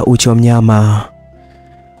kabisa uchi wa mnyama.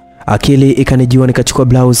 Akili ikanijua, nikachukua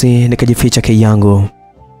blouse nikajificha yangu.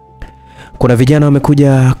 Kuna vijana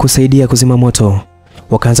wamekuja kusaidia kuzima moto.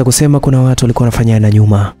 Wakaanza kusema kuna watu walikuwa wanafanya na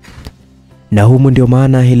nyuma. Na humu ndio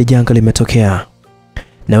maana hili janga limetokea.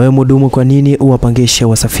 Na we mhudumu, kwa nini uwapangishe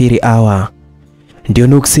wasafiri hawa? Ndio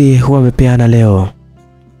nuksi wamepeana leo.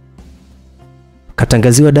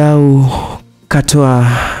 Katangaziwa dau, katoa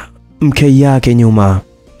mke yake nyuma.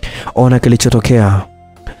 Ona kilichotokea.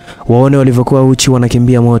 Waone walivyokuwa uchi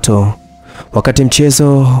wanakimbia moto. Wakati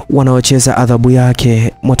mchezo wanaocheza adhabu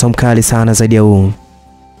yake moto mkali sana zaidi ya huu.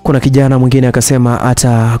 Kuna kijana mwingine akasema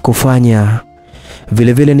hata kufanya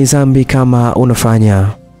vile vile ni dhambi kama unafanya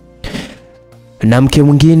na mke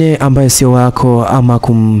mwingine ambaye sio wako, ama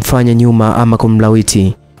kumfanya nyuma ama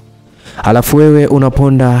kumlawiti. Alafu wewe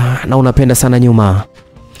unaponda na unapenda sana nyuma.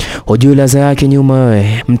 Ujue ladha yake nyuma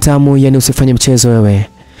wewe, mtamu, yani usifanye mchezo wewe.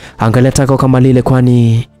 Angalia tako kama lile, kwa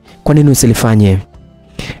nini usilifanye?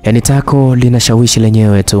 Yani tako linashawishi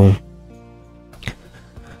lenyewe tu.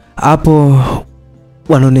 Hapo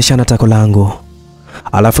wanaoneshana tako langu.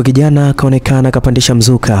 Alafu kijana kaonekana kapandisha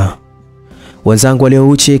mzuka. Wenzangu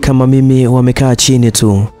waliouchi kama mimi wamekaa chini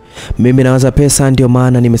tu. Mimi nawaza pesa, ndio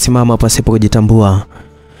maana nimesimama pasipo kujitambua.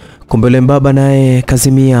 Kumbe yule mbaba naye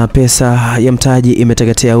kazimia, pesa ya mtaji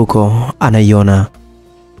imeteketea huko, anaiona.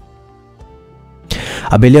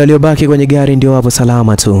 Abiria waliobaki kwenye gari ndio wapo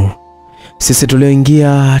salama tu. Sisi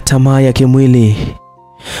tulioingia tamaa ya kimwili,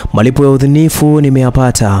 malipo ya udhinifu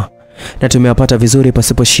nimeyapata, na tumeyapata vizuri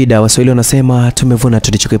pasipo shida. Waswahili wanasema tumevuna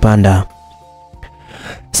tulichokipanda.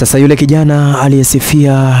 Sasa yule kijana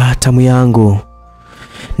aliyesifia tamu yangu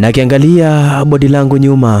na akiangalia bodi langu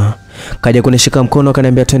nyuma, kaja kunishika mkono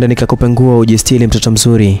akaniambia twende nikakupe nguo ujistili, mtoto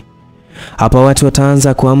mzuri. Hapa watu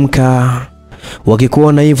wataanza kuamka,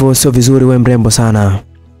 wakikuona hivyo sio vizuri, we mrembo sana.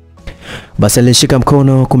 Basi alinishika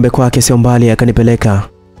mkono, kumbe kwake sio mbali, akanipeleka.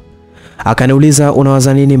 Akaniuliza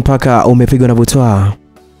unawaza nini mpaka umepigwa na butwa?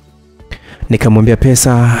 Nikamwambia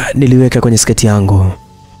pesa niliweka kwenye sketi yangu.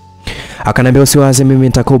 Akaniambia usiwaze, mimi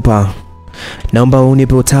nitakupa. Naomba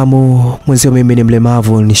unipe utamu, mwenzio mimi ni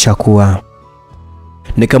mlemavu nishakuwa.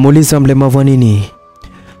 Nikamuuliza mlemavu wa nini?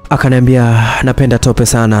 Akaniambia napenda tope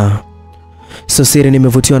sana. Sio siri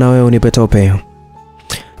nimevutiwa na wewe, unipe tope.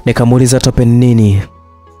 Nikamuuliza tope ni nini?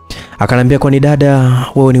 Akaniambia kwani dada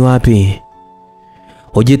wewe ni wapi?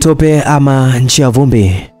 Ujitope ama nchi ya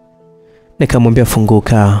vumbi? Nikamwambia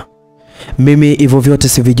funguka. Mimi hivyo vyote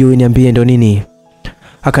sivijui, niambie ndo nini?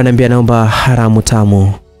 Akaniambia naomba haramu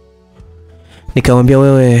tamu. Nikamwambia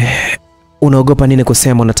wewe unaogopa nini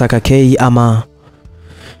kusema unataka K ama?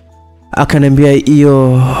 Akaniambia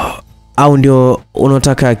hiyo au ndio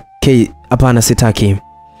unataka K? Hapana sitaki.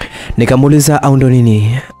 Nikamuuliza au ndo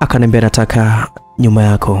nini? Akaniambia nataka nyuma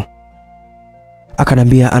yako.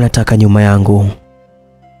 Akaniambia anataka nyuma yangu.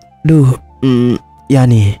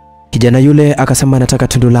 Yani kijana yule akasema anataka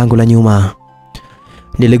tundu langu la nyuma.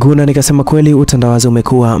 Niliguna nikasema kweli utandawazi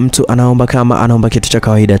umekuwa, mtu anaomba kama anaomba kitu cha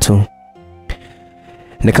kawaida tu.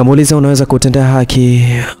 Nikamuuliza unaweza kutendea haki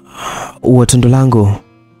uwe tundu langu?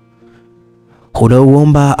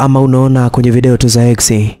 Unauomba ama unaona kwenye video tu za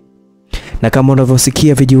X? Na kama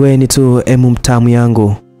unavyosikia vijiweni tu mtamu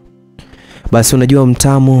yangu. Basi unajua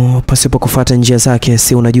mtamu pasipo kufuata njia zake,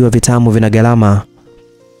 si unajua vitamu vina gharama.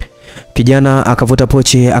 Kijana akavuta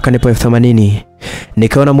pochi akanipa 80.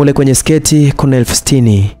 Nikaona mule kwenye sketi kuna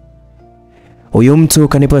 60. Huyu mtu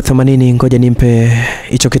kanipa 80, ngoja nimpe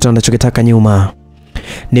hicho kitu anachokitaka nyuma.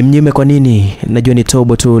 Nimnyime kwa nini? Najua ni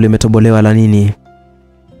tobo tu limetobolewa la nini.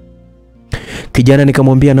 Kijana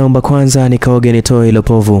nikamwambia naomba kwanza nikaoge nitoe ile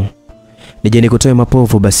povu. Nije nikutoe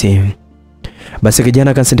mapovu basi. Basi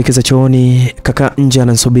kijana kansindikiza chooni, kaka nje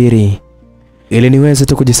ananisubiri ili niweze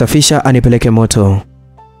tu kujisafisha anipeleke moto.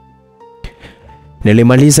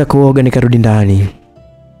 Nilimaliza kuoga nikarudi ndani.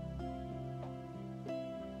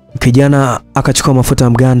 Kijana akachukua mafuta ya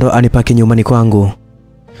mgando anipake nyumbani kwangu.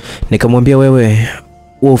 Nikamwambia wewe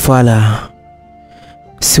ufala,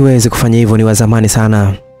 siwezi kufanya hivyo, ni wa zamani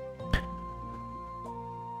sana.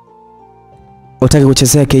 Utaki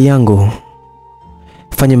kuchezea K yangu?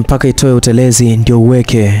 Fanya mpaka itoe utelezi ndio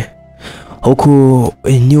uweke. Huku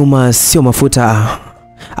nyuma sio mafuta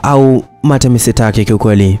au mate misitaki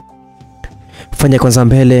kiukweli. Fanya kwanza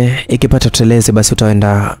mbele, ikipata utelezi basi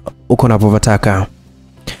utaenda uko unapotaka.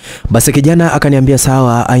 Basi kijana akaniambia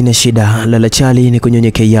sawa, haina shida, lala chali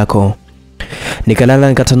nikunyonye K yako. Nikalala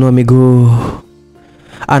nikatanua miguu.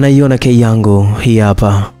 Anaiona K yangu hii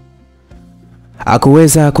hapa.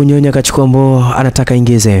 Hakuweza kunyonya, akachukua mboo anataka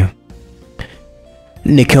ingize.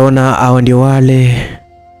 Nikaona hao ndio wale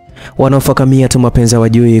wanaofakamia tu mapenzi,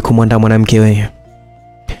 wajui kumwandaa mwanamke wewe.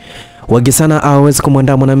 Wagi sana hawezi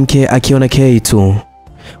kumwandaa mwanamke akiona K tu.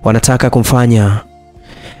 Wanataka kumfanya.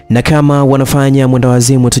 Na kama wanafanya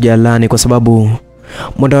mwendawazimu tujalani, kwa sababu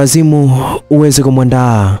mwendawazimu uweze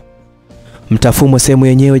kumwandaa mtafumo sehemu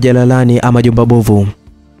yenyewe jalalani ama jumba bovu.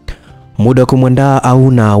 Muda kumwandaa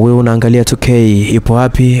hauna, wewe unaangalia 2K ipo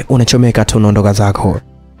wapi, unachomeka tu unaondoka zako.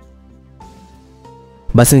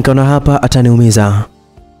 Basi nikaona hapa ataniumiza.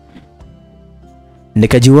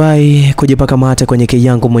 Nikajiwahi kujipaka mate kwenye kei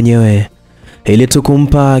yangu mwenyewe ili tu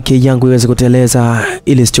kumpa kei yangu iweze kuteleza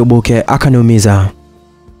ili sichoboke, akaniumiza.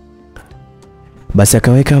 Basi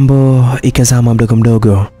akaweka mbo ikazama mdogo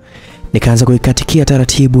mdogo. Nikaanza kuikatikia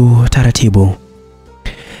taratibu.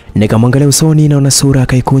 Nikamwangalia usoni na una sura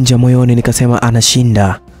akaikunja moyoni, nikasema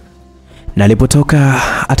anashinda. Na alipotoka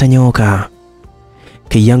atanyooka.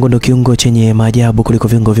 Kei yangu ndo kiungo chenye maajabu kuliko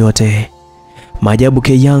viungo vyote. Maajabu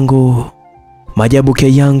kei yangu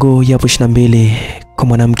yapo 22 kwa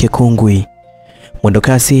mwanamke kungwi.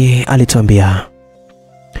 Mwendokasi alituambia.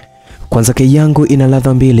 Kwanza kei yangu ina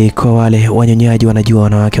ladha mbili kwa wale wanyonyaji wanajua,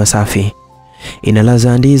 wanawake wasafi. Ina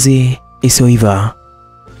ladha ndizi isiyoiva.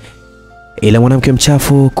 Ila mwanamke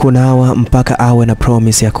mchafu kunawa mpaka awe na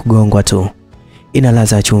promise ya kugongwa tu. Ina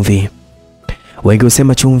ladha ya chumvi. Wengi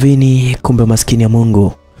husema chumvini, kumbe maskini ya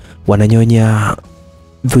Mungu wananyonya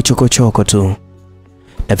vichokochoko tu.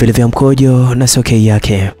 Na vile vya mkojo na sio kei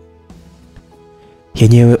yake.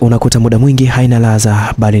 Yenyewe unakuta muda mwingi haina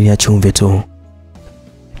ladha bali ni ya chumvi tu.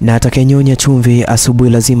 Na atakayenyonya chumvi asubuhi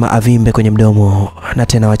lazima avimbe kwenye mdomo, na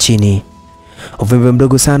tena wa chini. Uvimbe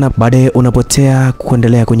mdogo sana, baadaye unapotea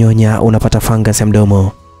kuendelea kunyonya unapata fungus ya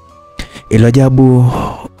mdomo. Ilo ajabu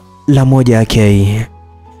la moja ya kei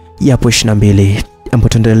yapo 22, ambapo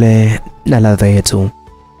tuendelee na ladha yetu.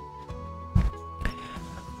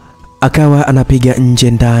 Akawa anapiga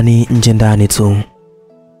nje ndani tu.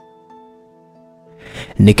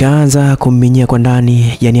 Nikaanza kumminyia kwa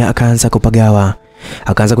ndani, yani akaanza kupagawa.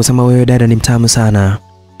 Akaanza kusema wewe dada ni mtamu sana.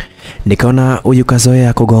 Nikaona huyu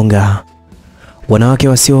kazoea kugonga. Wanawake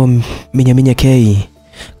wasio minya kei,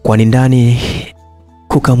 kwani ndani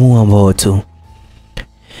kukamua mbotu.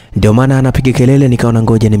 Ndio maana anapiga kelele. Nikaona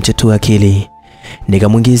ngoja nimchetue akili.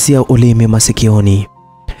 Nikamuingizia ulimi masikioni.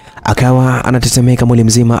 Akawa anatetemeka mwili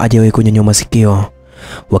mzima, hajawahi kunyonyoa masikio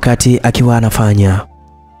wakati akiwa anafanya.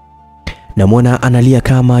 Namuona analia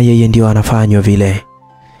kama yeye ndio anafanywa vile.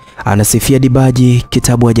 Anasifia dibaji,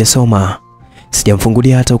 kitabu hajasoma.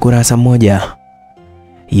 Sijamfungulia hata ukurasa mmoja.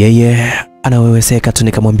 Yeye anaweweseka tu.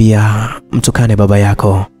 Nikamwambia mtukane baba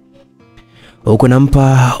yako. Huko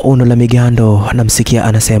nampa uno la migando, namsikia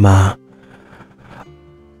anasema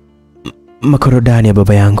makorodani ya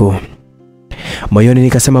baba yangu. Moyoni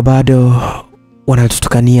nikasema bado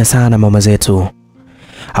wanatutukania sana mama zetu.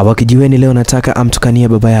 Hawakijiweni leo nataka amtukanie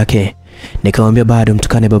baba yake. Nikamwambia bado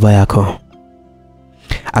mtukane baba yako.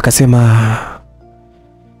 Akasema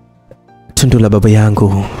tundu la baba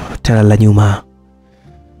yangu tena la nyuma.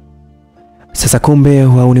 Sasa kumbe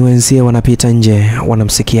wauni wenzie wanapita nje,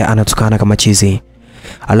 wanamsikia anatukana kama chizi.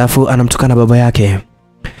 Alafu anamtukana baba yake.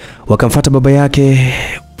 Wakamfuata baba yake,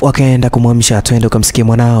 wakaenda kumwamsha, twende ukamsikie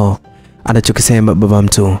mwanao anachokisema baba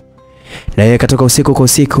mtu. Na yeye katoka usiku kwa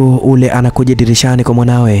usiku ule, anakuja dirishani kwa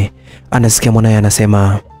mwanawe, anasikia mwanae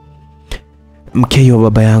anasema mkeo wa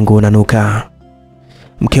baba yangu unanuka.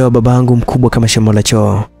 Mkeo wa baba yangu mkubwa kama shimo la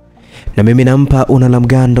choo. Na mimi nampa una la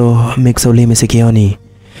mgando mixa ulimi sikioni.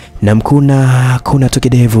 Na kuna tu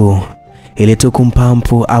kidevu ili tu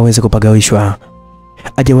kumpampu aweze kupagawishwa.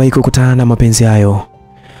 Hajawahi kukutana na mapenzi hayo.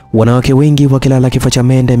 Wanawake wengi wakilala kifo cha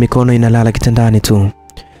mende, mikono inalala kitandani tu.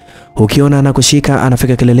 Ukiona anakushika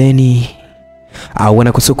anafika kileleni au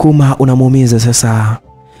anakusukuma unamuumiza. Sasa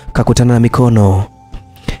kakutana na mikono,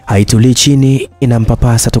 haitulii chini,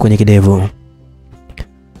 inampapasa tu kwenye kidevu.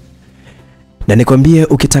 Na nikwambie,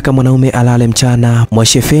 ukitaka mwanaume alale mchana,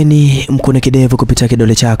 mwashefeni mkune kidevu kupitia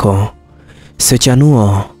kidole chako. Sio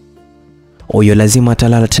chanuo. Huyo lazima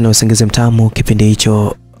atalala tena usingizi mtamu, kipindi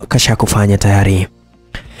hicho kasha kufanya tayari.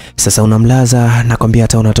 Sasa unamlaza, nakwambia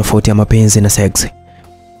hata una tofauti ya mapenzi na sex.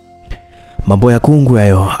 Mambo ya kungu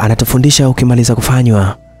hayo anatufundisha. Ukimaliza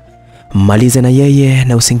kufanywa, malize na yeye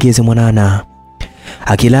na usingizi mwanana.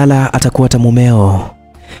 Akilala atakuwa mumeo.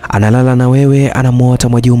 Analala na wewe, anamuota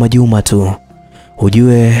majuma tu.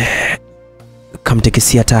 Ujue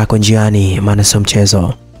kamtekisia tako njiani, maana sio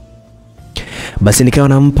mchezo. Basi nikawa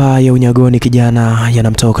nampa ya unyagoni, kijana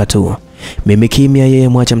yanamtoka tu. Mimi kimya, yeye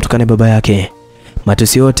mwacha mtukane baba yake.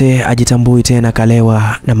 Matusi yote ajitambui tena,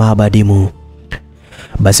 kalewa na maabadimu.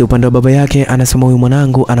 Basi upande wa baba yake anasema huyu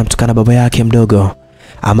mwanangu anamtukana baba yake mdogo.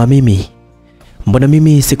 Ama mimi, mbona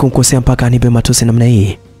mimi sikumkosea mpaka anipe matusi namna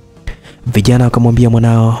hii? Vijana wakamwambia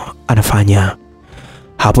mwanao anafanya.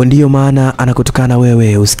 Hapo ndiyo maana anakutukana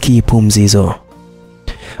wewe, usikii pumzi hizo.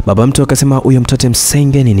 Baba mtu akasema huyo mtoto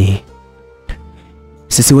msenge nini?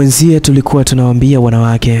 Sisi wenzie tulikuwa tunawaambia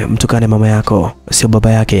wanawake mtukane mama yako, sio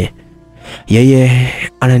baba yake. Yeye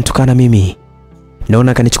ananitukana mimi.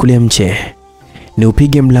 Naona kanichukulia mche.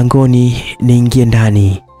 Niupige mlangoni niingie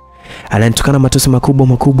ndani. Ananitukana matusi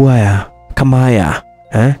makubwa haya, kama haya,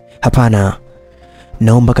 Hapana.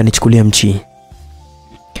 Naomba kanichukulia mchi.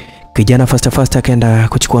 Kijana fasta akaenda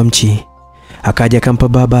kuchukua mchi. Akaja akampa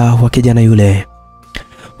baba wa kijana yule.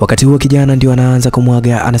 Wakati huo kijana ndio anaanza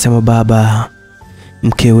kumwaga, anasema, baba,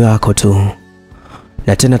 mke wako tu.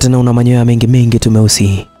 Na tena una manyoya mengi tu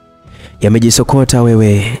meusi. Yamejisokota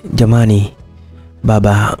wewe, jamani.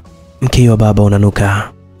 Baba, mke wa baba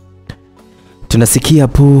unanuka. Tunasikia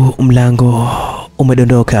pu mlango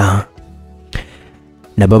umedondoka.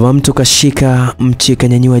 Na baba mtu kashika mchi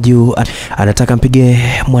kanyanyua juu, anataka mpige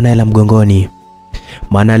Mwanaela mgongoni.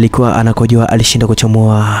 Maana alikuwa anakojoa, alishinda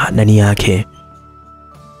kuchomoa nani yake.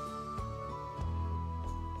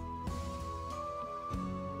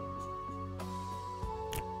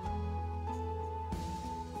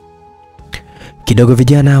 Kidogo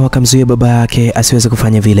vijana wakamzuia baba yake asiweze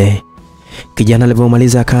kufanya vile. Kijana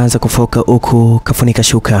alipomaliza akaanza kufoka huku kafunika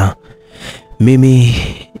shuka. Mimi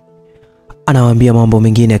anawaambia mambo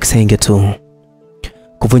mengine akisenge tu.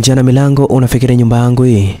 Kuvunjana milango, unafikiri nyumba yangu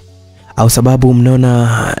hii? Au sababu mnaona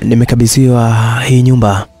nimekabidhiwa hii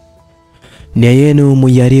nyumba? Nia yenu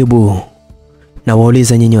mujaribu, na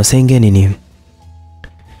wauliza nyinyi wasenge nini?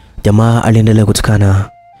 Jamaa aliendelea kutukana.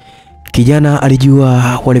 Kijana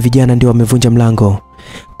alijua wale vijana ndio wamevunja mlango.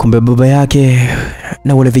 Kumbe baba yake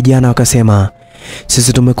na wale vijana wakasema,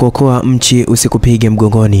 sisi tumekuokoa mchi, usikupige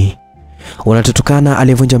mgongoni. Unatutukana,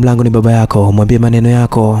 aliyevunja mlango ni baba yako, mwambie maneno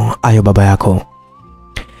yako ayo baba yako.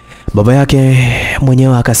 Baba yake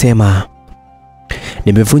mwenyewe akasema,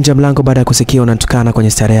 nimevunja mlango baada ya kusikia unatukana kwenye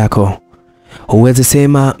stare yako. Huwezi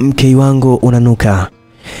sema mke wangu unanuka.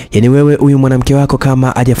 Yaani wewe huyu mwanamke wako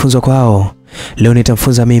kama hajafunzwa kwao, leo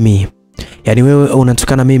nitamfunza mimi. Yaani wewe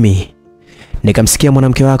unatukana mimi. Nikamsikia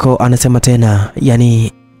mwanamke wako anasema tena,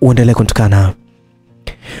 yaani uendelee kutukana.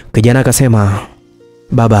 Kijana akasema,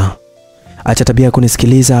 baba, acha tabia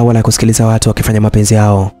kunisikiliza wala kusikiliza watu wakifanya mapenzi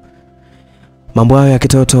yao. Mambo hayo ya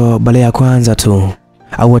kitoto bale ya kwanza tu,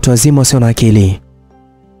 au watu wazima wasio na akili.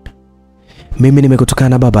 Mimi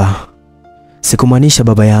nimekutukana baba. Sikumaanisha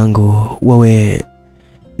baba yangu, wewe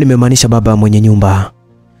nimemaanisha baba mwenye nyumba.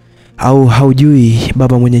 Au haujui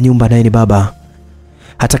baba mwenye nyumba naye ni baba?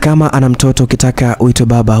 Hata kama ana mtoto ukitaka uitwe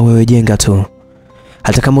baba, wewe jenga tu.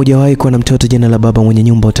 Hata kama hujawahi kuwa na mtoto, jina la baba mwenye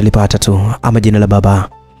nyumba utalipata tu, ama jina la baba.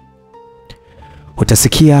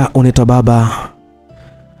 Utasikia unaitwa baba,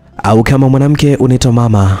 au kama mwanamke unaitwa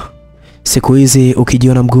mama. Siku hizi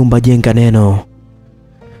ukijiona mgumba, jenga neno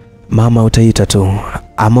mama utaita tu,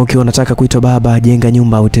 ama ukiwa unataka kuitwa baba, jenga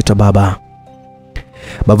nyumba utaitwa baba.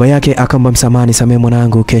 Baba yake akamwambia, msamani, samee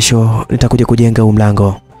mwanangu, kesho nitakuja kujenga huu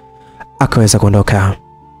mlango. Akaweza kuondoka.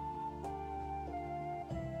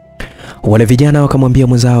 Wale vijana wakamwambia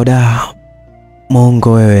mwenzao, da,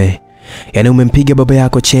 mongo wewe. Yaani umempiga baba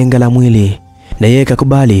yako chenga la mwili, na yeye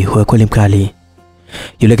kakubali, wewe kweli mkali.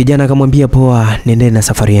 Yule kijana akamwambia, poa, nendeni na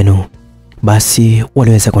safari yenu. Basi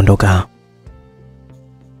waliweza kuondoka.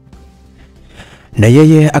 Na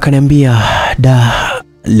yeye akaniambia, da,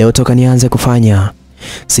 leo toka nianze kufanya,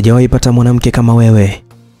 sijawahi pata mwanamke kama wewe.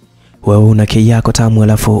 Wewe una kei yako tamu,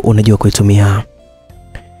 alafu unajua kuitumia.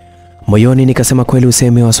 Moyoni nikasema, kweli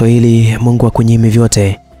usemi wa Swahili, Mungu akunyimi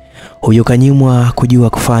vyote. Huyu kanyimwa kujua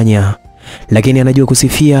kufanya, lakini anajua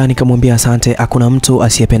kusifia. Nikamwambia asante, hakuna mtu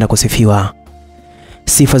asiyependa kusifiwa.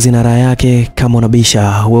 Sifa zina raha yake. Kama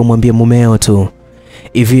unabisha, wewe mwambie mumeo tu,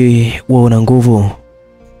 hivi wewe una nguvu?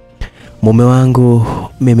 Mume wangu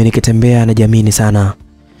mimi nikitembea na jamini sana.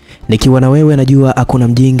 Nikiwa na wewe najua hakuna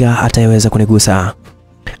mjinga atayeweza kunigusa.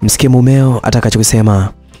 Msikie mumeo atakachokisema.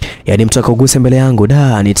 Yaani mtu akuguse mbele yangu,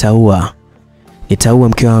 da, nitaua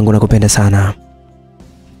mke wangu, nakupenda sana.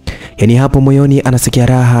 Yaani hapo moyoni anasikia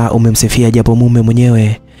raha, umemsifia, japo mume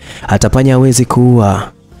mwenyewe atapanya hawezi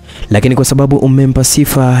kuua. Lakini kwa sababu umempa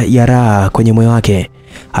sifa ya raha kwenye moyo wake,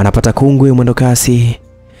 anapata kungwi mwendo kasi.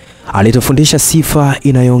 Alitufundisha sifa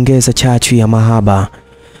inayoongeza chachu ya mahaba.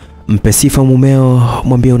 Mpe sifa mumeo,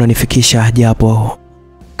 mwambie unanifikisha, japo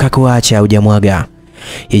kakuacha hujamwaga.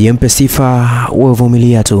 Yeye mpe sifa, wewe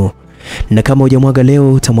vumilia tu. Na kama hujamwaga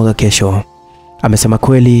leo, utamwaga kesho. Amesema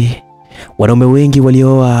kweli, wanaume wengi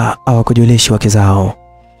walioa hawakujulishi wake zao.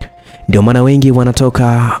 Ndio maana wengi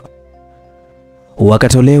wanatoka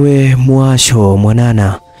wakatolewe mwasho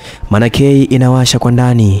mwanana. Maana kei inawasha kwa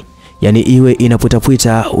ndani, yani iwe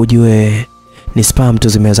inaputaputa, ujue ni spam tu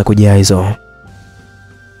zimeweza kujaa hizo.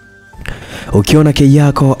 Ukiona kei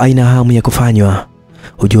yako haina hamu ya kufanywa,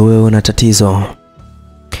 ujue wewe una tatizo.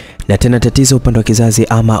 Na tena tatizo upande wa kizazi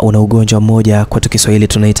ama una ugonjwa mmoja kwa Kiswahili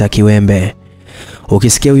tunaita kiwembe.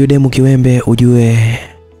 Ukisikia huyu demu kiwembe ujue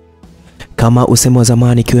kama usemo wa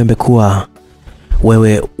zamani kiwembe kuwa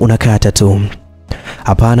wewe unakata tu.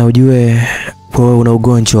 Hapana, ujue wewe una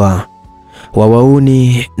ugonjwa wa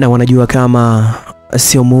wauni na wanajua kama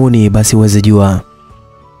sio muuni basi uweze jua.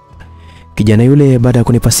 Kijana yule baada ya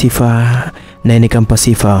kunipa sifa na nikampa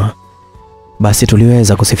sifa, basi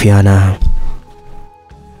tuliweza kusifiana.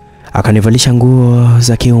 Akanivalisha nguo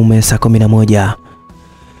za kiume saa 11.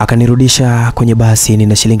 Akanirudisha kwenye basi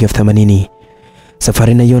nina shilingi 80.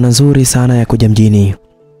 Safari naiona nzuri sana ya kuja mjini.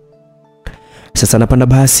 Sasa napanda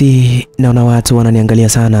basi naona watu wananiangalia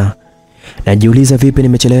sana. Najiuliza vipi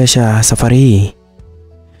nimechelewesha safari hii?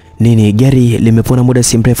 Nini gari limepona muda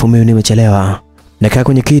si mrefu mimi nimechelewa. Nakaa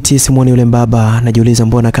kwenye kiti simuoni yule mbaba, najiuliza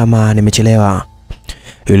mbona kama nimechelewa.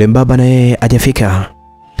 Yule mbaba na yeye hajafika.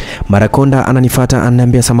 Marakonda ananifuata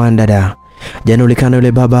ananiambia samahani dada, jana ulikana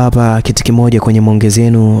yule baba hapa kiti kimoja kwenye maongezi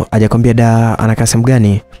yenu, hajakwambia da anakaa sehemu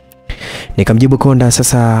gani? Nikamjibu konda,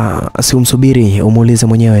 sasa si umsubiri umuulize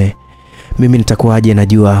mwenyewe, mimi nitakuwaje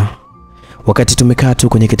najua wakati tumekaa tu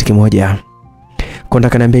kwenye kiti kimoja. Konda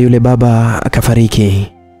kananiambia yule baba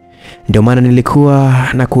akafariki. Ndio maana nilikuwa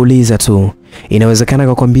na kuuliza tu, inawezekana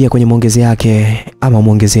kukwambia kwenye maongezi yake ama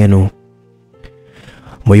maongezi yenu.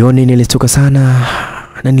 Moyoni nilistuka sana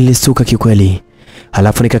na nilistuka kikweli.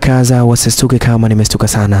 Halafu nikakaza wasistuke kama nimestuka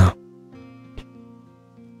sana.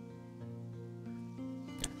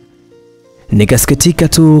 Nikasikitika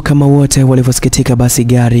tu kama wote walivyosikitika. Basi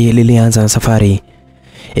gari lilianza safari.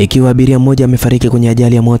 Ikiwa abiria mmoja amefariki kwenye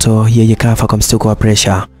ajali ya moto, yeye kafa kwa mshtuko wa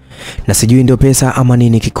pressure. Na sijui ndio pesa ama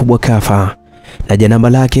nini kikubwa kafa. Na janamba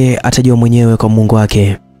lake atajua mwenyewe kwa Mungu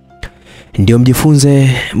wake. Ndio mjifunze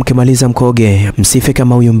mkimaliza mkoge, msife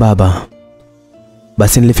kama huyu mbaba.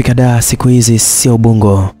 Basi nilifika Dar siku hizi sio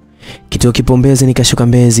Ubungo. Kituo Kipombezi nikashuka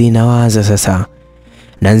Mbezi na waza sasa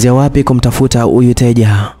naanzia wapi kumtafuta huyu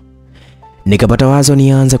teja. Nikapata wazo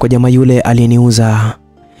nianze kwa jamaa yule aliyeniuza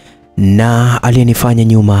na aliyenifanya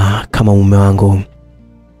nyuma kama mume wangu.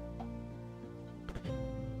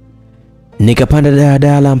 Nikapanda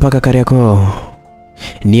daladala mpaka Kariakoo.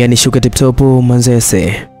 Nia nishuke tiptopu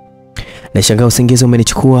Manzese. Nashangaa usingizi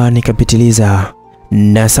umenichukua nikapitiliza.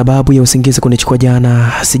 Na sababu ya usingizi kunichukua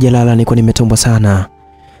jana, sijalala niko nimetumbwa sana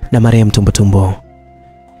na marehemu tumbo.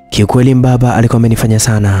 Kiukweli mbaba alikuwa amenifanya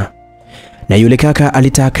sana. Na yule kaka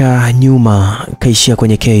alitaka nyuma kaishia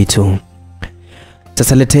kwenye kitu.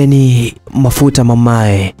 Sasa leteni mafuta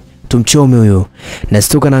mamae, tumchome huyu.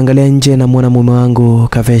 Nastuka naangalia nje na muona mume wangu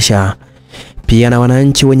kavesha. Pia na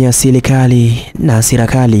wananchi wenye asili kali na hasira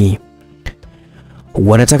kali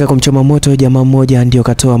wanataka kumchoma moto. Jamaa mmoja ndio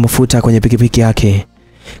katoa mafuta kwenye pikipiki yake,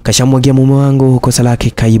 kashamwagia mume wangu, kosa lake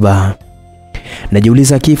kaiba.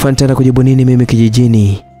 Najiuliza kifa nitaenda kujibu nini mimi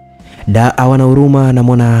kijijini. Da hawana huruma na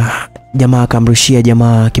mwana jamaa akamrushia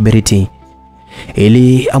jamaa kiberiti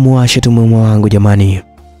ili amuashe tu mume wangu. Jamani,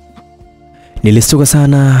 nilistuka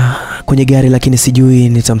sana kwenye gari, lakini sijui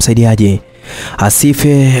nitamsaidiaje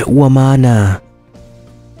asife. Wa maana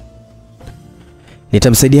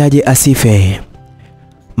nitamsaidiaje asife?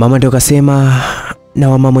 Mama ndio kasema na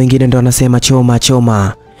wamama wengine ndio wanasema choma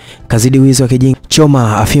choma, kazidi wizi wa kijinga,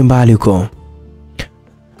 choma afie mbali huko.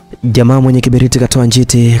 Jamaa mwenye kiberiti katoa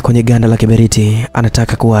njiti kwenye ganda la kiberiti,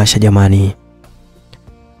 anataka kuwasha jamani.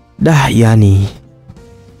 Yani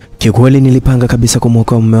kikweli nilipanga kabisa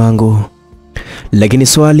kumwokoa mume wangu, lakini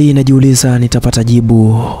swali najiuliza nitapata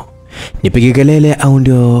jibu, nipige kelele au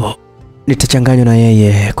ndio nitachanganywa na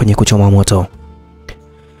yeye kwenye kuchoma moto.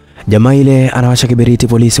 Jamaa ile anawasha kiberiti,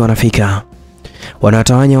 polisi wanafika.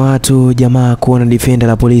 Wanatawanya watu, jamaa kuona defender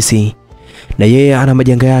la polisi na yeye ana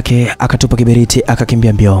majanga yake, akatupa kiberiti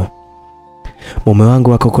akakimbia mbio. Mume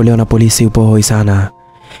wangu akaokolewa na polisi, upo hoi sana.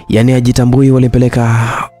 Yani ajitambui, walimpeleka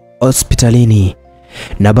hospitalini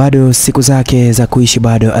na bado siku zake za kuishi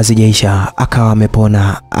bado hazijaisha, akawa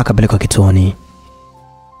amepona akapelekwa kituoni.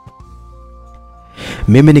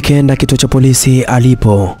 Mimi nikaenda kituo cha polisi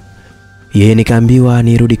alipo yeye, nikaambiwa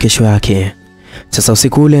nirudi kesho yake. Sasa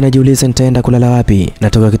usiku ule najiuliza nitaenda kulala wapi,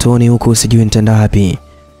 natoka kituoni huku sijui nitaenda wapi.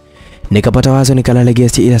 Nikapata wazo nikalala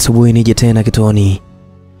guest ila asubuhi nije tena kituoni.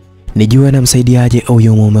 Nijue na msaidiaje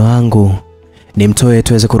huyo mume wangu, nimtoe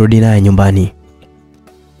tuweze kurudi naye nyumbani.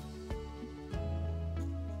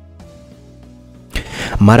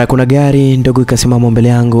 Mara kuna gari ndogo ikasimama mbele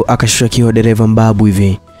yangu, akashusha kioo dereva mbabu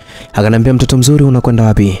hivi. Akanambia mtoto mzuri unakwenda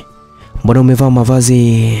wapi? Mbona umevaa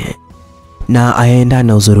mavazi na aenda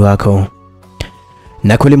na uzuri wako?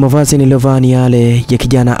 Na kweli mavazi niliyovaa ni yale ya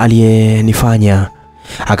kijana aliyenifanya.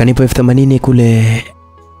 Akanipa 80 kule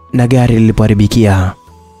na gari lilipoharibikia.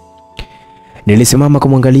 Nilisimama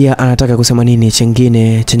kumwangalia anataka kusema nini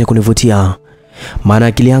chengine chenye kunivutia. Maana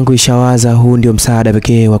akili yangu ishawaza huu ndio msaada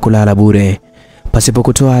pekee wa kulala bure pasipo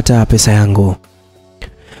kutoa hata pesa yangu.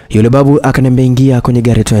 Yule babu akaniambia ingia kwenye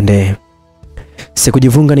gari twende.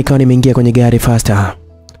 Sikujivunga nikawa nimeingia kwenye gari faster.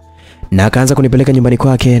 Na akaanza kunipeleka nyumbani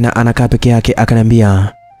kwake na anakaa peke yake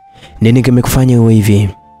akaniambia, "Nini kimekufanya uwe hivi?"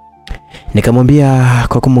 Nikamwambia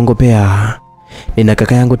kwa kumongopea, "Nina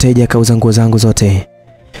kaka yangu teja kauza nguo zangu zote.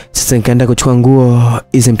 Sasa nikaenda kuchukua nguo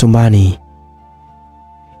hizi mtumbani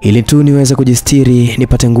ili tu niweze kujistiri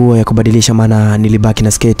nipate nguo ya kubadilisha maana nilibaki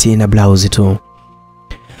na sketi na blouse tu."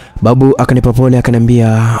 Babu akanipa pole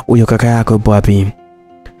akaniambia, "Huyo kaka yako yupo wapi?"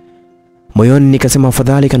 Moyoni nikasema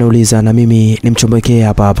afadhali kanauliza na mimi nimchombekee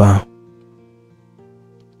hapa hapa.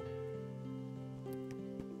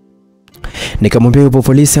 Nikamwambia yupo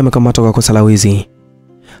polisi amekamatwa kwa kosa la wizi.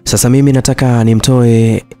 Sasa mimi nataka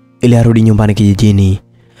nimtoe ili arudi nyumbani kijijini.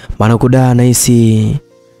 Maana kudaa nahisi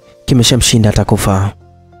kimeshamshinda atakufa.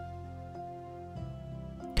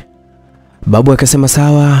 Babu akasema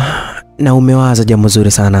sawa na umewaza jambo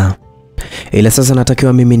zuri sana. Ila sasa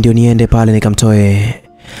natakiwa mimi ndio niende pale nikamtoe.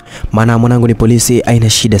 Maana mwanangu ni polisi aina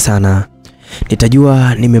shida sana.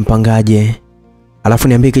 Nitajua nimempangaje. Alafu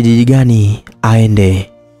niambie kijiji gani aende.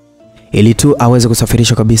 Ili tu aweze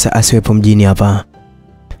kusafirishwa kabisa asiwepo mjini hapa.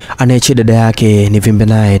 Anayeche dada yake ni vimbe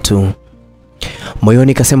naye tu.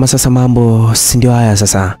 Moyoni kasema sasa mambo si ndio haya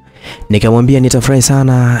sasa. Nikamwambia nitafurahi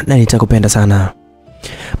sana na nitakupenda sana.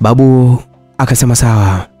 Babu akasema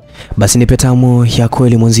sawa. Basi nipe tamu ya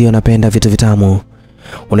kweli mwenzio napenda vitu vitamu.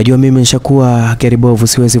 Unajua mimi nishakuwa garibovu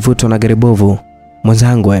siwezi vutwa na garibovu.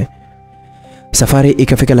 Mwenzangu safari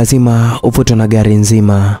ikafika lazima uvutwe na gari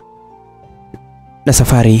nzima. Na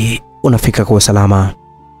safari unafika kwa usalama.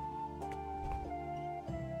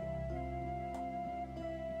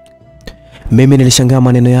 Mimi nilishangaa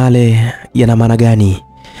maneno yale yana maana gani?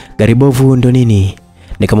 Garibovu ndo nini?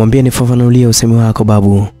 Nikamwambia nifafanulie usemi wako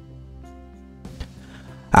babu.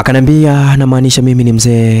 Akanambia namaanisha mimi ni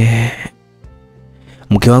mzee.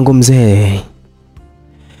 Mke wangu mzee.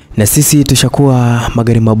 Na sisi tushakuwa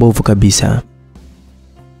magari mabovu kabisa.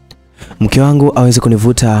 Mke wangu aweze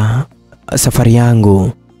kunivuta safari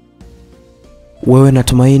yangu. Wewe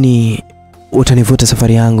natumaini utanivuta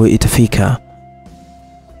safari yangu itafika.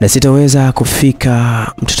 Na sitaweza kufika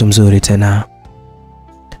mtoto mzuri tena.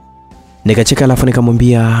 Nikacheka alafu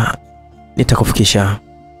nikamwambia nitakufikisha.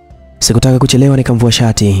 Sikutaka kuchelewa nikamvua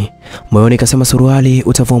shati. Moyoni nikasema suruali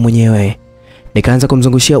utavua mwenyewe. Nikaanza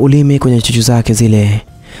kumzungushia ulimi kwenye chuchu zake zile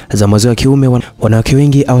za mazoea ya kiume. Wanawake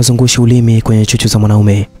wengi hawazungushi ulimi kwenye chuchu za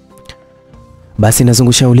mwanaume. Basi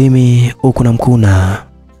nazungusha ulimi huku na mkuna.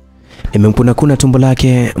 Nimemkuna kuna tumbo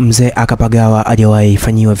lake mzee akapagawa hajawahi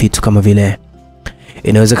fanyiwa vitu kama vile.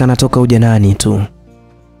 Inawezekana toka ujanani tu.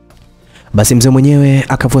 Basi mzee mwenyewe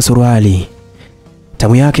akavua suruali.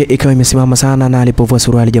 Tamu yake ikawa imesimama sana na alipovua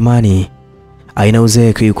suruali jamani. Haina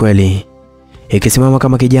uzee kweli. Ikisimama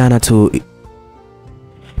kama kijana tu.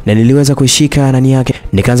 Na niliweza kuishika nani yake.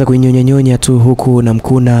 Nikaanza kuinyonya tu huku na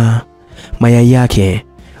mkuna mayai yake.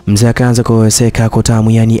 Mzee akaanza kuweseka kwa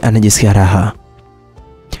tamu yani anajisikia raha.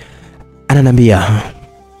 Ananiambia,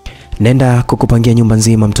 "Nenda kukupangia nyumba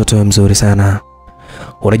nzima mtoto wewe mzuri sana.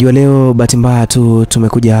 Unajua leo bahati mbaya tu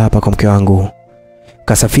tumekuja hapa kwa mke wangu.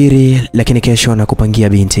 Kasafiri lakini kesho nakupangia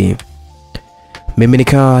binti." Mimi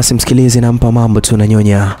nikawa simsikilizi nampa mambo tu na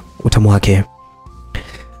nyonya utamu wake.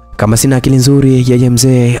 Kama sina akili nzuri yeye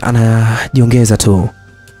mzee anajiongeza tu.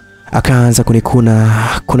 Akaanza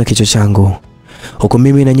kuna kichwa changu. Huku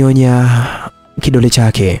mimi na nyonya kidole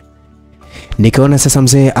chake. Nikaona sasa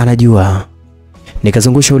mzee anajua.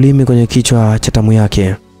 Nikazungusha ulimi kwenye kichwa cha tamu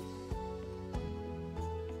yake.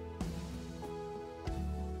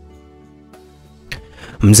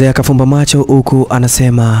 Mzee akafumba macho huku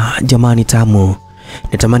anasema, "Jamani tamu.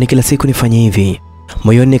 Natamani kila siku nifanye hivi."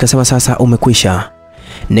 Moyoni nikasema sasa umekwisha.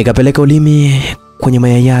 Nikapeleka ulimi kwenye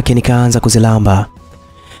mayai yake nikaanza kuzilamba.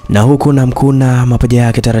 Na huku na mkuna mapaja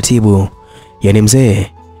yake taratibu. Yani mzee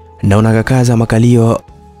naona kakaza makalio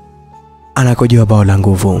anakojoa bao la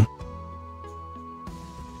nguvu.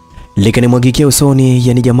 Likanimwagikia usoni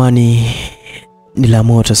yani jamani ni la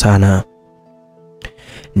moto sana.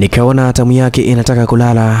 Nikaona tamu yake inataka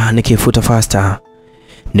kulala nikifuta faster.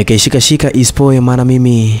 Nikaishika ispoe maana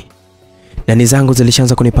mimi nani zangu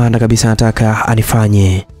zilishaanza kunipanda kabisa nataka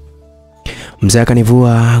anifanye. Mzee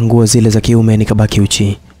akanivua nguo zile za kiume nikabaki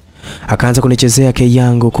uchi. Akaanza kunichezea kei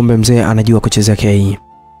yangu kumbe mzee anajua kuchezea kei.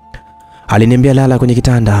 Aliniambia lala kwenye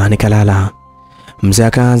kitanda nikalala. Mzee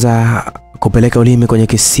akaanza kupeleka ulimi kwenye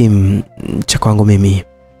kisimu cha kwangu mimi.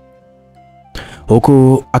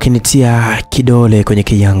 Huku akinitia kidole kwenye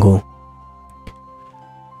kei yangu.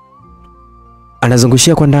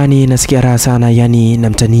 Anazungushia kwa ndani, nasikia raha sana, yani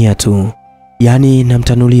namtania tu. Yani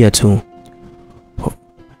namtanulia tu.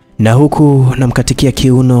 Na huku namkatikia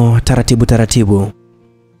kiuno taratibu taratibu.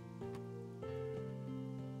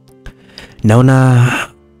 Naona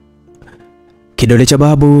kidole cha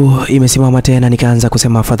babu imesimama tena, nikaanza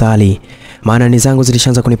kusema afadhali, maana ni zangu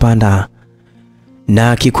zilishaanza kunipanda.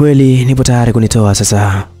 Na kikweli nipo tayari kunitoa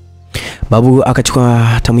sasa. Babu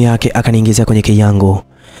akachukua tamu yake akaniingizia kwenye Yangu.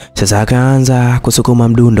 Sasa akaanza kusukuma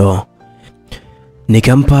mdundo.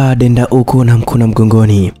 Nikampa denda huku na mkuna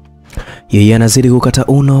mgongoni. Yeye anazidi kukata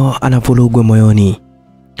uno, anavurugwa moyoni.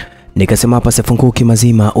 Nikasema hapa sifunguki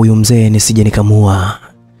mazima huyu mzee nisije nikamua.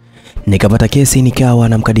 Nikapata kesi, nikawa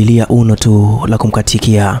namkadilia uno tu la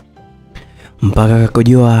kumkatikia. Mpaka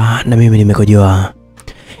kakojoa na mimi nimekojoa.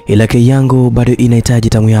 Ila Yangu bado inahitaji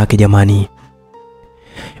tamu yake jamani.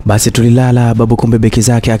 Basi tulilala, babu kumbe beki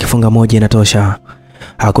zake akifunga moja inatosha.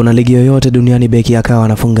 Hakuna ligi yoyote duniani beki akawa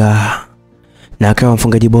anafunga na akawa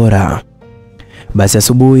mfungaji bora. Basi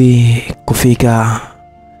asubuhi kufika,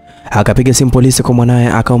 akapiga simu polisi kwa mwanae,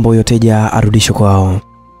 akaomba huyo teja arudishwe kwao.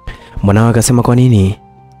 Mwanae akasema kwa nini?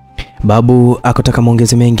 Babu akataka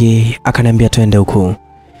maongezi mengi, akaniambia twende huku.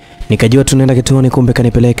 Nikajua tunaenda kituoni, kumbe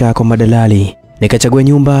kanipeleka kwa madalali. Nikachagua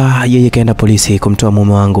nyumba, yeye kaenda polisi kumtoa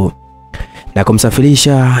mume wangu na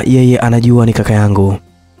kumsafirisha. Yeye anajua ni kaka yangu.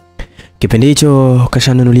 Kipindi hicho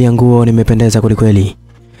kashanunulia nguo, nimependeza kweli.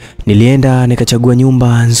 Nilienda nikachagua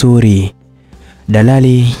nyumba nzuri.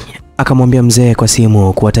 Dalali akamwambia mzee kwa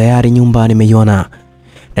simu kuwa tayari nyumba nimeiona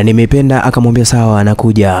na nimeipenda. Akamwambia sawa,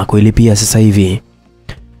 anakuja kuilipia sasa hivi.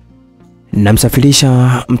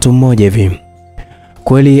 Namsafirisha mtu mmoja hivi.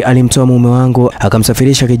 Kweli alimtoa mume wangu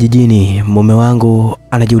akamsafirisha kijijini. Mume wangu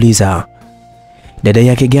anajiuliza dada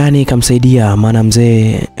yake gani kamsaidia, maana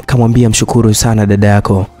mzee kamwambia mshukuru sana dada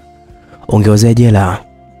yako, ungeozea jela.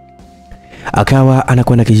 Akawa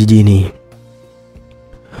anakwenda kijijini.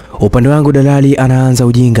 Upande wangu dalali anaanza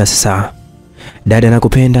ujinga sasa. Dada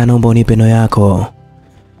nakupenda, naomba unipe no yako.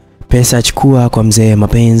 Pesa chukua kwa mzee,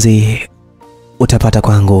 mapenzi utapata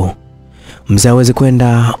kwangu. Mzee hawezi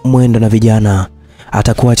kwenda mwendo na vijana,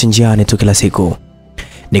 atakuwa njiani tu kila siku.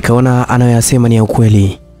 Nikaona anayoyasema ni ya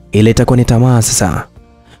ukweli, ile itakuwa ni tamaa sasa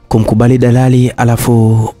kumkubali dalali,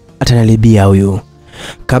 alafu atanalibia huyu.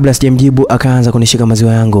 Kabla sijamjibu akaanza kunishika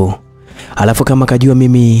maziwa yangu. Alafu kama kajua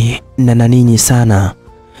mimi na ninyi sana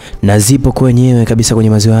na zipo kwenyewe kabisa kwenye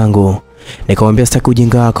maziwa yangu. Nikamwambia sitaki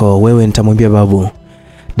ujinga wako wewe, nitamwambia babu.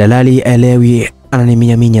 Dalali elewi,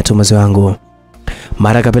 ananiminya tu maziwa yangu.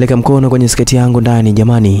 Mara akapeleka mkono kwenye sketi yangu ndani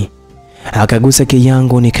jamani. Akagusa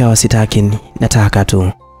Yangu, nikawa sitaki, nataka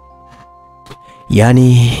tu.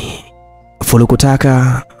 Yani fulu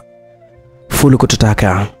kutaka, fulu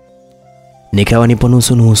kutotaka. Nikawa nipo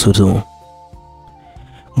nusu nusu tu.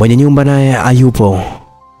 Mwenye nyumba naye hayupo.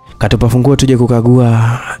 Katupa funguo tuje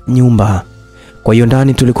kukagua nyumba. Kwa hiyo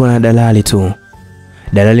ndani tulikuwa na dalali tu.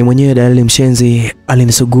 Dalali mwenyewe, dalali mshenzi,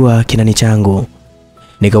 alinisugua kinani changu.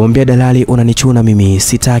 Nikamwambia dalali, unanichuna mimi,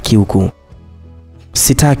 sitaki huku.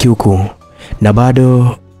 Sitaki huku. Na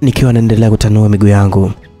bado nikiwa naendelea kutanua miguu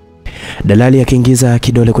yangu. Dalali akiingiza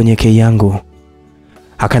kidole kwenye Yangu.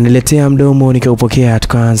 Akaniletea mdomo, nikaupokea,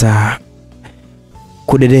 tukaanza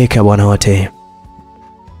kudedeka bwana wote.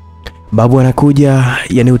 Babu anakuja,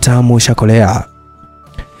 yani utamu shakolea.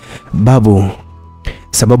 Babu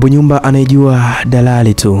sababu nyumba anaijua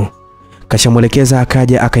dalali tu. Kashamwelekeza,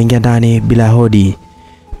 akaja akaingia ndani bila hodi.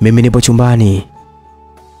 Mimi nipo chumbani.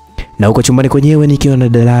 Na uko chumbani kwenyewe nikiwa na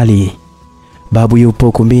dalali. Babu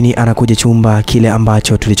yupo kumbini, anakuja chumba kile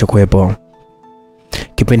ambacho tulichokuepo.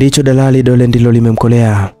 Kipindi hicho dalali dole ndilo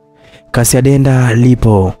limemkolea. Kasi ya denda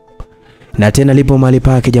lipo. Na tena lipo mahali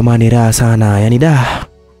pake jamani, raha sana. Yani da.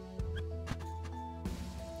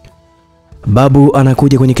 Babu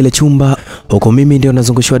anakuja kwenye kile chumba, huko mimi ndio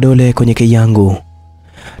nazungushwa dole kwenye Yangu.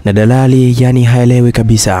 Na dalali yani haelewi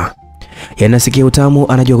kabisa. Yanasikia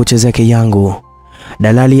utamu, anajua kuchezea Yangu.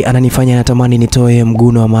 Dalali ananifanya natamani nitoe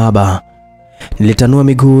mguno wa mahaba. Nilitanua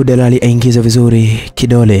miguu, dalali aingize vizuri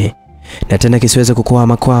kidole na tena kisiweze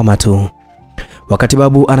kukwama tu. Wakati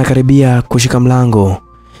babu anakaribia kushika mlango,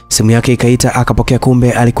 simu yake ikaita, akapokea,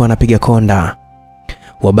 kumbe alikuwa anapiga konda.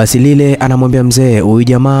 Wa basi lile anamwambia mzee, huyu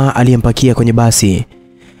jamaa aliyempakia kwenye basi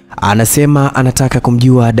anasema anataka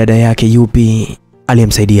kumjua dada yake yupi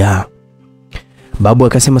aliyemsaidia. Babu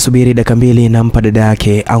akasema subiri dakika 2, nampa dada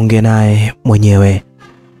yake aongee naye mwenyewe.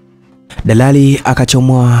 Dalali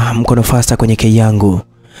akachomoa mkono fasta kwenye Yangu.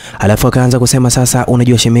 Alafu akaanza kusema, sasa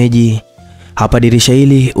unajua shemeji, hapa dirisha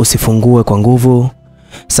hili usifungue kwa nguvu,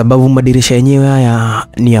 sababu madirisha yenyewe haya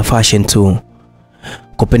ni ya fashion tu,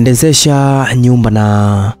 kupendezesha nyumba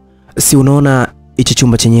na si unaona hichi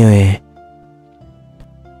chumba chenyewe?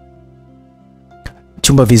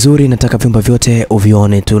 Chumba vizuri, nataka vyumba vyote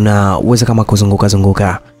uvione, tunaweza kama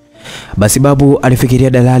kuzunguka. Basi babu alifikiria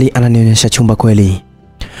dalali ananionyesha chumba kweli.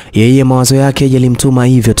 Yeye mawazo yake yalimtuma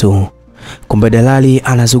hivyo tu. Kumbe dalali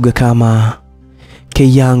anazuga kama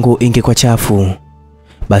Yangu ingekuwa chafu,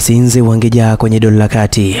 basi nze wangejaa kwenye dole la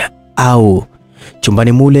kati, au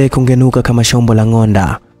chumbani mule kungenuka kama shombo la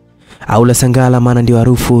ngonda au la sangala, maana ndio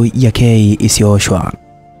harufu ya kei isioshwa.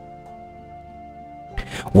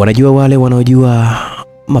 Wanajua wale wanaojua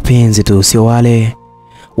mapenzi tu, sio wale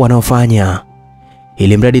wanaofanya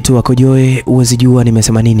ili mradi tu wakojoe. Uwezi jua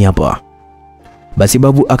nimesema nini hapa. Basi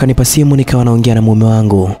babu akanipa simu, nikawa naongea na mume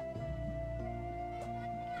wangu.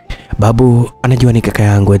 Babu anajua ni kaka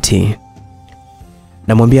yangu eti.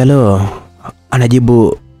 Namwambia alo,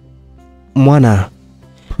 anajibu mwana.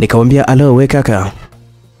 Nikamwambia alo, we kaka.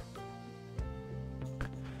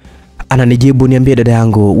 Ananijibu, niambie dada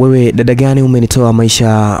yangu. Wewe dada gani? Umenitoa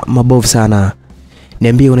maisha mabovu sana,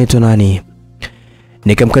 niambie unaitwa nani?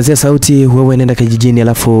 Nikamkazia sauti, wewe nenda kijijini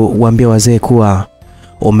alafu waambie wazee kuwa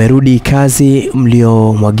umerudi kazi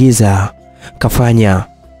mliomwagiza kafanya.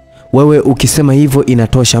 Wewe ukisema hivyo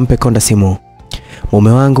inatosha, mpe Konda simu. Mume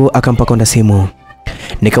wangu akampa Konda simu.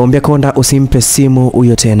 Nikamwambia Konda, usimpe simu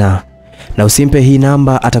huyo tena, na usimpe hii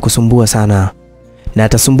namba, atakusumbua sana na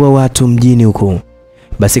atasumbua watu mjini huku.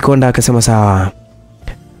 Basi Konda akasema sawa.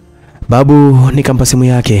 Babu nikampa simu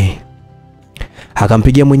yake,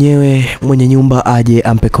 akampigia mwenye nyumba aje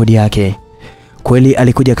ampe kodi yake. Kweli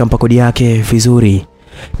alikuja akampa kodi yake vizuri.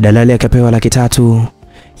 Dalali akapewa 300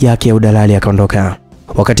 yake ya udalali, akaondoka.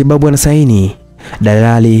 Wakati babu anasaini,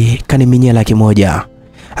 dalali kaniminyia 100,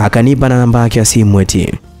 akanipa na namba yake ya simu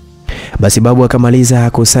eti. Basi babu akamaliza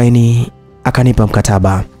kusaini, akanipa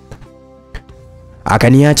mkataba,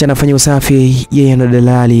 akaniacha nafanya usafi. Yeye na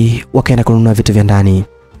dalali wakaenda kununua vitu vya ndani.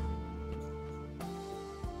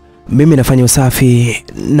 Mimi nafanya usafi,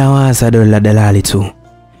 nawaza dola la dalali tu.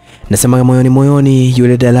 Nasema moyoni,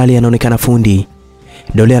 yule dalali anaonekana fundi.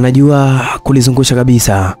 Dole anajua kulizungusha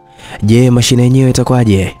kabisa. Je, mashine yenyewe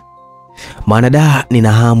itakuwaje? Maana da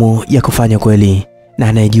nina hamu ya kufanya kweli, na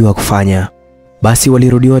anayejua kufanya. Basi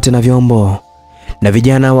walirudi wote na vyombo, na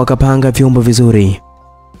vijana wakapanga vyombo vizuri.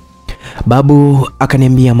 Babu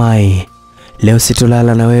akaniambia, Mai, leo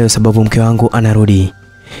sitolala na wewe sababu mke wangu anarudi,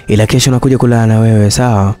 ila kesho nakuja kulala na wewe,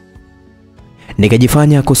 sawa?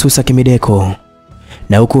 Nikajifanya kususa kimideko,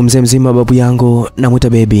 na huku mzee mzima babu yangu namuita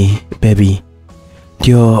baby.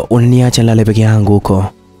 Ndio unaniacha lale peke yangu huko.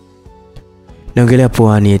 Naongelea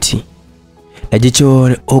pwani eti, na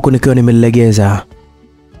jicho huku nikiwa nimelegeza.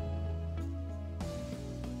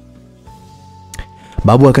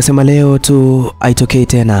 Babu akasema leo tu haitokei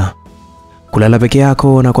tena kulala peke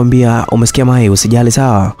yako, nakwambia. Umesikia Mai, usijali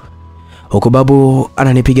sawa? Huko babu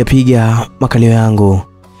ananipiga makalio yangu,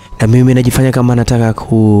 na mimi najifanya kama nataka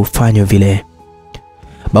kufanywa vile.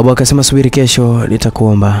 Babu akasema subiri kesho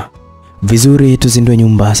nitakuomba vizuri tuzindue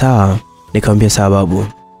nyumba, sawa? Nikamwambia sawa babu.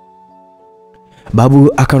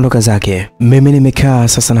 Babu akaondoka zake. Mimi nimekaa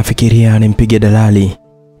sasa nafikiria nimpige dalali,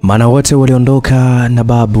 maana wote waliondoka na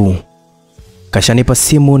babu kashanipa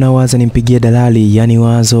simu, na waza nimpigie dalali. Yani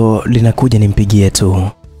wazo linakuja nimpigie tu,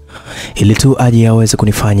 ili tu aje aweze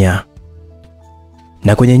kunifanya.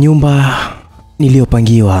 Na kwenye nyumba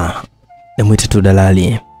niliyopangiwa nimuite tu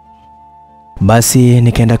dalali. Basi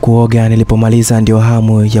nikaenda kuoga. Nilipomaliza ndio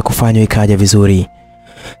hamu ya kufanywa ikaja vizuri,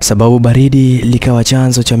 sababu baridi likawa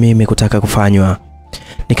chanzo cha mimi kutaka kufanywa.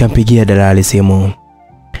 Nikampigia dalali simu.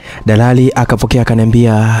 Dalali akapokea,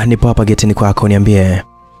 akaniambia nipo hapa getini kwako, niambie.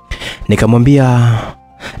 Nikamwambia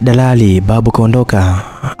dalali, babu kaondoka,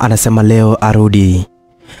 anasema leo arudi.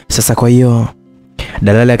 Sasa kwa hiyo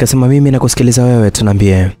dalali akasema mimi nakusikiliza wewe,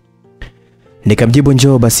 tunaambie. Nikamjibu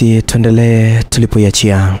njoo basi tuendelee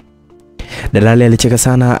tulipoiachia. Dalali alicheka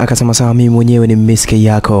sana, akasema sawa, mimi mwenyewe ni miski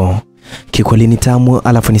yako, kikweli ni tamu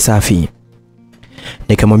alafu ni safi.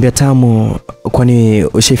 Nikamwambia tamu, kwani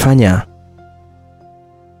ushaifanya?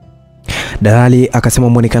 Dalali akasema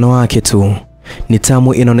muonekano wake tu ni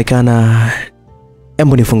tamu, inaonekana.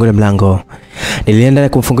 Hebu nifungulie mlango. Nilienda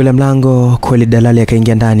kumfungulia mlango, kweli dalali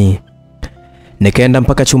akaingia ndani. Nikaenda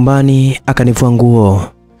mpaka chumbani, akanivua nguo.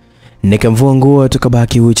 Nikamvua nguo,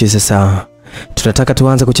 tukabaki uchi. Sasa tunataka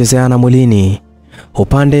tuanze kuchezeana mwilini.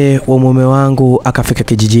 Upande wa mume wangu akafika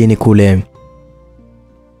kijijini kule.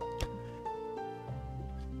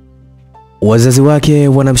 Wazazi wake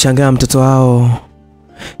wanamshangaa mtoto wao,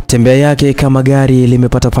 tembea yake kama gari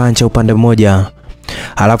limepata pancha upande mmoja.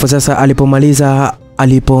 Alafu sasa alipomaliza,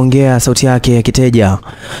 alipoongea sauti yake ya kiteja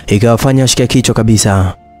ikawafanya shika kichwa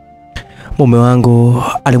kabisa. Mume wangu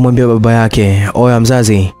alimwambia baba yake, "Oya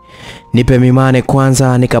mzazi, nipe mimane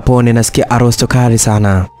kwanza nikapone, nasikia arosto kali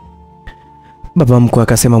sana." Baba mkwe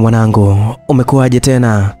akasema, "Mwanangu, umekuaje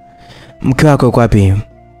tena? Mke wako yuko wapi?"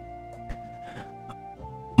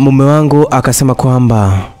 Mume wangu akasema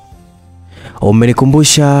kwamba,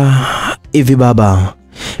 "Umenikumbusha hivi baba,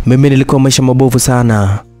 mimi nilikuwa maisha mabovu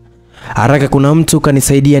sana. Haraka kuna mtu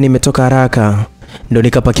kanisaidia, nimetoka haraka ndo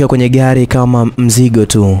nikapakiwa kwenye gari kama mzigo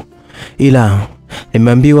tu. Ila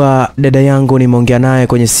nimeambiwa dada yangu, nimeongea naye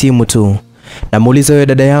kwenye simu tu. Namuuliza wewe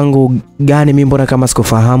dada yangu gani, mimi mbona kama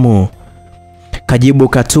sikufahamu?" Kajibu,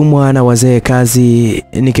 "Katumwa na wazee kazi,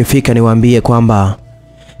 nikifika niwaambie kwamba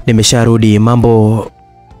nimesharudi, mambo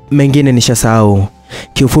mengine nishasahau.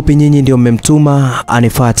 Kiufupi nyinyi ndio mmemtuma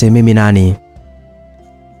anifuate, mimi nani?"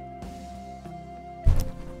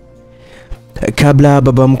 Kabla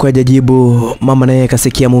baba mkwe hajajibu, mama naye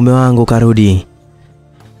kasikia mume wangu karudi.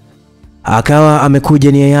 Akawa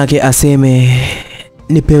amekuja nia yake aseme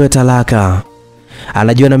nipewe talaka.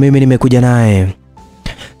 Anajua na mimi nimekuja naye.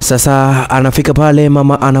 Sasa anafika pale,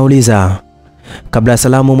 mama anauliza, "Kabla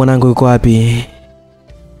salamu, mwanangu yuko wapi?"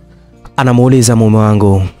 Anamuuliza mume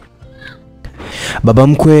wangu. Baba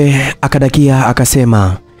mkwe akadakia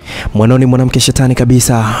akasema, "Mwanao ni mwanamke shetani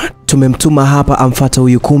kabisa. Tumemtuma hapa amfuate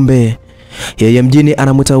huyu, kumbe yeye mjini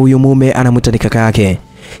anamuita huyu mume, anamuita ni kaka yake.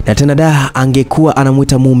 Na tena da angekuwa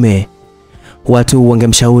anamuita mume, watu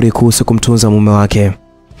wangemshauri kuhusu kumtunza mume wake.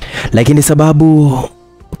 Lakini sababu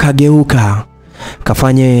kageuka,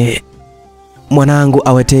 kafanye mwanangu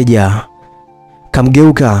aweteja,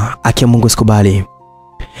 kamgeuka, akia Mungu sikubali."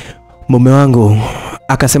 Mume wangu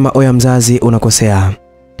akasema, "Oya mzazi, unakosea.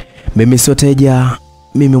 Mimi sio teja,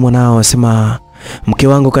 mimi mwanao." Sema mke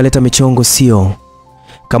wangu kaleta michongo, sio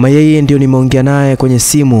kama yeye ndio nimeongea naye kwenye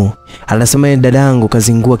simu. Anasema dadangu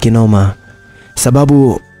kazingua kinoma.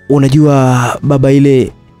 Sababu unajua baba,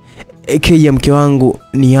 ile kei ya mke wangu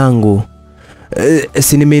ni yangu.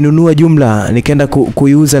 Si nimeinunua jumla nikaenda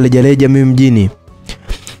kuiuza lejaleja mimi mjini."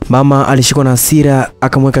 Mama alishikwa na hasira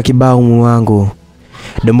akamweka kibao mume wangu.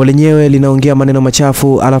 Domo lenyewe linaongea maneno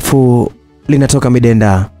machafu alafu linatoka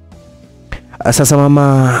midenda. Sasa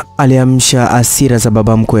mama aliamsha hasira za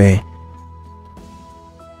baba mkwe.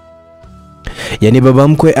 Yaani baba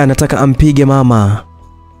mkwe anataka ampige mama.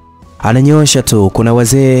 Ananyosha tu. Kuna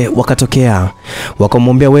wazee wakatokea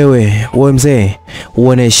wakamwambia, wewe mzee,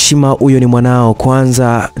 uone heshima, huyo ni mwanao.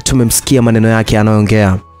 Kwanza tumemsikia maneno yake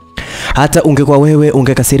anaongea. Hata ungekuwa wewe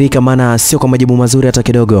ungekasirika, maana sio kwa majibu mazuri hata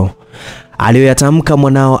kidogo. Aliyoyatamka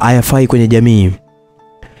mwanao hayafai kwenye jamii.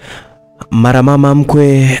 Mara mama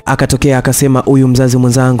mkwe akatokea akasema, "Huyu mzazi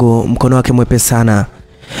mwenzangu mkono wake mwepesi sana.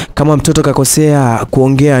 Kama mtoto kakosea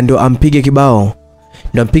kuongea ndio ampige kibao.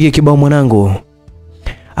 Ndio ampige kibao mwanangu.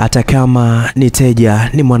 Hata kama ni teja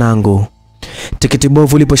ni mwanangu. Tikiti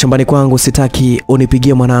bovu lipo shambani kwangu, sitaki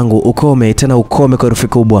unipigie mwanangu. Ukome, tena ukome kwa herufi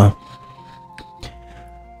kubwa."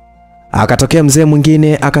 Akatokea mzee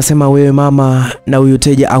mwingine akasema, "Wewe mama, na huyu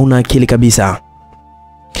teja hauna akili kabisa.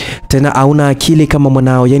 Tena hauna akili kama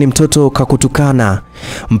mwanao, yani mtoto kakutukana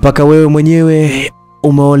mpaka wewe mwenyewe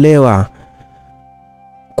umeolewa.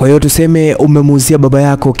 Kwa hiyo tuseme umemuuzia baba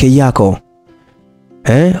yako kei yako.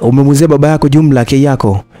 Umemuuzia baba yako jumla kei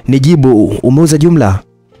yako. Nijibu, umeuza jumla?"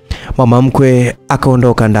 Mama mkwe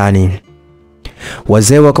akaondoka ndani.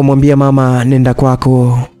 Wazee wakamwambia mama, "Nenda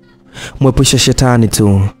kwako, mwepusha shetani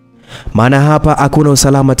tu. Maana hapa hakuna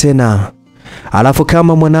usalama tena. Alafu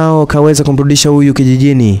kama mwanao kaweza kumrudisha huyu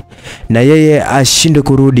kijijini, na yeye ashinde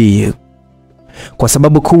kurudi, kwa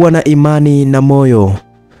sababu kuwa na imani na moyo,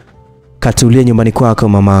 katulie nyumbani kwako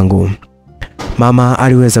mamangu." Mama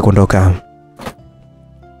aliweza kuondoka.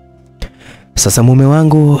 Sasa mume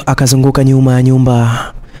wangu akazunguka nyuma ya nyumba,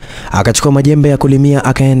 akachukua majembe ya kulimia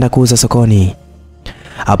akaenda kuuza sokoni.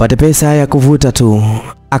 Apate pesa ya kuvuta tu,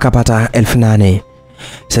 akapata 8,000.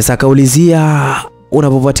 Sasa akaulizia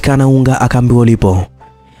unapopatikana unga, akaambiwa ulipo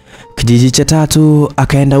kijiji cha 3.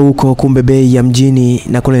 Akaenda huko, kumbe bei ya mjini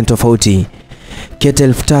na kule ni tofauti. Kete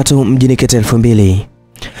 3,000 mjini kete 2,000.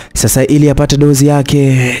 Sasa ili apate dozi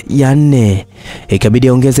yake ya 4 ikabidi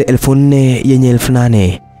aongeze 4,000 yenye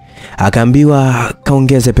 8,000. Akaambiwa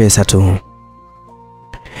kaongeze pesa tu.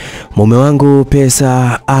 Mume wangu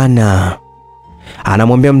pesa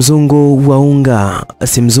anamwambia mzungu wa unga,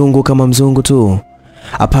 si mzungu kama mzungu tu,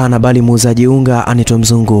 hapana, bali muuzaji unga anaitwa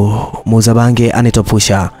mzungu, muuza bange anaitwa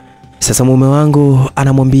pusha. Sasa mume wangu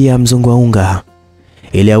anamwambia mzungu wa unga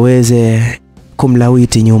ili aweze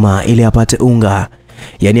kumlawiti nyuma ili apate unga,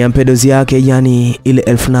 yani ampe dozi yake, yani ile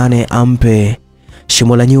 8,000 ampe,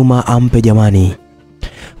 shimo la nyuma ampe. Jamani,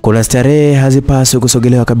 kuna starehe hazipaswi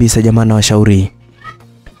kusogelewa kabisa jamani, na washauri.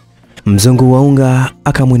 Mzungu wa unga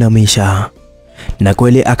akamwinamisha na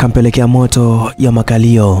kweli akampelekea moto ya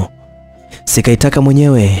makalio. Sikaitaka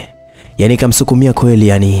mwenyewe, yani kamsukumia kweli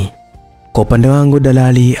yani. Kwa upande wangu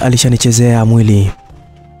dalali alishanichezea mwili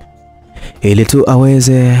ili tu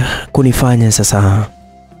aweze kunifanya sasa.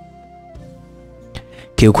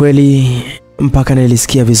 Kiukweli mpaka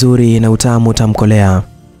nilisikia vizuri na utamu tamkolea.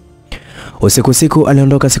 Usiku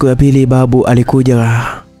aliondoka. Siku ya pili babu alikuja.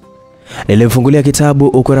 Nilimfungulia kitabu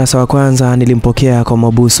ukurasa wa kwanza, nilimpokea kwa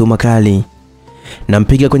mabusu makali.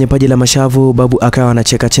 Nampiga kwenye paji la mashavu, babu akawa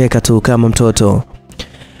anacheka cheka tu kama mtoto.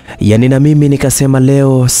 Yani na mimi nikasema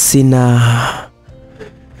leo sina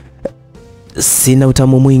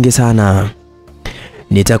utamu mwingi sana.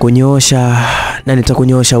 Nitakunyoosha na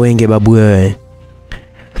nitakunyoosha wenge babu wewe.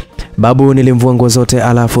 Babu nilimvua nguo zote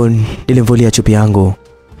alafu nilimvulia chupi yangu.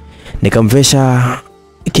 Nikamvesha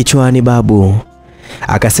kichwani babu.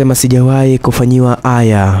 Akasema sijawahi kufanyiwa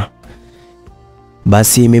aya.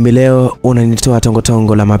 Basi mimi leo unanitoa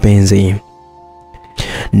tongotongo la mapenzi.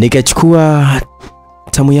 Nikachukua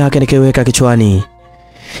tamu yake nikaiweka kichwani.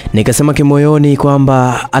 Nikasema kimoyoni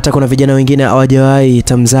kwamba hata kuna vijana wengine hawajawahi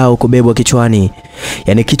tamu zao kubebwa kichwani.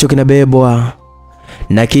 Yani kichwa kinabebwa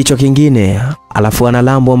na kichwa kingine alafu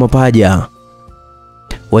analambwa mapaja.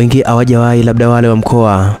 Wengi hawajawahi, labda wale wa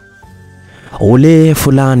mkoa ule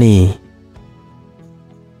fulani.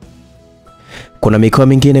 Kuna mikoa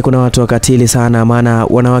mingine kuna watu wakatili sana, maana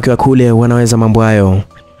wanawake wa kule wanaweza mambo hayo.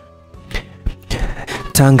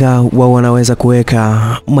 Tanga wao wanaweza kuweka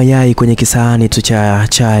mayai kwenye kisahani tu cha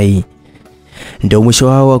chai. Ndio mwisho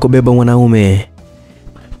wao wa kubeba mwanaume.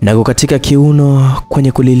 Na kukatika kiuno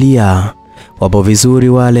kwenye kulilia. Wapo vizuri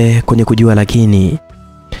wale kwenye kujua lakini.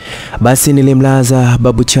 Basi nilimlaza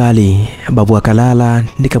babu chali. Babu akalala,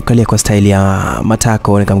 nikamkalia kwa staili ya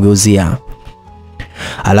matako nikamgeuzia.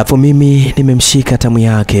 Alafu mimi nimemshika tamu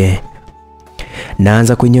yake.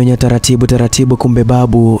 Naanza kunyonya taratibu, kumbe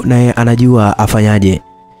babu naye anajua afanyaje.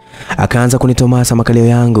 Akaanza kunitomasa makalio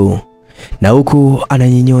yangu na huku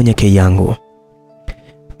ananyinyonya kei yangu.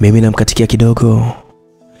 Mimi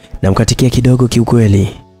namkatikia kidogo kiukweli.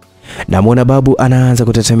 Namuona babu anaanza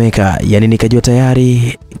kutetemeka, yani nikajua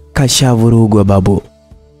tayari kashavurugwa babu.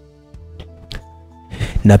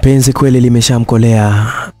 Na penzi kweli limeshamkolea.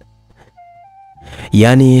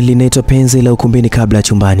 Yani linaitwa penzi la ukumbini kabla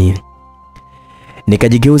chumbani.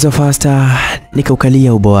 Nikajigeuza faster,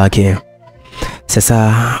 nikaukalia ubo wake.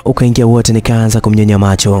 Sasa ukaingia wote, nikaanza kumnyonya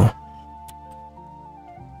macho.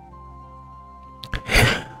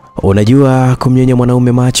 Unajua kumnyonya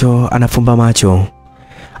mwanaume macho, anafumba macho.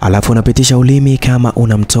 Alafu unapitisha ulimi kama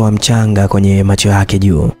unamtoa mchanga kwenye macho yake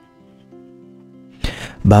juu.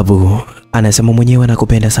 Babu anasema mwenyewe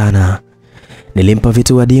anakupenda sana. Nilimpa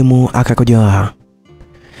vitu adimu akakojoa.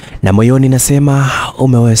 Na moyoni nasema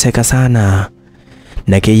umeweseka sana.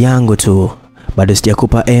 Na kei yangu tu bado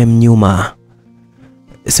sijakupa nyuma.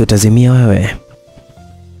 Si utazimia wewe.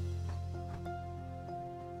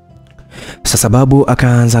 Sasa babu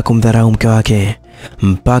akaanza kumdharau mke wake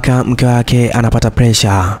mpaka mke wake anapata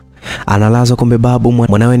pressure. Analazwa, kumbe babu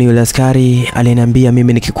mwanawe ni yule askari aliniambia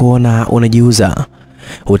mimi nikikuona unajiuza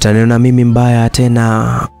utaniona mimi mbaya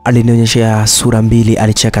tena. Alinionyesha sura mbili,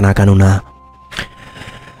 alicheka na akanuna.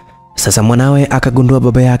 Sasa mwanawe akagundua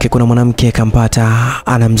baba yake kuna mwanamke kampata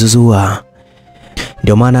anamzuzua.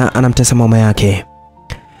 Ndio maana anamtesa mama yake.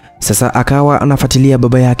 Sasa akawa anafuatilia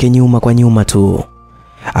baba yake nyuma kwa nyuma tu.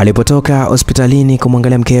 Alipotoka hospitalini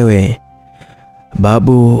kumwangalia mkewe,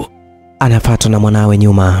 babu anafuatwa na mwanawe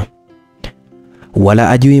nyuma. Wala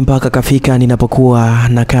ajui mpaka kafika ninapokuwa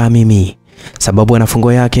nakaa mimi, sababu ana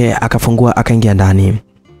funguo yake. Akafungua akaingia ndani.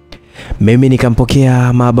 Mimi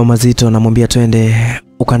nikampokea maaba mazito, namwambia twende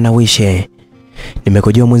ukanawishe.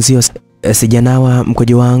 Nimekojua mwenzio sijanawa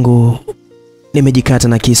mkojo wangu. Nimejikata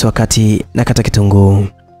na kisu wakati nakata kitunguu.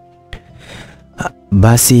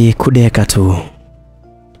 Basi kudeka tu.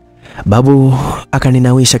 Babu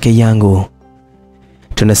akaninawisha kei yangu.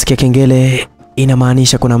 Tunasikia kengele,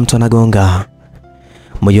 inamaanisha kuna mtu anagonga.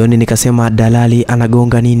 Moyoni nikasema dalali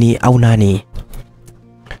anagonga nini au nani?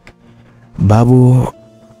 Babu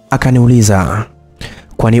akaniuliza,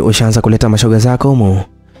 kwani ushaanza kuleta mashoga zako humu?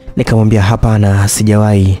 Nikamwambia hapana,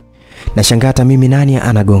 sijawahi. Nashangaa hata mimi nani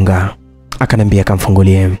anagonga. Akaniambia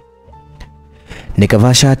kamfungulie.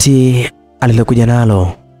 Nikavaa shati alilokuja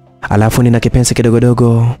nalo. Alafu nina kipensi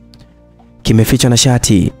kidogodogo kimefichwa na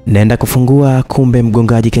shati. Naenda kufungua, kumbe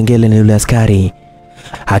mgongaji kengele ni yule askari.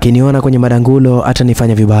 Akiniona kwenye madangulo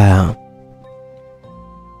atanifanya vibaya.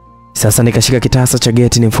 Sasa nikashika kitasa cha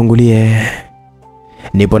geti nimfungulie.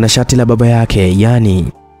 Nipo na shati la baba yake, yani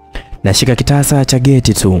nashika kitasa cha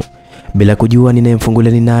geti tu. bila kujua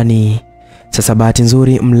ninayemfungulia ni nani. Sasa bahati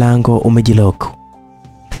nzuri mlango umejilock.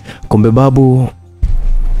 Kumbe babu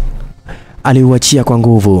aliuachia kwa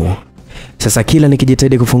nguvu. Sasa kila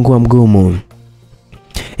nikijitahidi kufungua mgumu,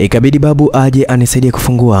 ikabidi babu aje anisaidie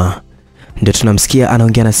kufungua. Ndio tunamsikia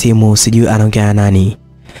anaongea na simu, sijui anaongea na nani.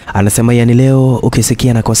 Anasema yani leo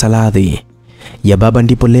ukisikia na kosa radhi ya baba,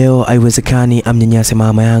 ndipo leo haiwezekani amnyanyase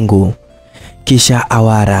mama yangu kisha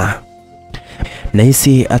awara.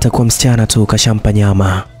 Nahisi atakuwa msichana tu kashampa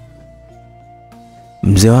nyama.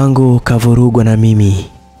 Mzee wangu kavurugwa na mimi.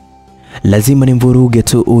 Lazima nimvuruge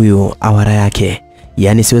tu huyu awara yake.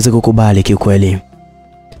 Yani siwezi kukubali kiukweli.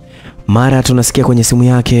 Mara tunasikia kwenye simu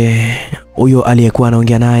yake huyo aliyekuwa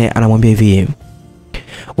anaongea naye anamwambia hivi,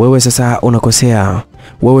 wewe sasa unakosea.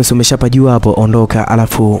 Wewe umeshapajua hapo, ondoka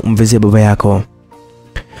alafu mvizie baba yako.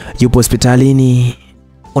 Yupo hospitalini,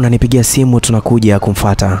 unanipigia simu tunakuja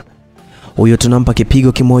kumfuata. Huyo tunampa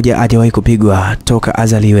kipigo kimoja hajawahi kupigwa toka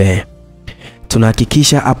azaliwe.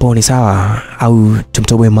 Tunahakikisha hapo ni sawa au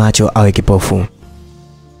tumtoboe macho awe kipofu.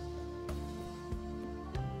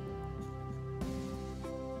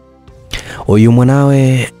 Huyu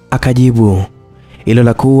mwanawe akajibu, hilo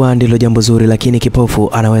la kuwa ndilo jambo zuri, lakini kipofu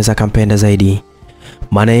anaweza kampenda zaidi.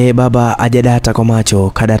 Maana yeye baba hajadata kwa macho,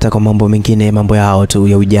 kadata kwa mambo mengine, mambo yao tu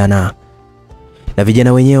ya ujana. Na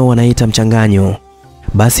vijana wenyewe wanaita mchanganyo.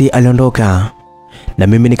 Basi aliondoka na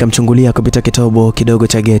mimi nikamchungulia kupita kitobo kidogo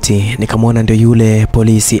cha geti. Nikamwona ndio yule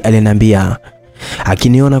polisi aliniambia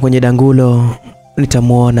akiniona kwenye dangulo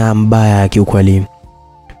nitamuona mbaya kiukweli.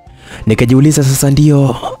 Nikajiuliza sasa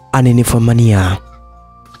ndio ananifamania.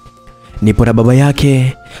 Nipo na baba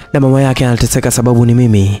yake na mama yake anateseka sababu ni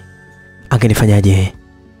mimi. Angenifanyaje?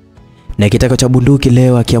 Na kitako cha bunduki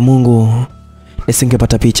leo akia Mungu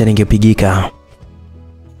nisingepata picha ningepigika.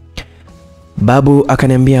 Babu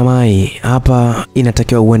akaniambia, Mai, hapa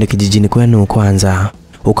inatakiwa uende kijijini kwenu kwanza,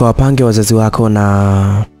 ukawapange wazazi wako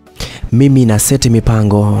na mimi na seti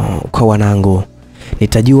mipango kwa wanangu.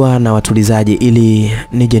 Nitajua na watulizaji ili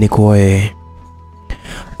nije nikuoe.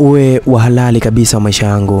 Uwe wa halali kabisa wa maisha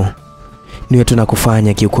yangu. Niwe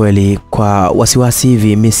tunakufanya kiukweli kwa wasiwasi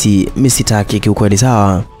hivi mimi sitaki kiukweli,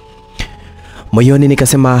 sawa? Moyoni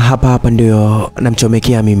nikasema hapa ndio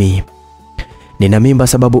namchomekea mimi. Nina mimba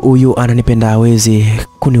sababu huyu ananipenda, hawezi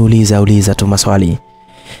kuniuliza tu maswali.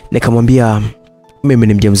 Nikamwambia mimi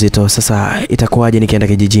ni mjamzito, sasa itakuwaje nikienda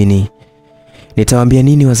kijijini? Nitawaambia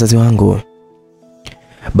nini wazazi wangu?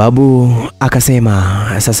 Babu akasema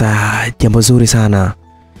sasa jambo zuri sana.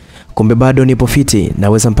 Kumbe bado nipo fiti,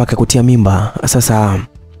 naweza mpaka kutia mimba. Sasa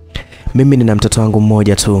mimi nina mtoto wangu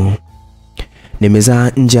mmoja tu.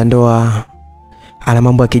 Nimezaa nje ya ndoa. Ana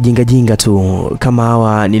mambo ya kijinga tu kama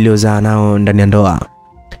hawa niliozaa nao ndani ya ndoa.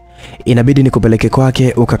 Inabidi nikupeleke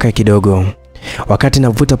kwake ukakae kidogo. Wakati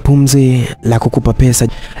navuta pumzi la kukupa pesa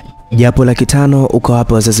japo 500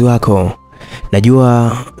 ukawape wazazi wako.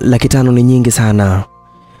 Najua 500 ni nyingi sana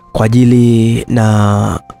kwa ajili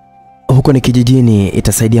na huko ni kijijini,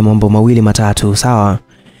 itasaidia mambo mawili matatu, sawa?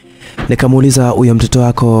 Nikamuuliza huyo mtoto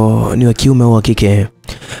wako ni wa kiume au wa kike?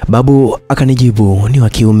 Babu akanijibu ni wa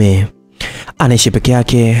kiume. Anaishi peke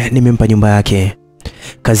yake, nimempa nyumba yake.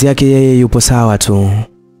 Kazi yake yeye yupo sawa tu.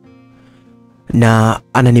 Na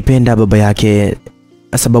ananipenda baba yake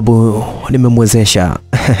sababu nimemwezesha.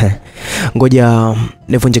 Ngoja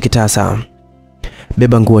nivunje kitasa.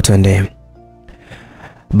 Beba nguo twende.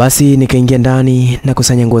 Basi nikaingia ndani na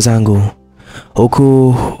kusanya nguo zangu.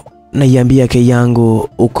 Huku naiambia ke yangu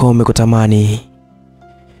ukome kutamani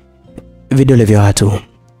vidole vya watu.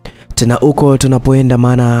 Tena uko tunapoenda,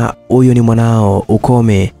 maana huyu ni mwanao,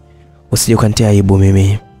 ukome usije ukantia aibu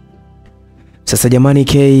mimi. Sasa jamani,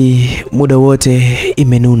 Kei muda wote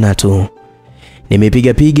imenuna tu.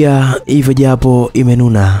 Nimepiga hivyo japo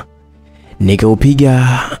imenuna.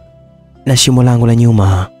 Nikaupiga na shimo langu la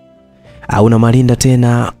nyuma. Hauna malinda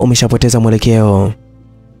tena, umeshapoteza mwelekeo.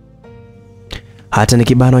 Hata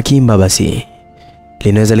nikibanwa kimba basi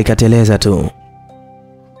linaweza likateleza tu.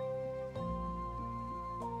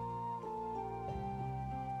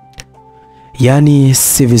 Yani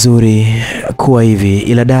si vizuri kuwa hivi,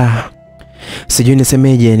 ila da sijui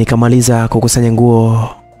nisemeje. Nikamaliza kukusanya nguo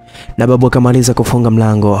na babu akamaliza kufunga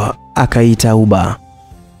mlango, akaita uba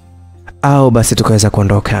au basi tukaweza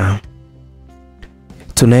kuondoka.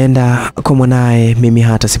 Tunaenda kwa mwanae, mimi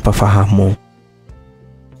hata sipafahamu.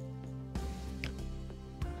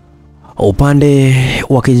 Upande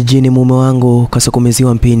wa kijijini mume wangu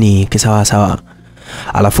kasukumiziwa mpini kisawasawa.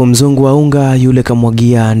 Alafu mzungu wa unga yule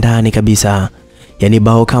kamwagia ndani kabisa. Yani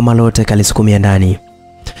bao kama lote kalisukumia ndani.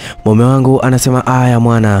 Mume wangu anasema, aya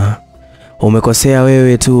mwana, umekosea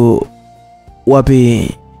wewe tu.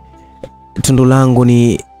 Wapi tundu langu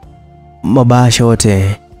ni mabasha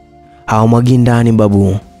wote. Hawamwagi ndani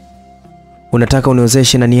babu. Unataka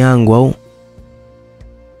uniozeshe nani yangu au?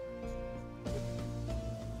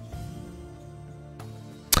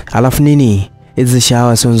 Alafu nini? Hizi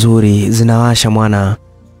shawa sio nzuri, zinawasha mwana.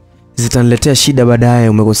 Zitaniletea shida baadaye,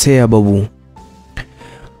 umekosea babu.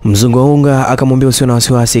 Mzungu wa unga akamwambia usiwe na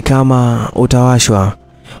wasiwasi, kama utawashwa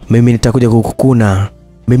mimi nitakuja kukukuna.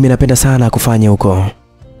 Mimi napenda sana kufanya huko.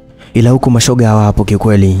 Ila huko mashoga hawapo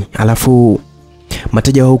kikweli. Alafu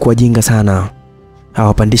mateja wa huko wajinga sana.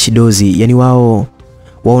 Hawapandishi dozi. Yani wao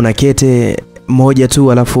na kete moja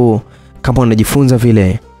tu, alafu kama unajifunza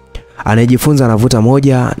vile, anajifunza anavuta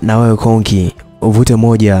moja na wewe konki uvute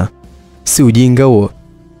moja. Si ujinga huo?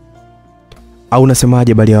 Au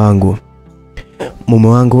unasemaje bali wangu? Mume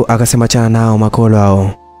wangu akasema chana nao makolo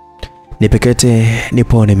hao. Nipekete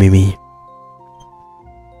nipone mimi.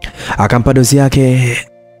 Akampa dozi yake,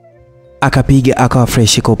 akapiga akawa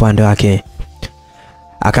fresh kwa upande wake.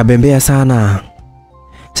 Akabembea sana.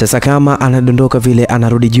 Sasa kama anadondoka vile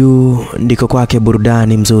anarudi juu, ndiko kwake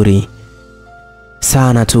burudani mzuri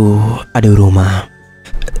sana tu aduruma.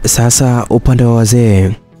 Sasa upande wa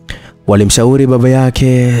wazee walimshauri baba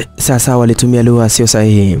yake. Sasa walitumia lugha sio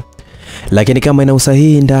sahihi, lakini kama ina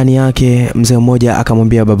usahihi ndani yake. Mzee mmoja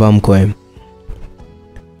akamwambia baba mkwe,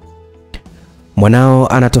 mwanao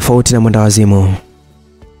ana tofauti na mwendawazimu,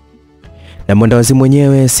 na mwendawazimu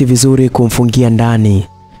mwenyewe si vizuri kumfungia ndani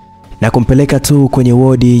na kumpeleka tu kwenye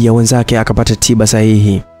wodi ya wenzake akapata tiba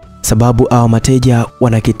sahihi, sababu hao mateja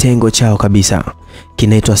wana kitengo chao kabisa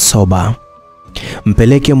kinaitwa soba.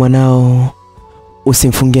 Mpeleke mwanao,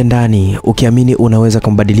 usimfungie ndani ukiamini unaweza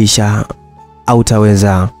kumbadilisha au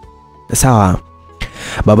utaweza. Sawa?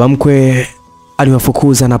 Baba mkwe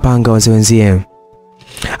aliwafukuza na panga wazee wenzie.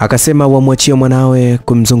 Akasema wamwachie mwanawe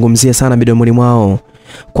kumzungumzia sana midomoni mwao,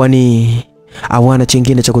 kwani hawana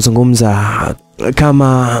chingine cha kuzungumza.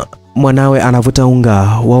 Kama mwanawe anavuta unga,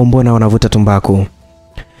 wao mbona wanavuta tumbaku?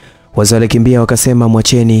 Wazee walikimbia wakasema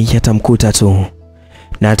mwacheni, yatamkuta tu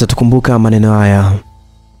na atatukumbuka maneno haya.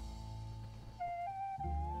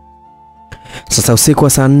 Sasa usiku wa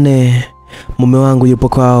saa 4 mume wangu yupo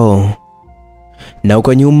kwao, na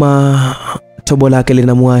uko nyuma tobo lake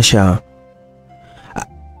linamwasha.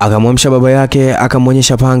 Akamwamsha baba yake,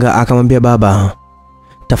 akamwonyesha panga, akamwambia baba,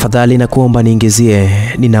 tafadhali nakuomba niingizie,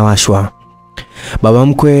 ninawashwa. Baba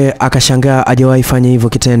mkwe akashangaa, hajawahi fanya hivyo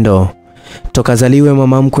kitendo toka zaliwe.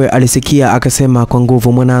 Mama mkwe alisikia akasema kwa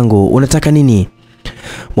nguvu, mwanangu unataka nini?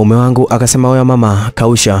 Mume wangu akasema, wewe mama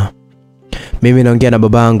kausha, mimi naongea na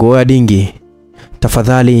babangu. Wewe dingi,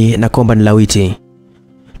 tafadhali nakuomba ni lawiti.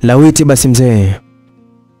 Lawiti basi mzee.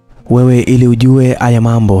 Wewe ili ujue haya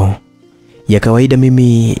mambo ya kawaida,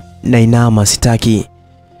 mimi nainama, sitaki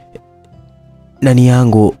nani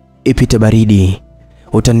yangu ipite baridi,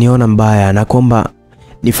 utaniona mbaya, na kwamba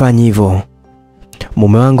nifanye hivyo.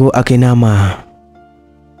 Mume wangu akainama.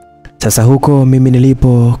 Sasa huko mimi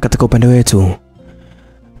nilipo katika upande wetu,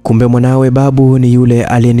 kumbe mwanawe babu ni yule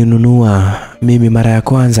aliyeninunua mimi mara ya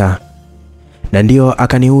kwanza, na ndio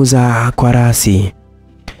akaniuza kwa rasi.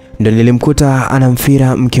 Ndio nilimkuta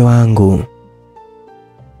anamfira mke wangu,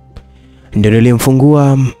 ndio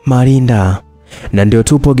nilimfungua marinda, na ndio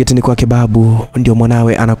tupo getini kwake babu, ndio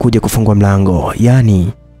mwanawe anakuja kufungua mlango.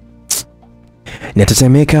 Yani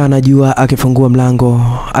nitatemeka, anajua akifungua mlango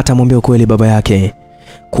atamwambia ukweli baba yake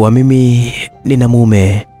kuwa mimi nina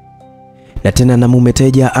mume, na tena na mume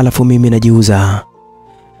teja, alafu mimi najiuza.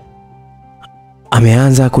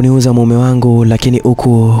 Ameanza kuniuza mume wangu, lakini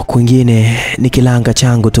huku kwingine ni kilanga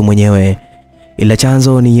changu tu mwenyewe, ila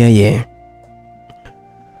chanzo ni yeye.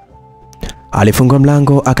 Alifungua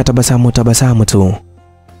mlango akatabasamu tu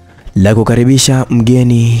la kukaribisha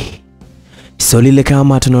mgeni, sio lile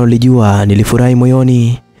kama tunalolijua. Nilifurahi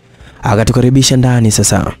moyoni, akatukaribisha ndani.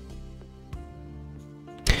 Sasa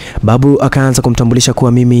babu akaanza kumtambulisha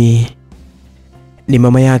kuwa mimi ni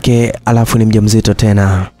mama yake, alafu ni mjamzito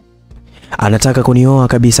tena, anataka kunioa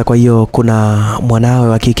kabisa. Kwa hiyo kuna mwanawe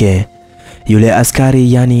wa kike yule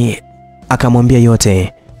askari, yani akamwambia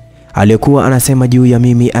yote aliyokuwa anasema juu ya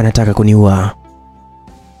mimi anataka kuniua.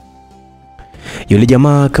 Yule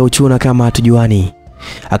jamaa kauchuna kama hatujuani,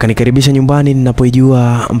 akanikaribisha nyumbani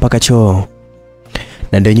ninapoijua mpaka choo,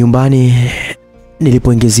 na ndio nyumbani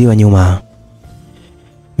nilipoingiziwa nyuma.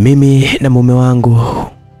 Mimi na mume wangu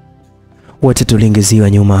wote tuliingiziwa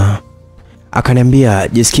nyuma. Akaniambia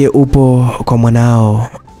jisikie upo kwa mwanao,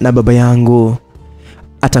 na baba yangu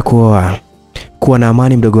atakuoa, kuwa na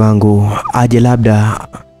amani mdogo wangu, aje labda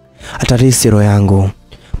atarisi roho yangu,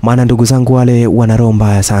 maana ndugu zangu wale wana roho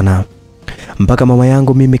mbaya sana. Mpaka mama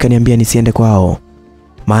yangu mimi kaniambia nisiende kwao,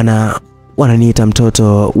 maana wananiita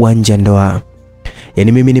mtoto wa nje ndoa.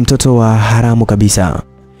 Yaani mimi ni mtoto wa haramu kabisa.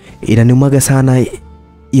 Inaniumaga sana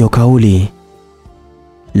hiyo kauli.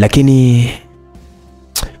 Lakini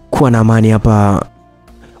kuwa na amani hapa,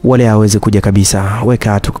 wale hawezi kuja kabisa.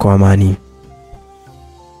 Weka tu kwa amani.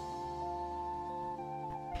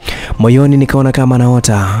 Moyoni nikaona kama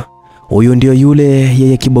naota. Huyu ndio yule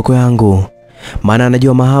yeye kiboko yangu. Maana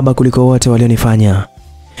anajua mahaba kuliko wote walionifanya.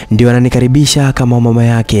 Ndio ananikaribisha kama mama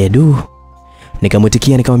yake.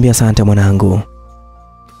 Nikamwitikia nikamwambia asante mwanangu.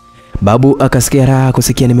 Babu akasikia raha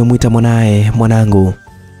kusikia nimemuita mwanae mwanangu.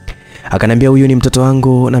 Akanambia huyu ni mtoto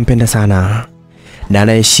wangu, nampenda sana na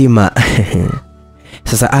ana heshima.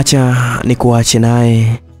 Sasa acha nikuache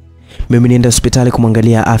naye, mimi niende hospitali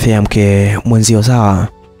kumwangalia afya ya mke mwenzio, sawa?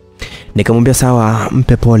 Nikamwambia sawa,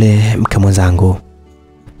 mpe pole mke mwenzangu.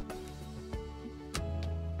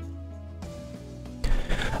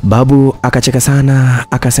 Babu akacheka sana,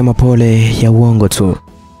 akasema pole ya uongo tu.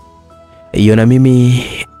 Hiyo na mimi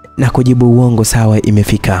na kujibu uongo sawa,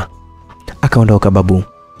 imefika. Akaondoka babu.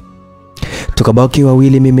 Tukabaki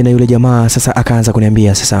wawili mimi na yule jamaa. Sasa akaanza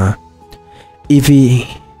kuniambia, sasa hivi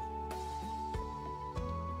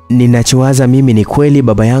ninachowaza mimi ni kweli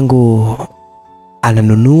baba yangu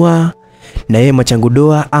ananunua na yeye machangu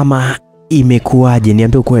doa ama imekuwaje?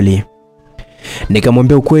 Niambie ukweli.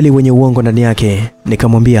 Nikamwambia ukweli wenye uongo ndani yake.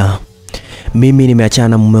 Nikamwambia mimi nimeachana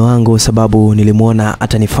na mume wangu sababu nilimuona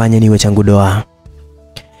atanifanya niwe changu doa.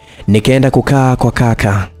 Nikaenda kukaa kwa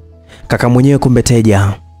kaka mwenyewe kumbe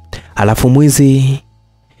teja, alafu mwizi,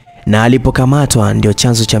 na alipokamatwa ndio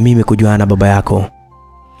chanzo cha mimi kujua na baba yako.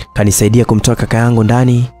 Kanisaidia kumtoa kaka yangu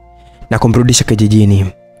ndani na kumrudisha kijijini.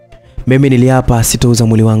 Mimi niliapa sitouza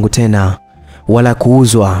mwili wangu tena wala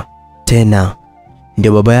kuuzwa tena.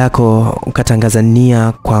 Ndio baba yako ukatangaza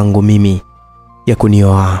nia kwangu mimi ya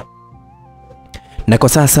kunioa. Na kwa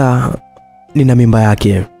sasa nina mimba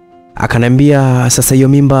yake. Akanambia sasa hiyo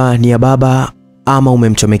mimba ni ya baba ama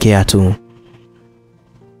umemchomekea tu?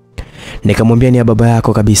 Nikamwambia ni ya baba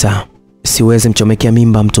yako kabisa. Siwezi mchomekea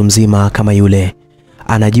mimba mtu mzima kama yule.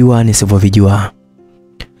 Anajua nisivyovijua.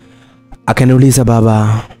 Akaniuliza,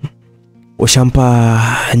 baba ushampa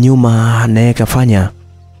nyuma naye kafanya?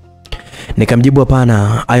 Nikamjibu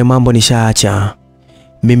hapana, hayo mambo nishaacha.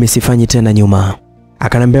 Mimi sifanyi tena nyuma.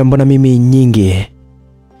 Akanambia mbona mimi nyingi?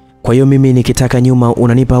 Kwa hiyo mimi nikitaka nyuma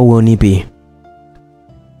unanipa au unipi?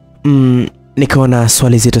 Nikaona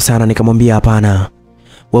swali zito sana. Nikamwambia hapana,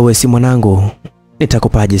 wewe si mwanangu,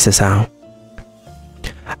 nitakupaje sasa?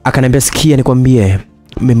 Akanambia sikia nikwambie,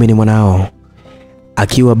 mimi ni mwanao.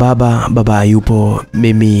 Akiwa baba hayupo,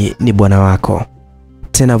 mimi ni bwana wako.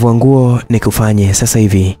 Tena Wangu nikufanye sasa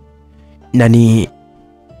hivi. Nani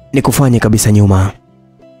nikufanye kabisa nyuma.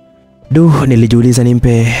 Nilijiuliza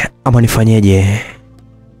nimpe ama nifanyeje.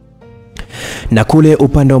 Na kule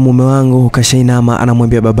upande wa mume wangu kashainama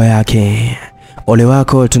anamwambia baba yake, ole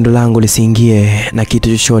wako tundu langu lisiingie na kitu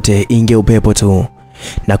chochote, ingie upepo tu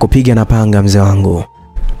na kupiga na panga mzee wangu.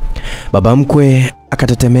 Baba mkwe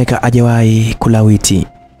akatetemeka, ajawahi kulawiti.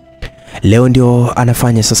 Leo ndio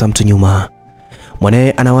anafanya sasa mtu nyuma.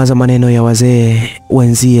 Mwanae anawaza maneno ya wazee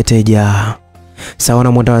wenzie teja. Sawa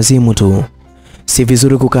na mwenda wazimu tu. Si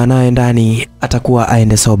vizuri kukaa naye ndani, atakuwa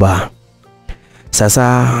aende soba.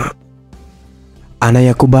 Sasa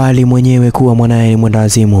anayakubali mwenyewe kuwa mwanae mwenda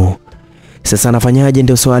wazimu. Sasa anafanyaje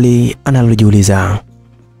ndio swali analojiuliza.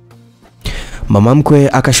 Mama mkwe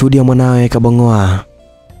akashuhudia mwanawe kabongoa.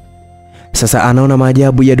 Sasa anaona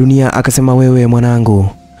maajabu ya dunia, akasema wewe mwanangu,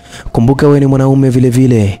 kumbuka wewe ni mwanaume vile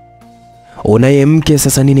vile. Unaye mke,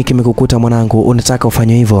 sasa nini kimekukuta mwanangu unataka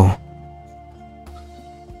ufanye hivyo?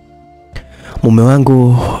 Mume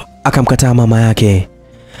wangu akamkataa mama yake.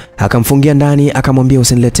 Akamfungia ndani, akamwambia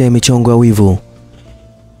usiniletee michongo ya wivu.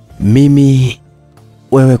 Mimi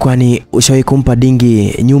wewe kwani ushawahi kumpa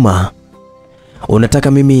dingi nyuma?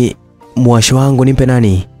 Unataka mimi mwasho wangu nimpe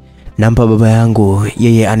nani? Nampa baba yangu,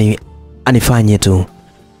 yeye anifanye tu.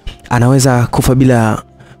 Anaweza kufa bila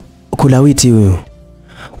kulawiti huyu.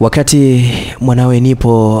 Wakati mwanawe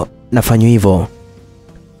nipo nafanywa hivyo.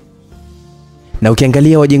 Na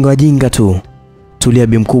ukiangalia wajinga tu. Tulia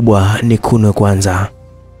bi mkubwa nikunwe kwanza.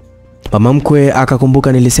 Mama mkwe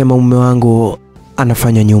akakumbuka nilisema mume wangu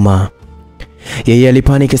anafanya nyuma. Yeye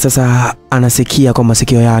alipaniki sasa, anasikia kwa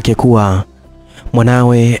masikio yake kuwa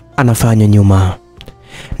mwanawe anafanya nyuma.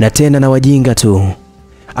 Na tena na wajinga tu.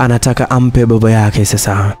 Anataka ampe baba yake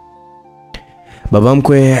sasa. Baba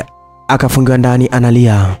mkwe akafungiwa ndani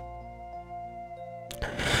analia.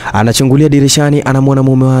 Anachungulia dirishani, anamwona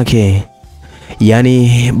mume wake.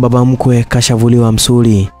 Yaani baba mkwe kashavuliwa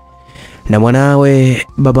msuli na mwanawe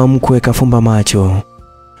baba mkwe kafumba macho.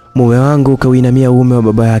 mume wangu kauinamia uume wa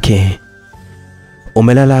baba yake.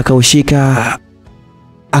 Umelala akaushika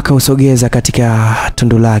akausogeza katika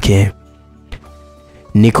tundu lake.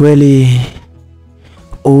 Ni kweli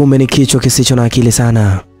uume ni kichwa kisicho na akili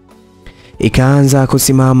sana. Ikaanza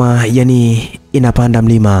kusimama, yani inapanda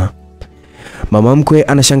mlima. Mama mkwe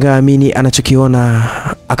anashangaa amini anachokiona,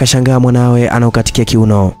 akashangaa mwanawe anaukatikia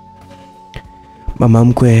kiuno. Mama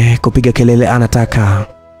mkwe kupiga kelele anataka.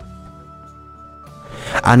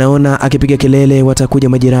 Anaona akipiga kelele watakuja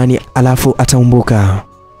majirani, alafu ataumbuka.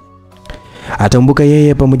 Ataumbuka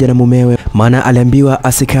yeye pamoja na mumewe, maana aliambiwa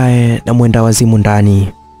asikae na mwenda wazimu ndani.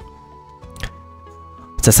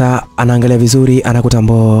 Sasa anaangalia vizuri, anakuta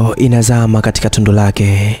mboo inazama katika tundu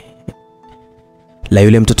lake la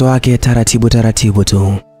yule mtoto wake taratibu taratibu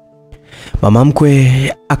tu. Mama mkwe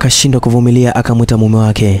akashindwa kuvumilia, akamwita mume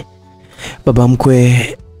wake. Baba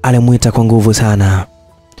mkwe alimuita kwa nguvu sana.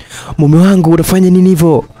 Mume wangu, unafanya nini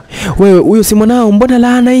hivyo? Wewe huyo si mwanao, mbona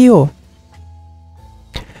laana hiyo?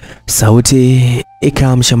 Sauti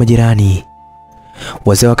ikaamsha majirani.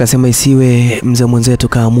 Wazee wakasema isiwe, mzee mwenzetu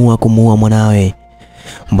kaamua kumuua mwanawe.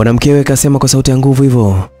 Mbona mkewe kasema kwa sauti ya nguvu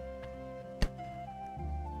hivyo?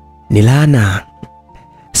 Ni laana.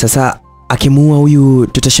 Sasa akimuua huyu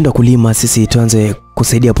tutashindwa kulima sisi, tuanze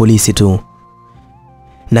kusaidia polisi tu.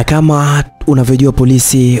 Na kama unavyojua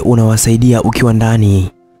polisi unawasaidia ukiwa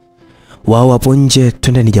ndani, wao hapo nje,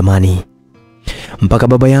 twendeni jamani. Mpaka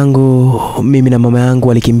baba yangu mimi na mama yangu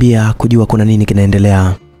walikimbia kujua kuna nini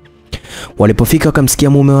kinaendelea. Walipofika wakamsikia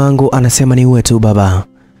mume wangu anasema ni uwe tu baba.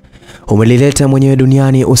 Umelileta mwenyewe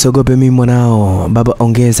duniani, usiogope mimi mwanao. Baba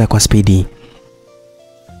ongeza kwa spidi.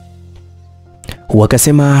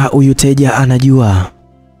 Wakasema huyu teja anajua,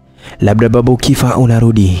 labda baba ukifa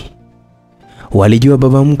unarudi. Walijua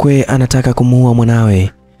baba mkwe anataka kumuua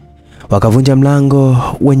mwanawe. Wakavunja mlango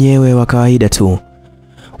wenyewe wa kawaida tu.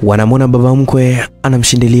 Wanamwona baba mkwe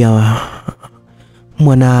anamshindilia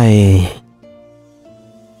mwanae.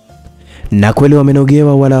 Na kweli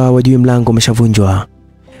wamenogewa, wala wajui mlango umeshavunjwa.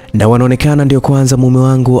 Na wanaonekana ndio kwanza mume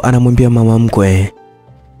wangu anamwambia mama mkwe,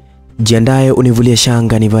 jiandae univulie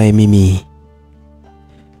shanga nivae mimi.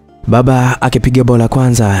 Baba akipiga bola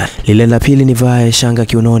kwanza, lile la pili nivae shanga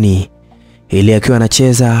kiunoni, ili akiwa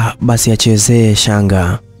anacheza basi achezee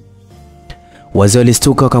shanga. Wazee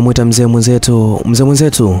walistuka wakamuita mzee mwenzetu, mzee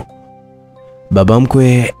mwenzetu. Baba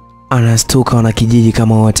mkwe anastuka na kijiji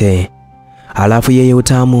kama wote. Alafu yeye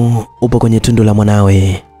utamu upo kwenye tundu la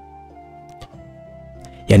mwanawe.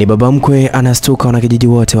 Yani baba mkwe anastuka na kijiji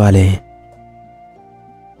wote wale.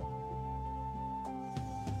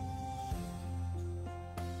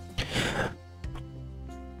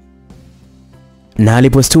 Na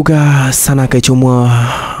alipostuka sana akaichomwa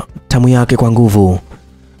tamu yake kwa nguvu.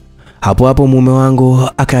 Hapo hapo mume wangu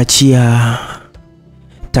akaachia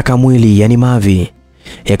taka mwili, yani mavi,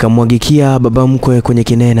 yakamwagikia baba mkwe kwenye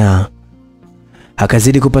kinena.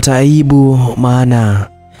 Akazidi kupata aibu, maana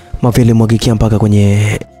mavi yalimwagikia mpaka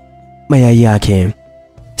kwenye mayai yake.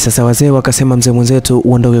 Sasa wazee wakasema, mzee mwenzetu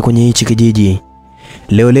uondoke kwenye hichi kijiji.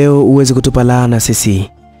 Leo uweze kutupa laana sisi.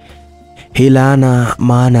 Hii laana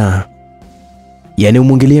maana yani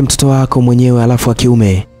umwingilie mtoto wako mwenyewe alafu wa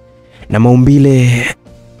kiume. Na maumbile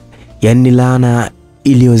yani ni laana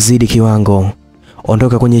iliyozidi kiwango.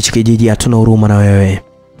 Ondoka kwenye hichi kijiji, hatuna huruma na wewe.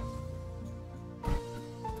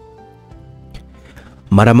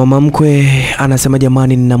 Mara mama mkwe anasema,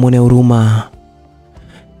 jamani ninamwonea huruma.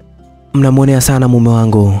 Mnamwonea sana mume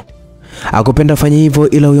wangu. Hakupenda fanya hivyo,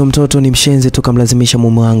 ila huyo mtoto ni mshenzi, tukamlazimisha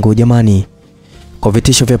mume wangu jamani, kwa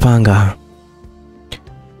vitisho vya panga.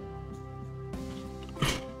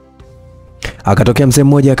 Akatokea mzee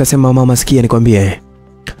mmoja akasema, mama sikia nikwambie,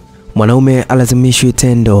 mwanaume alazimishwi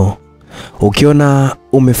tendo. Ukiona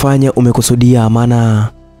umefanya umekusudia, maana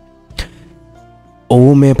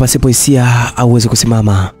uume pasipo hisia hauwezi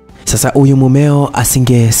kusimama. Sasa huyu mumeo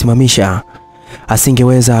asingesimamisha,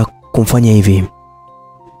 asingeweza kumfanya hivi,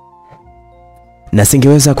 na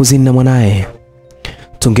asingeweza kuzini na mwanae.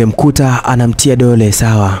 Tungemkuta anamtia dole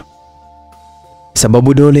sawa,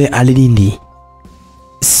 sababu dole alidindi,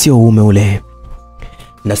 sio uume ule.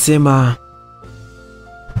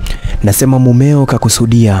 Nasema mumeo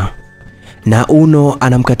kakusudia na uno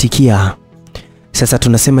anamkatikia. Sasa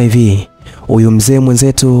tunasema hivi, huyu mzee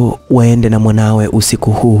mwenzetu waende na mwanawe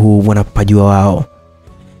usiku huu wanapajua wao.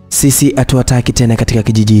 Sisi hatuwataki tena katika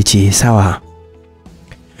kijiji hichi, sawa?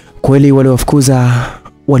 Kweli waliwafukuza,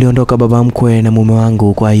 waliondoka baba mkwe na mume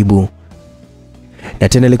wangu kwa aibu. Na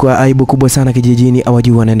tena ilikuwa aibu kubwa sana kijijini,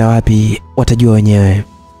 hawajui wanaenda wapi, watajua wenyewe.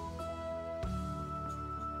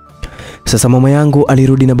 Sasa mama yangu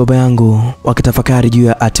alirudi na baba yangu wakitafakari juu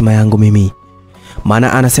ya hatima yangu mimi.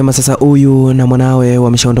 Maana anasema sasa huyu na mwanawe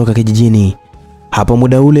wameshaondoka kijijini. Hapo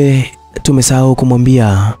muda ule tumesahau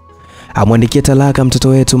kumwambia amwandikie talaka mtoto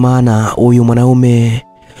wetu, maana huyu mwanaume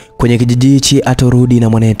kwenye kijiji hichi atorudi na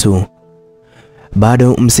mwanetu.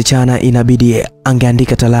 Bado msichana inabidi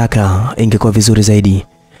angeandika talaka, ingekuwa vizuri zaidi.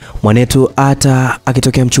 Mwanetu hata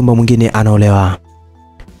akitokea mchumba mwingine anaolewa.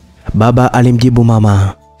 Baba alimjibu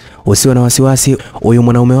mama, usiwe na wasiwasi, huyu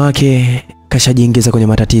mwanaume wake kashajiingiza kwenye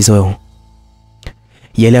matatizo.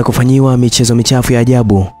 Yale ya kufanyiwa michezo michafu ya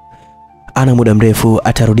ajabu, ana muda mrefu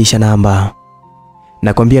atarudisha namba.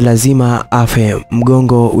 Nakwambia lazima afe,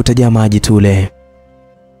 mgongo utajaa maji tule.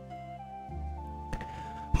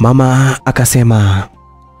 Mama akasema,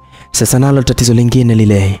 sasa nalo tatizo lingine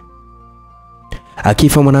lile.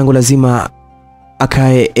 Akifa mwanangu lazima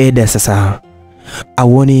akae eda sasa.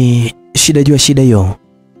 Auoni shida jua shida hiyo?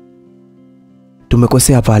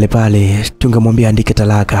 Tumekosea pale, tungemwambia andike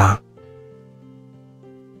talaka.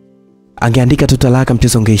 Angeandika tu talaka,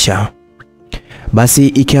 mchezo ungeisha. Basi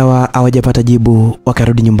ikawa hawajapata jibu,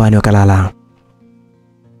 wakarudi nyumbani wakalala.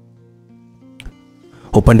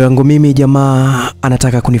 Upande wangu mimi jamaa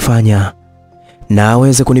anataka kunifanya na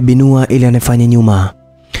aweze kunibinua ili anifanye nyuma.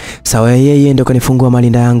 Sawa, yeye ndo kanifungua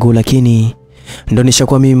malinda yangu, lakini ndo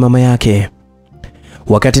nishakuwa mimi mama yake.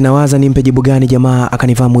 Wakati nawaza nimpe jibu gani, jamaa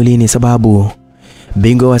akanivaa mwilini, sababu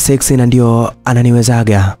bingo wa seksi na ndio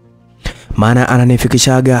ananiwezaga. Maana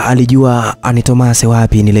ananifikishaga, alijua anitomase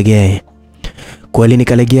wapi nilegee. Kweli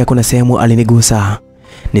nikalegea, kuna sehemu alinigusa.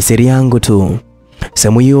 Ni siri yangu tu.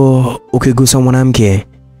 Sehemu hiyo ukigusa mwanamke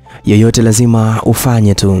yoyote lazima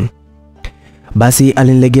ufanye tu. Basi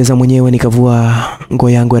alinilegeza mwenyewe, nikavua nguo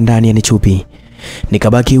yangu ya ndani ya nichupi.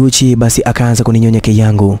 Nikabaki uchi, basi akaanza kuninyonya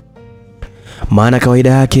yangu. Maana kawaida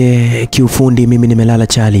yake kiufundi mimi nimelala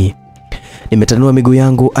chali. Nimetanua miguu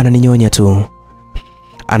yangu, ananinyonya tu.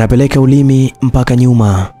 Anapeleka ulimi mpaka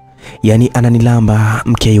nyuma, yani ananilamba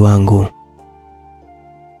mkei wangu.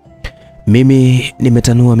 Mimi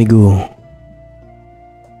nimetanua miguu.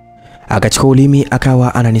 Akachukua ulimi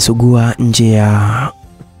akawa ananisugua nje ya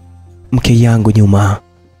mkei yangu nyuma.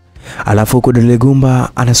 Alafu kudole gumba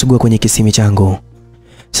anasugua kwenye kisimi changu.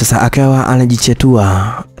 Sasa akawa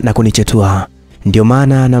anajichetua na kunichetua. Ndio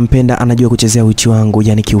maana nampenda, anajua kuchezea uchi wangu,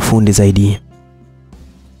 yani kiufundi zaidi.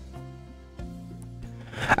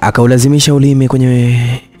 Akaulazimisha ulimi kwenye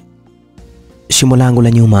shimo langu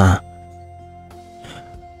la nyuma.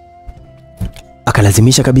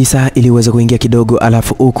 Akalazimisha kabisa ili uweze kuingia kidogo,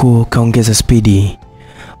 alafu huku kaongeza spidi.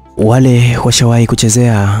 Wale washawahi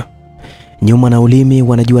kuchezea nyuma na ulimi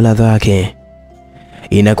wanajua ladha yake.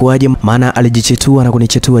 Inakuwaje? Maana alijichetua na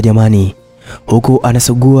kunichetua jamani, huku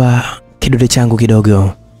anasugua kidole changu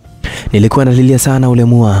kidogo. Nilikuwa nalilia sana ule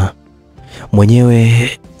mua mwenyewe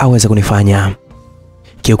aweze kunifanya.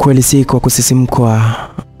 Kiukweli si kwa kusisimkwa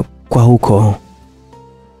kwa huko.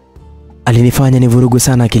 Alinifanya nivurugu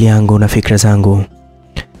sana akili yangu na fikra zangu.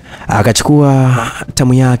 Akachukua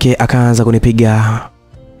tamu yake akaanza kunipiga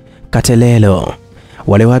katelelo.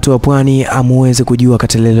 Wale watu wa pwani amuweze kujua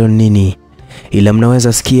katelelo nini, ila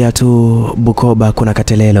mnaweza sikia tu Bukoba kuna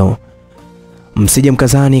katelelo. Msije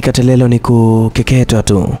mkazani katelelo ni kukeketwa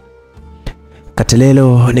tu.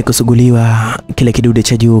 Katelelo ni kusuguliwa kile kidude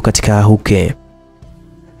cha juu katika huke,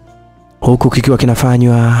 huku kikiwa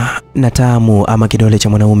kinafanywa na tamu ama kidole cha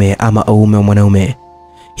mwanaume ama aume wa mwanaume.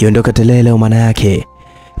 Hiyo ndio katelelo maana yake.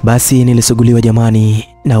 Basi nilisuguliwa jamani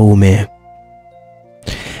na ume.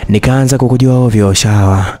 Nikaanza kukujua ovyo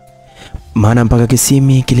shawa, maana mpaka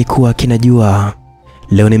kisimi kilikuwa kinajua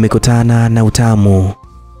leo nimekutana na utamu.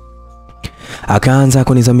 Akaanza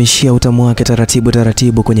kunizamishia utamu wake taratibu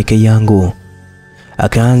taratibu kwenye kei yangu.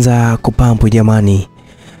 Akaanza kupampu jamani.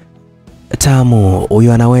 Tamu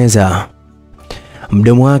huyo anaweza.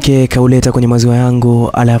 Mdomo wake kauleta kwenye maziwa yangu,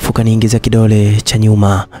 alafu kaniingiza kidole cha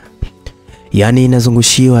nyuma. Yani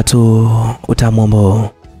nazungushiwa tu utamu ambao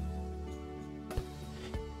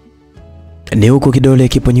ni huko, kidole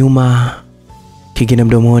kipo nyuma, kingine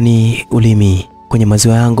mdomoni, ulimi kwenye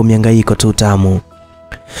maziwa yangu, miangaiko tu tamu.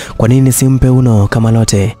 Kwa nini simpe uno kama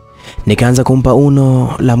lote? Nikaanza kumpa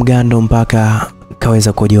uno la mgando mpaka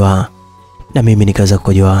kaweza kujoa, na mimi nikaweza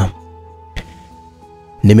kujoa.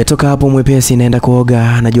 Nimetoka hapo mwepesi naenda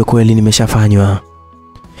kuoga, najua kweli nimeshafanywa.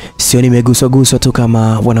 Sio nimeguswa tu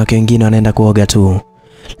kama wanawake wengine wanaenda kuoga tu,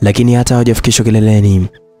 lakini hata hawajafikishwa kileleni.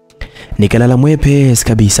 Nikalala mwepesi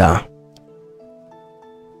kabisa.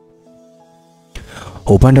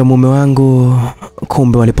 Upande wa mume wangu,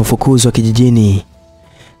 kumbe walipofukuzwa kijijini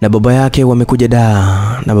na baba yake, wamekuja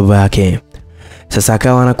Dada na baba yake. Sasa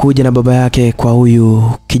akawa anakuja na baba yake kwa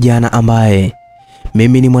huyu kijana ambaye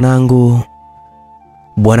mimi ni mwanangu,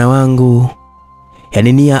 bwana wangu,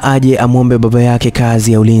 yaani nia aje amwombe baba yake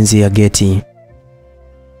kazi ya ulinzi ya geti,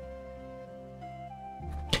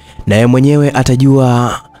 na yeye mwenyewe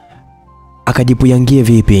atajua akajipuyangie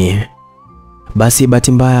vipi. Basi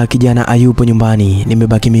bahati mbaya kijana ayupo nyumbani,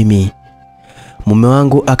 nimebaki mimi. Mume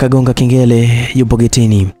wangu akagonga kengele, yupo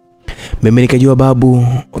getini. Mimi nikajua babu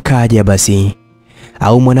kaja basi,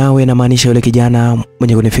 au mwanawe, na maanisha yule kijana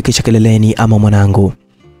mwenye kunifikisha kileleni ama mwanangu.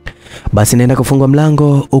 Basi naenda kufungua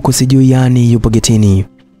mlango huku sijui yani yupo getini.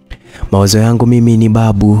 Mawazo yangu mimi ni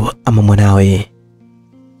babu ama mwanawe.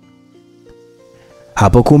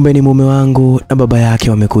 Hapo kumbe ni mume wangu na baba yake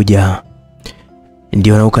wamekuja.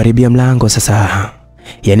 Ndio naukaribia mlango sasa.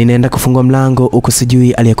 Yaani naenda kufungua mlango huku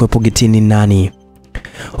sijui aliyekuwepo getini nani.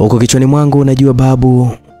 Huko kichwani mwangu najua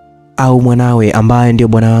babu au mwanawe ambaye ndio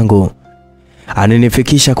bwana wangu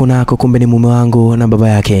ananifikisha kunako, kumbe ni mume wangu na baba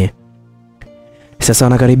yake. Sasa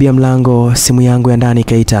wanakaribia mlango, simu yangu ya ndani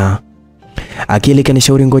kaita. Akili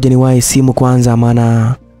kanishauri ngoja niwahi simu kwanza,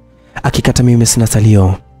 maana akikata mimi sina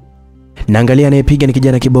salio. Naangalia anayepiga ni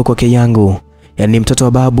kijana kiboko kwa Yangu, yaani mtoto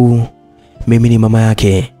wa babu, mimi ni mama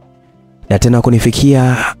yake. Na tena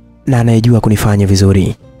kunifikia na anayejua kunifanya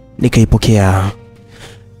vizuri. Nikaipokea.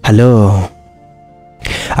 Hello.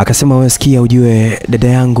 Akasema wewe sikia ujue dada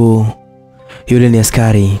yangu yule ni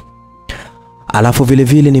askari. Alafu vile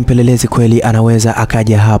vile ni mpelelezi kweli, anaweza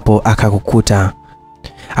akaja hapo akakukuta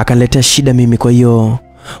akaniletea shida mimi, kwa hiyo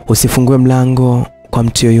usifungue mlango kwa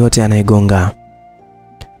mtu yoyote anayegonga.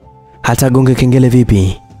 Hata gonge kengele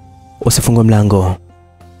vipi, usifungue mlango.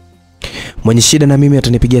 Mwenye shida na mimi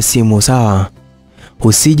atanipigia simu, sawa?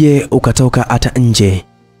 Usije ukatoka hata nje.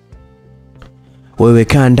 Wewe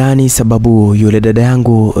kaa ndani, sababu yule dada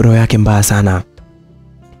yangu roho yake mbaya sana.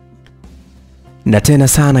 Na tena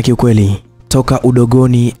sana kiukweli, toka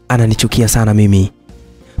udogoni ananichukia sana mimi.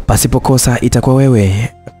 Pasipokosa itakuwa wewe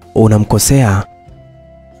unamkosea.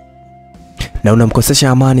 Na unamkosesha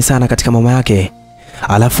amani sana katika mama yake.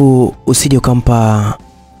 Alafu usije ukampa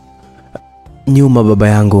nyuma baba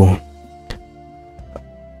yangu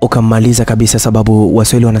ukamaliza kabisa, sababu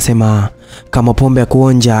Waswahili wanasema kama pombe ya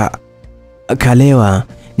kuonja kalewa,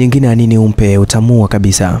 nyingine ya nini umpe, utamua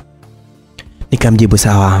kabisa. Nikamjibu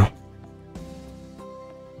sawa.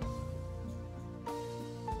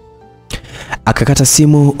 Akakata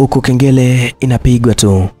simu huku kengele inapigwa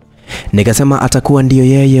tu. Nikasema atakuwa ndiyo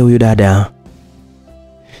yeye huyu dada.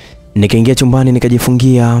 Nikaingia chumbani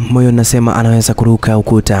nikajifungia, moyo nasema anaweza kuruka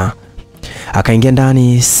ukuta. Akaingia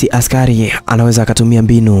ndani, si askari anaweza akatumia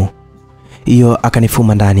mbinu hiyo,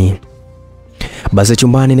 akanifuma ndani. Basi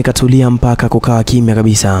chumbani nikatulia mpaka kukawa kimya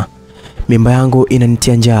kabisa. Mimba yangu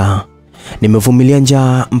inanitia njaa. Nimevumilia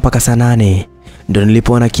njaa mpaka saa 8. Ndio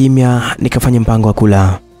nilipoona kimya nikafanya mpango wa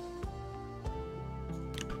kula.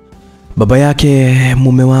 Baba yake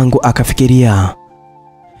mume wangu akafikiria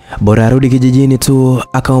bora arudi kijijini tu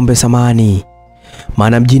akaombe samani,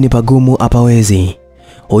 maana mjini pagumu hapawezi.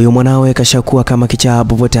 Huyo mwanawe kashakuwa kama kichaa,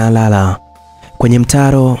 popote analala kwenye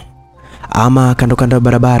mtaro ama kando kando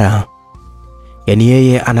barabara. Yaani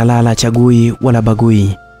yeye analala chagui wala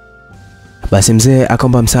bagui. Basi mzee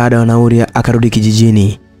akaomba msaada wa nauri, akarudi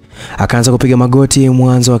kijijini. Akaanza kupiga magoti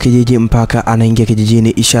mwanzo wa kijiji mpaka anaingia kijijini,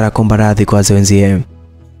 ishara kuomba radhi kwa wazee wenzie.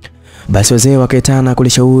 Basi wazee wakaitana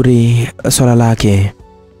kulishauri swala lake.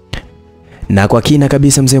 Na kwa kina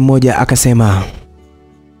kabisa mzee mmoja akasema,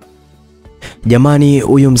 jamani,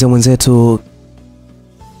 huyu mzee mwenzetu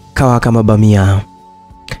kawa kama bamia,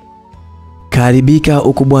 karibika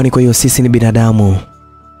ukubwani, kwa hiyo sisi ni binadamu.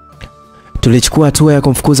 Tulichukua hatua ya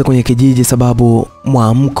kumfukuza kwenye kijiji sababu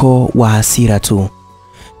mwamko wa hasira tu,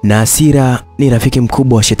 na hasira ni rafiki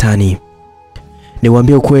mkubwa wa shetani.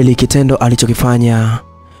 Niwaambie ukweli, kitendo alichokifanya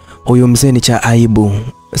huyu mzee ni cha aibu,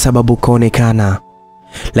 sababu kaonekana.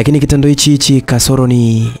 Lakini kitendo hichi kasoro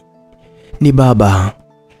ni baba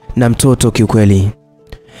na mtoto kiukweli.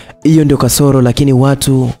 Hiyo ndio kasoro, lakini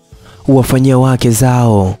watu huwafanyia wake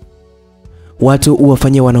zao, watu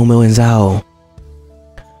huwafanyia wanaume wenzao.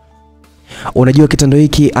 Unajua kitendo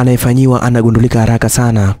hiki anayefanyiwa anagundulika haraka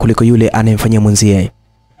sana kuliko yule anayemfanyia mwenzie.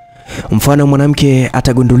 Mfano, mwanamke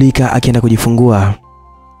atagundulika akienda kujifungua,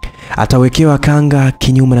 atawekewa kanga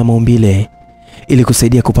kinyume na maumbile ili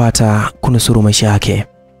kusaidia kupata kunusuru maisha yake.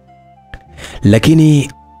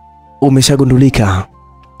 Lakini umeshagundulika,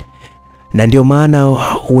 na ndio maana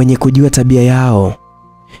wenye kujua tabia yao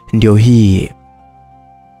ndio hii.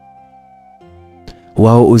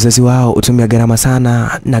 Wao uzazi wao utumia gharama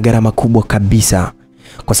sana, na gharama kubwa kabisa,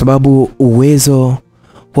 kwa sababu uwezo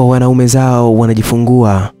wa wanaume zao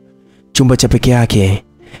wanajifungua chumba cha peke yake,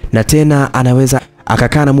 na tena anaweza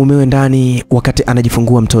akakaa na mumewe ndani wakati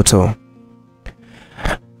anajifungua mtoto.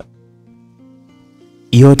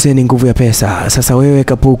 yote ni nguvu ya pesa. Sasa wewe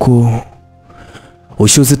kapuku,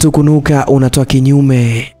 ushuzi tu kunuka unatoa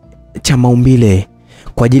kinyume cha maumbile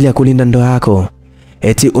kwa ajili ya kulinda ndoa yako.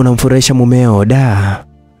 Eti unamfurahisha mumeo da,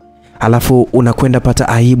 alafu unakwenda pata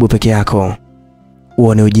aibu peke yako.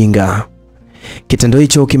 Uone ujinga. Kitendo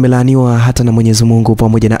hicho kimelaaniwa hata na Mwenyezi Mungu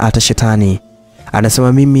pamoja na hata shetani.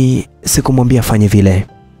 Anasema mimi sikumwambia afanye vile.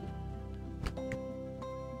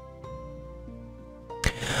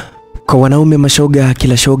 Kwa wanaume mashoga,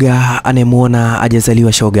 kila shoga anemuona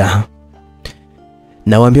hajazaliwa shoga.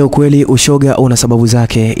 Nawaambia ukweli, ushoga una sababu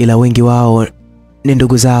zake, ila wengi wao ni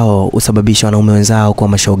ndugu zao usababisha wanaume wenzao kwa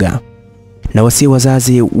mashoga. Na wasi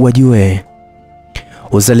wazazi wajue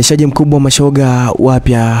uzalishaji mkubwa wa mashoga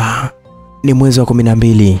wapya ni mwezi wa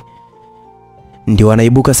 12. Ndio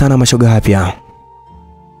wanaibuka sana mashoga wapya.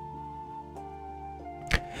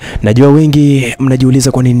 Najua wengi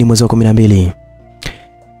mnajiuliza kwa nini mwezi wa 12.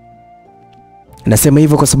 Nasema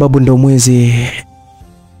hivyo kwa sababu ndio mwezi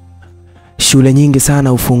shule nyingi sana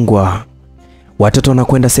hufungwa. Watoto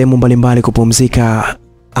wanakwenda sehemu mbalimbali kupumzika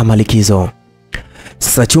ama likizo.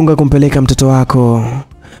 Sasa chunga kumpeleka mtoto wako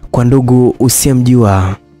kwa ndugu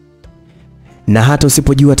usiyemjua. Na hata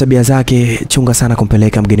usipojua tabia zake, chunga sana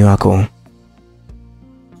kumpeleka mgeni wako.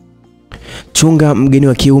 Chunga mgeni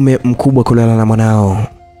wa kiume mkubwa kulala na mwanao.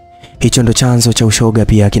 Hicho ndo chanzo cha ushoga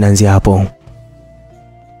pia kinaanzia hapo.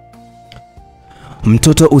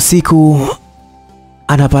 Mtoto usiku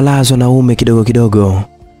anapalazwa na ume kidogo kidogo.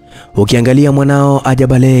 Ukiangalia mwanao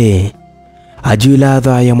ajabalee, ajui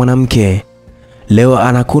ladha ya mwanamke. Leo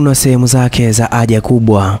anakunwa sehemu zake za haja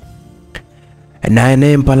kubwa, na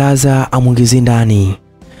anayempalaza amwingizi ndani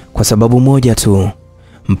kwa sababu moja tu,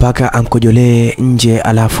 mpaka amkojolee nje,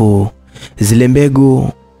 alafu zile mbegu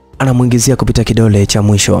anamwingizia kupita kidole cha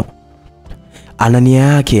mwisho. Ana nia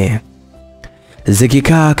yake.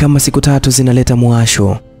 Zikikaa kama siku 3 zinaleta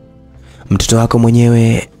muasho. Mtoto wako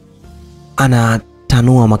mwenyewe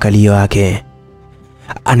anatanua makalio yake,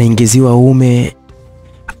 anaingiziwa ume,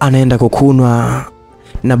 anaenda kukunwa,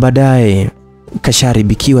 na baadaye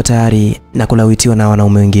kasharibikiwa tayari na kulawitiwa na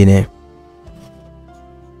wanaume wengine.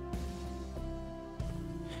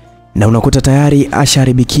 Na unakuta tayari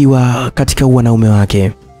asharibikiwa katika wanaume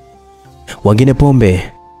wake. Wengine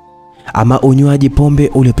pombe ama unywaji pombe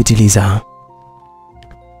uliopitiliza.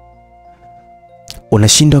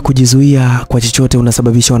 Unashindwa kujizuia kwa chochote,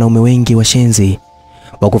 unasababisha wanaume wengi washenzi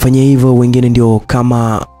wa kufanya hivyo. Wengine ndio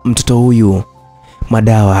kama mtoto huyu,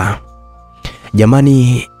 madawa.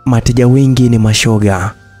 Jamani, mateja wengi ni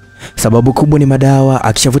mashoga. Sababu kubwa ni madawa.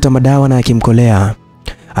 Akishavuta madawa na akimkolea,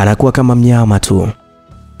 anakuwa kama mnyama tu,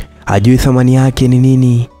 hajui thamani yake ni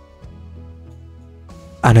nini.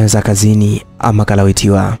 Anaweza kazini ama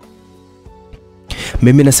kalawitiwa.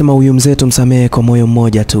 Mimi nasema huyu mzee tumsamehe kwa moyo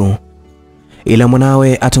mmoja tu, ila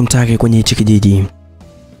mwanawe atumtake kwenye hichi kijiji.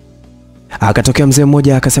 Akatokea mzee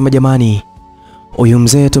mmoja akasema, jamani, huyu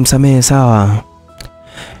mzee tumsamehe sawa,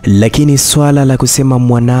 lakini swala la kusema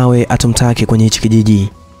mwanawe atumtake kwenye hichi kijiji,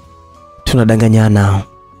 tunadanganyana.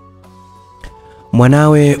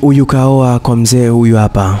 Mwanawe huyu kaoa kwa mzee huyu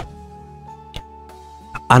hapa,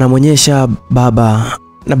 anamonyesha baba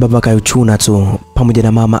na baba kayuchuna tu pamoja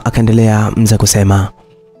na mama. Akaendelea mzee kusema,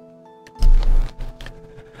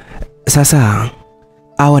 sasa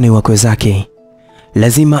hawa ni wakwe zake,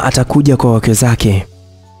 lazima atakuja kwa wakwe zake.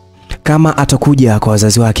 Kama atakuja kwa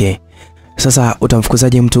wazazi wake, sasa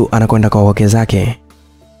utamfukuzaje mtu anakwenda kwa wakwe zake?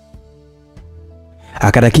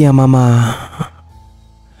 Akadakia mama,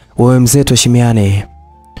 wewe mzee tuheshimiane.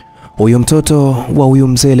 Huyo mtoto wa huyu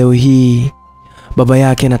mzee leo hii baba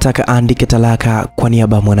yake nataka aandike talaka kwa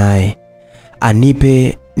niaba ya mwanae.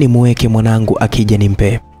 Anipe nimuweke mwanangu, akija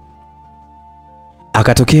nimpe.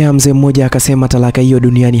 Akatokea mzee mmoja akasema, talaka hiyo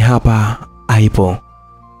duniani hapa haipo.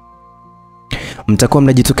 Mtakuwa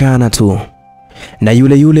mnajitukana tu, na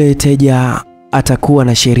yule teja atakuwa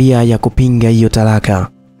na sheria ya kupinga hiyo talaka.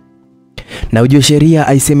 Na ujue sheria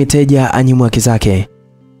haisemi teja anyimwe haki zake.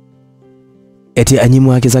 Eti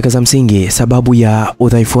anyimwe haki zake za msingi sababu ya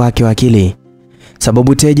udhaifu wake wa akili.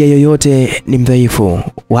 Sababu teja yoyote ni mdhaifu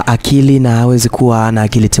wa akili na hawezi kuwa na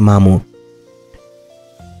akili timamu.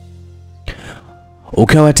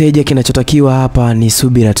 Ukawa teja, kinachotakiwa hapa ni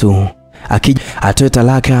subira tu. Akija atoe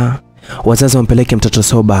talaka, wazazi wampeleke mtoto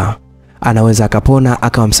soba, anaweza akapona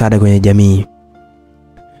akawa msaada kwenye jamii.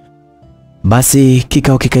 Basi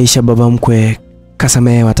kikao kikaisha, baba mkwe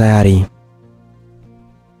kasamehewa tayari.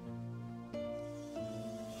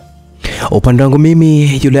 Upande wangu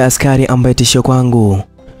mimi, yule askari ambaye tishio kwangu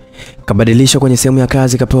kabadilishwa kwenye sehemu ya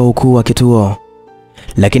kazi, kapewa ukuu wa kituo.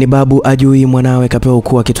 Lakini babu ajui mwanawe kapewa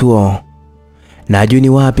ukuu wa kituo. na hajui ni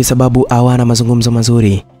wapi sababu hawana mazungumzo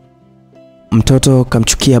mazuri. Mtoto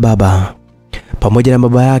kamchukia baba, pamoja na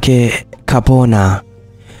baba yake kapona.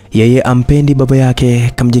 Yeye ampendi baba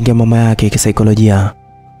yake, kamjengea mama yake kisaikolojia.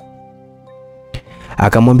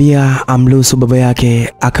 Akamwambia amruhusu baba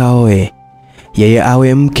yake akaoe, yeye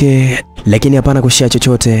awe mke, lakini hapana kushia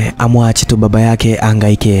chochote, amwache tu baba yake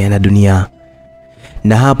ahangaike na dunia.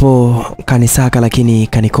 Na hapo kanisaka, lakini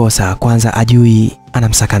kanikosa. Kwanza ajui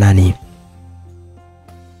anamsaka nani.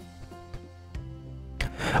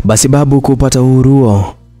 Basi babu kupata uhuru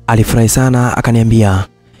huo alifurahi sana, akaniambia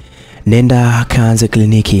nenda kaanze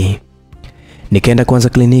kliniki. Nikaenda kuanza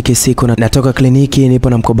kliniki siku na natoka kliniki nipo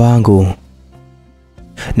na mkoba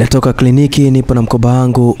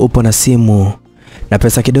wangu. Upo na simu na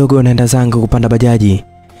pesa kidogo, naenda zangu kupanda bajaji.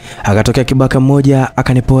 Akatokea kibaka mmoja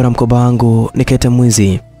akanipora mkoba wangu, nikaita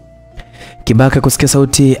mwizi. Kibaka kusikia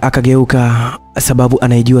sauti akageuka, sababu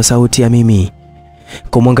anaijua sauti ya mimi.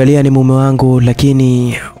 Kumwangalia ni mume wangu,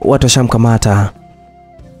 lakini watu washamkamata.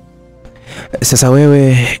 Sasa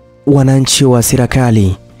wewe, wananchi wa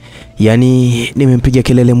serikali, yani nimempiga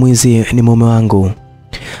kelele mwizi ni mume wangu,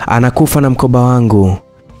 anakufa na mkoba wangu.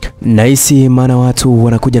 Nahisi maana watu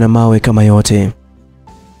wanakuja na mawe kama yote.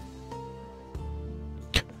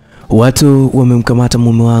 Watu wamemkamata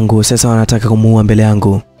mume wangu, sasa wanataka kumuua mbele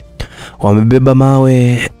yangu. Wamebeba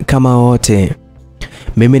mawe kama wote.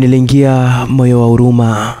 Mimi niliingia moyo wa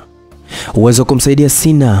huruma, uwezo kumsaidia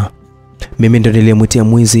sina. Mimi ndo nilimwitia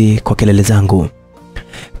mwizi kwa kelele zangu.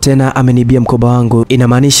 Tena amenibia mkoba wangu,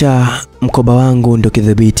 inamaanisha mkoba wangu ndio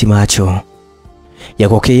kidhibiti macho ya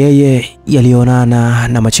kwake yeye yalionana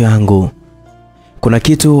na macho yangu. Kuna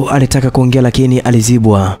kitu alitaka kuongea lakini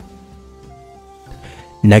alizibwa.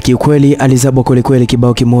 Na kiukweli alizabwa kweli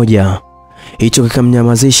kibao kimoja. Hicho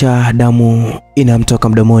kikamnyamazisha, damu inamtoka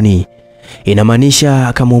mdomoni. Inamaanisha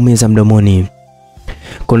akamuumiza mdomoni.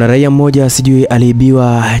 Kuna raia mmoja sijui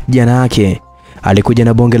aliibiwa jana yake, alikuja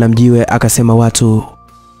na bonge la mjiwe akasema watu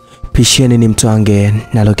pisheni ni mtwange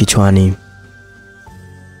nalo kichwani.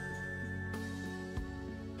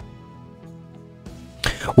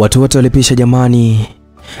 Watu wote walipisha jamani.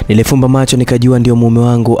 Nilifumba macho nikajua ndio mume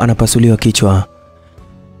wangu anapasuliwa kichwa.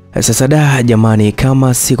 Sasa jamani,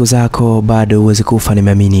 kama siku zako bado huwezi kufa,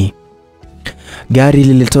 nimeamini. Gari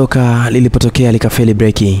lilipotokea likafeli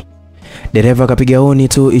breki. Dereva akapiga honi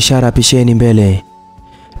tu ishara pisheni mbele.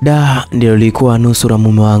 Ndio lilikuwa nusura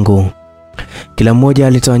mume wangu. Kila mmoja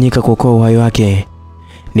alitawanyika kuokoa uhai wake.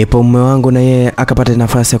 Nipo mume wangu na yeye akapata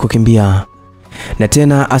nafasi ya kukimbia. Na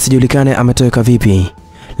tena asijulikane ametoweka vipi,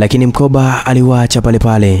 lakini mkoba aliuacha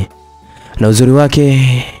pale. Na uzuri wake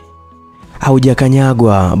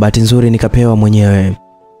haujakanyagwa, bahati nzuri nikapewa mwenyewe.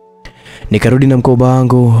 Nikarudi na mkoba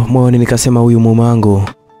wangu, moyoni nikasema huyu mume wangu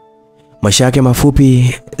maisha yake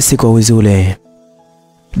mafupi, si kwa wizi ule.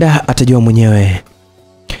 Atajua mwenyewe.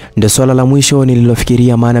 Ndio swala la mwisho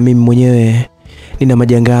nililofikiria, maana mimi mwenyewe nina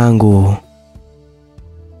majanga yangu.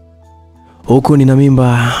 Huku nina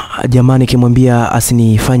mimba jamani, kimwambia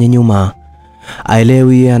asinifanye nyuma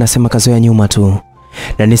aelewi, anasema kazoea nyuma tu.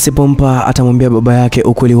 Na nisipompa atamwambia baba yake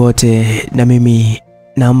ukweli wote, na mimi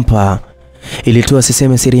nampa ili tu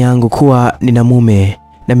asiseme siri yangu kuwa nina mume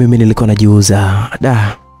na mimi nilikuwa najiuza.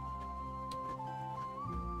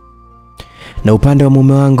 Na upande wa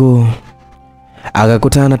mume wangu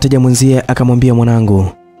akakutana na teja mwenzie, akamwambia mwanangu,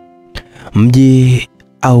 mji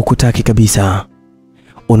au kutaki kabisa,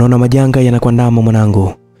 unaona majanga yanakuandama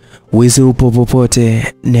mwanangu, wizi upo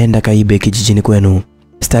popote, nenda kaibe kijijini kwenu.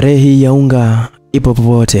 Starehi ya unga ipo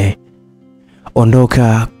popote,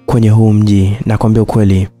 ondoka kwenye huu mji, na kwambia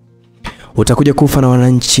ukweli utakuja kufa na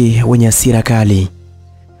wananchi wenye hasira kali,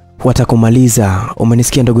 watakumaliza.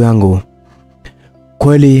 Umenisikia ndugu yangu?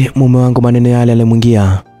 Kweli mume wangu maneno yale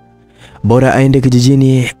alimwingia. Bora aende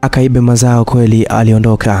kijijini akaibe mazao. Kweli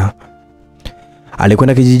aliondoka.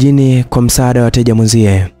 Alikwenda kijijini kwa msaada wa wateja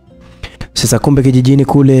mwenzie. Sasa kumbe kijijini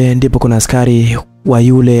kule ndipo kuna askari wa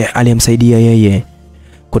yule aliyemsaidia yeye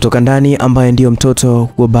kutoka ndani, ambaye ndiyo mtoto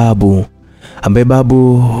wa babu, ambaye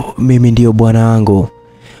babu mimi ndiyo bwana wangu.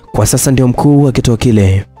 Kwa sasa ndio mkuu wa kituo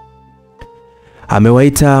kile.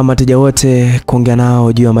 Amewaita mateja wote kuongea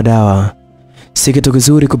nao juu ya madawa. Si kitu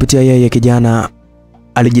kizuri kupitia yeye. Kijana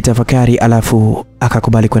alijitafakari alafu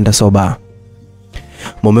akakubali kwenda soba.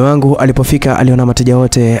 Mume wangu alipofika aliona mateja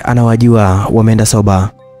wote anawajua wameenda soba.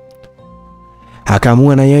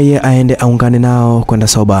 Akaamua na yeye aende aungane nao kwenda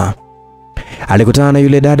soba. Alikutana na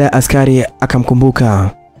yule dada askari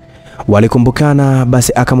akamkumbuka. Walikumbukana,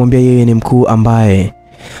 basi akamwambia yeye ni mkuu ambaye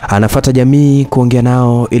anafuata jamii kuongea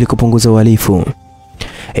nao ili kupunguza uhalifu.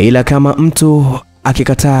 Ila kama mtu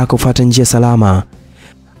akikataa kufuata njia salama,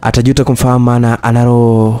 atajuta kumfahamu, maana ana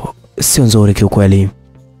roho sio nzuri kiukweli.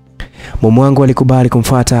 Mume wangu alikubali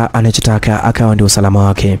kumfuata anachotaka, akawa ndio usalama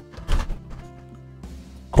wake.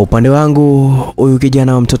 Upande wangu, huyu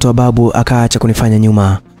kijana wa mtoto wa babu akaacha kunifanya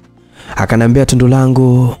nyuma. Akanambia tundu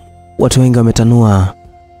langu watu wengi wametanua,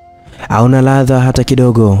 hauna ladha hata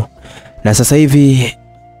kidogo, na sasa hivi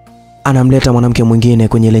anamleta mwanamke mwingine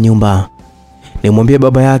kwenye ile nyumba. Nimwambie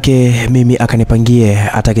baba yake mimi akanipangie,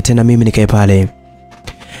 ataki tena mimi nikae pale.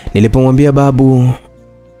 Nilipomwambia babu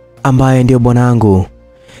ambaye ndio bwanangu,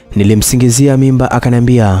 nilimsingizia mimba,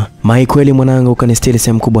 akaniambia mai, kweli mwanangu kanistiri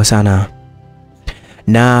sehemu kubwa sana,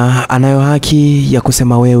 na anayo haki ya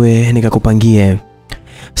kusema wewe nikakupangie.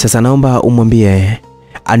 Sasa naomba umwambie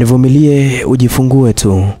anivumilie, ujifungue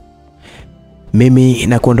tu, mimi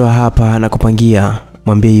nakuondoa hapa na kupangia.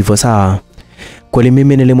 Mwambie hivyo sawa? Kweli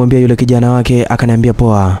mimi nilimwambia yule kijana wake, akaniambia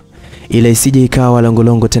poa, ila isije ikawa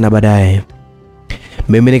longolongo tena baadaye.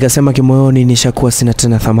 Mimi nikasema kimoyoni, nishakuwa sina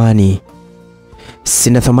tena thamani.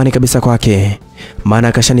 Sina thamani kabisa kwake, maana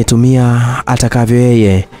akashanitumia atakavyo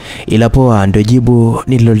yeye. Ila poa ndio jibu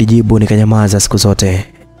nililolijibu, nikanyamaza siku zote.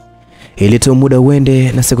 Ili tu muda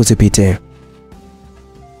uende na siku zipite.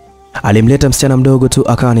 Alimleta msichana mdogo tu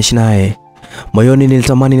akawa nishi naye. Moyoni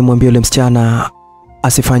nilitamani nimwambie yule msichana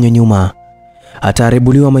asifanywe nyuma,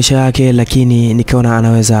 ataharibuliwa maisha yake, lakini nikaona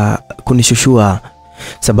anaweza kunishushua,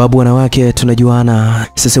 sababu wanawake tunajuana.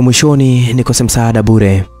 Sisi mwishoni nikose msaada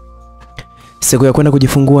bure. Siku ya kwenda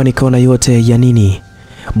kujifungua nikaona yote ya nini,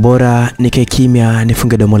 bora nikae kimya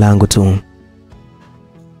nifunge domo langu tu.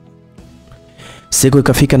 Siku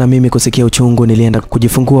ikafika na mimi kusikia uchungu. Nilienda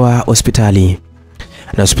kujifungua hospitali,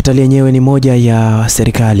 na hospitali yenyewe ni moja ya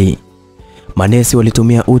serikali. Manesi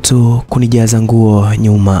walitumia utu kunijaza nguo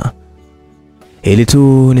nyuma ili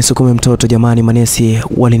tu nisukume mtoto. Jamani, manesi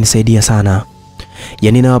walinisaidia sana,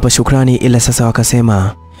 yani nawapa shukrani. Ila sasa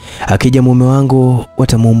wakasema akija mume wangu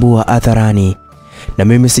watamuumbua hadharani, na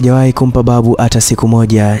mimi sijawahi kumpa babu hata siku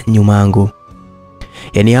moja nyuma yangu.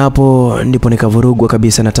 Yani hapo ndipo nikavurugwa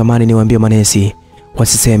kabisa. Natamani niwaambie manesi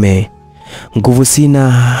wasiseme, nguvu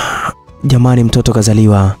sina. Jamani, mtoto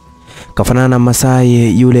kazaliwa kafanana na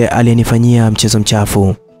Masai yule aliyenifanyia mchezo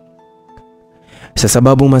mchafu. Sasa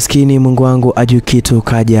sababu maskini Mungu wangu ajui kitu,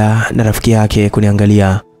 kaja na rafiki yake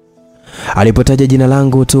kuniangalia. Alipotaja jina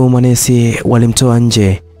langu tu, manesi walimtoa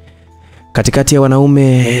nje katikati ya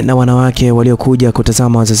wanaume na wanawake waliokuja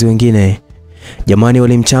kutazama wazazi wengine. Jamani,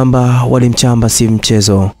 walimchamba si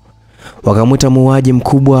mchezo. Wakamuita muuaji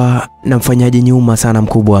mkubwa na mfanyaji nyuma sana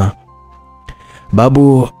mkubwa.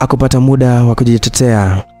 Babu akupata muda wa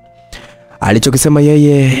kujitetea. Alichokisema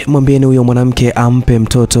yeye, mwambieni huyo mwanamke ampe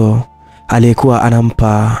mtoto aliyekuwa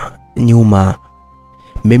anampa nyuma.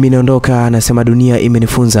 Mimi naondoka, nasema dunia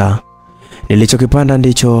imenifunza. Nilichokipanda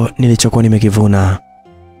ndicho nilichokuwa nimekivuna.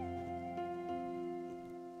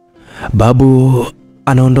 Babu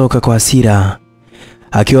anaondoka kwa hasira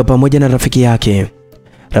akiwa pamoja na rafiki yake.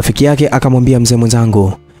 Rafiki yake akamwambia mzee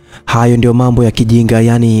mwenzangu, hayo ndio mambo ya kijinga,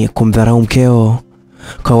 yani kumdharau mkeo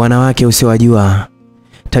kwa wanawake usiowajua.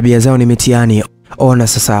 Tabia zao ni mitiani. Ona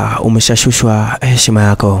sasa umeshashushwa heshima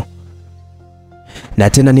yako, na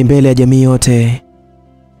tena ni mbele ya jamii yote.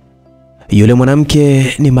 Yule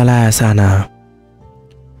mwanamke ni malaya sana.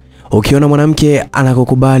 Ukiona mwanamke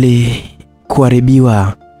anakukubali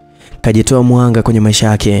kuharibiwa, kajitoa mwanga kwenye maisha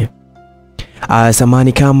yake.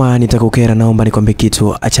 Samani kama nitakukera, naomba nikwambie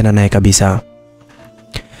kitu, achana naye kabisa.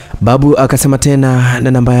 Babu akasema tena,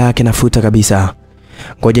 na namba yake nafuta kabisa.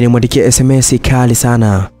 Ngoja nimwandikie SMS kali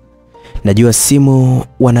sana. Najua simu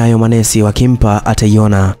wanayo manesi, wakimpa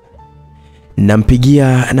ataiona.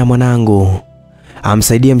 Nampigia na mwanangu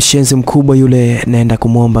amsaidie mshenzi mkubwa yule, naenda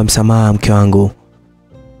kumuomba msamaha mke wangu.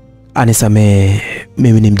 Anisamee,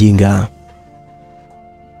 mimi ni mjinga.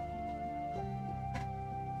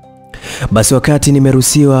 Basi wakati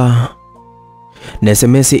nimeruhusiwa na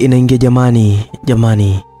SMS inaingia,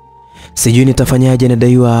 jamani. Sijui nitafanyaje,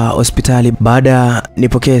 nadaiwa hospitali. Baada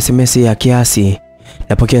nipokea SMS ya kiasi,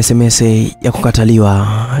 napokea SMS ya kukataliwa.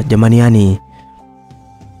 Jamani, yani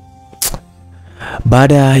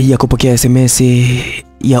baada ya kupokea SMS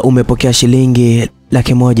ya umepokea shilingi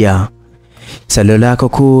 100,000, salio lako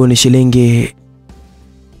kuu ni shilingi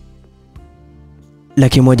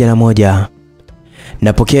 101,000.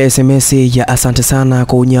 Napokea SMS ya asante sana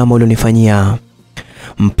kwa unyama ulionifanyia.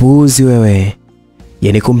 Mpuzi wewe.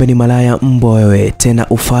 Yani kumbe ni malaya mbwa wewe, tena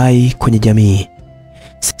ufai kwenye jamii.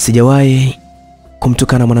 Sijawahi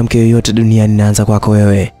kumtukana mwanamke yoyote duniani, naanza kwako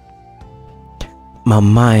wewe.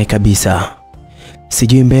 Mamae kabisa.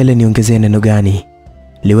 Sijui mbele niongezee neno gani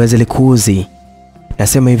liweze likuuzi.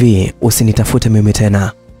 Nasema hivi, usinitafute mimi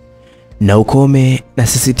tena. Na ukome,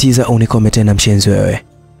 nasisitiza unikome tena mshenzi wewe.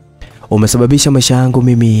 Umesababisha maisha yangu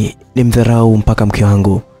mimi ni mdharau mpaka mke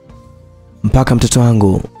wangu, mpaka mtoto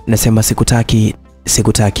wangu. Nasema sikutaki,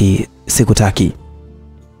 sikutaki, sikutaki.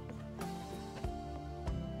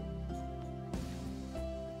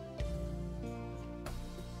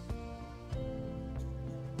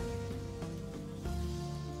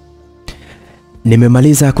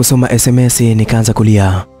 Nimemaliza kusoma SMS nikaanza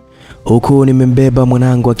kulia, huku nimembeba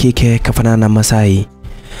mwanangu wa kike kafanana na Masai.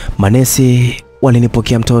 Manesi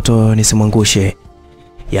walinipokea mtoto nisimwangushe.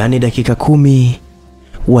 Yaani dakika 10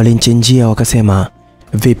 walinchenjia wakasema,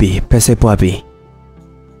 "Vipi, pesa ipo wapi?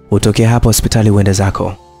 Utoke hapa hospitali uende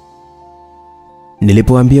zako."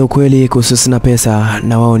 Nilipoambia ukweli kuhusu sina pesa,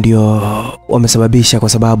 na wao ndio wamesababisha, kwa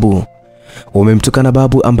sababu umemtukana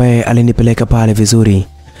babu ambaye alinipeleka pale vizuri,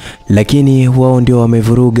 lakini wao ndio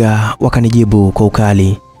wamevuruga, wakanijibu kwa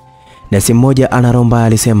ukali. Na si mmoja anaromba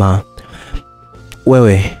alisema,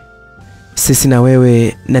 "Wewe, sisi na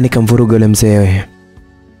wewe nani kamvuruga yule mzee?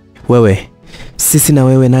 Wewe, sisi na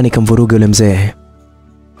wewe nani kamvuruga yule mzee?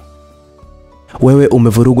 Wewe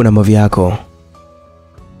umevurugwa na mavi yako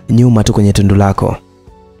nyuma tu kwenye tundu lako,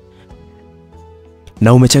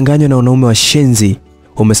 na umechanganywa na wanaume wa shenzi.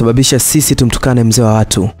 Umesababisha sisi tumtukane mzee wa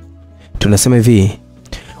watu. Tunasema hivi,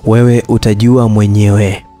 wewe utajua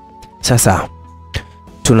mwenyewe. Sasa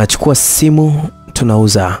tunachukua simu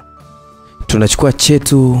tunauza, tunachukua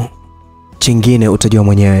chetu chingine, utajua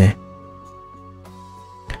mwenyewe."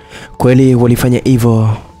 Kweli walifanya hivyo.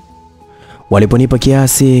 Waliponipa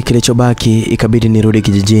kiasi kilichobaki, ikabidi nirudi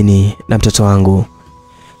kijijini na mtoto wangu.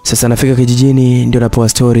 Sasa nafika kijijini ndio napewa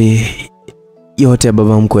story yote ya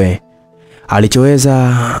baba mkwe,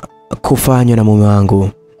 alichoweza kufanywa na mume wangu.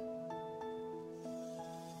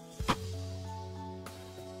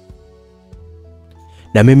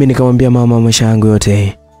 Na mimi nikamwambia mama maisha yangu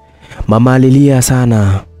yote. Mama alilia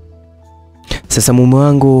sana. Sasa mume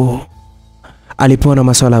wangu alipona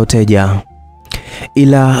masuala ya uteja,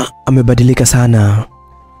 ila amebadilika sana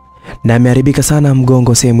na ameharibika sana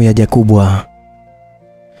mgongo, sehemu ya haja kubwa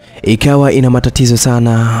ikawa ina matatizo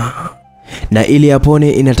sana, na ili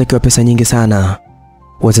apone inatakiwa pesa nyingi sana.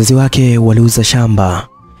 Wazazi wake waliuza shamba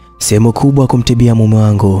sehemu kubwa kumtibia mume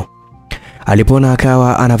wangu. Alipona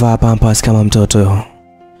akawa anavaa pampers kama mtoto.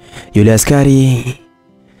 Yule askari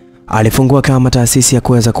alifungua kama taasisi ya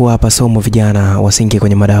kuweza kuwapa somo vijana wasingie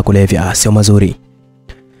kwenye madawa ya kulevya, sio mazuri.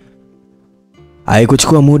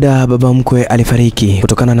 Haikuchukua muda baba mkwe alifariki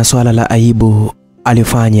kutokana na swala la aibu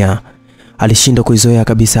alifanya. Alishindwa kuizoea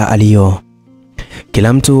kabisa alio.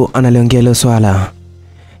 Kila mtu analiongea hilo swala,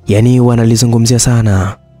 yani wanalizungumzia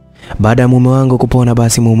sana. Baada ya mume wangu kupona,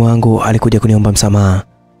 basi mume wangu alikuja kuniomba msamaha,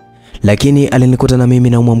 lakini alinikuta na mimi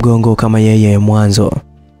naumwa mgongo kama yeye mwanzo,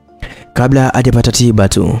 kabla hajapata tiba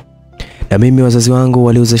tu. Na mimi wazazi wangu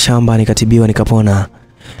waliuza shamba nikatibiwa nikapona,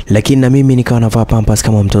 lakini na mimi nikawa navaa pampers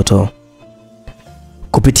kama mtoto.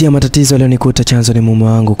 Kupitia matatizo yalionikuta, chanzo ni mume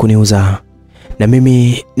wangu kuniuza, na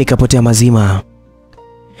mimi nikapotea mazima.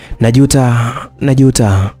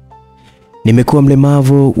 Najuta. Nimekuwa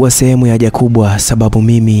mlemavu wa sehemu ya haja kubwa, sababu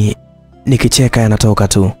mimi nikicheka yanatoka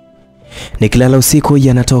tu, nikilala usiku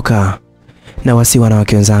yanatoka. Na wasi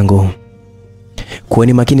wanawake wenzangu,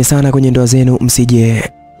 kuweni makini sana kwenye ndoa zenu,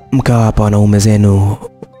 msije mkawapa wanaume zenu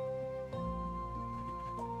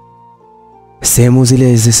sehemu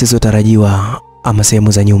zile zisizotarajiwa ama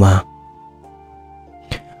sehemu za nyuma.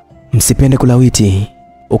 Msipende kulawiti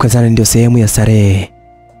ukazani ndio sehemu ya starehe,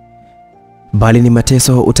 bali ni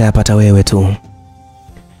mateso utayapata wewe tu.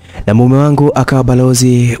 Na mume wangu akawa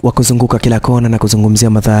balozi wa kuzunguka kila kona na kuzungumzia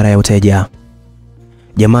madhara ya uteja.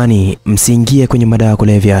 Jamani, msiingie kwenye madawa ya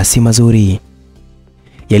kulevya, si mazuri.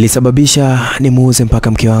 Yalisababisha nimuuze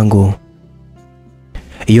mpaka mke wangu.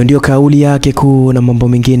 Hiyo ndio kauli yake kuu, na mambo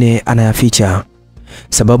mengine anayaficha,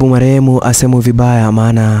 sababu marehemu asemu vibaya,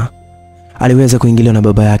 maana aliweza kuingiliwa na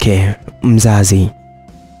baba yake mzazi.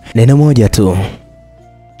 Neno moja tu,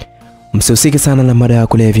 msihusike sana na madawa ya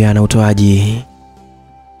kulevya na utoaji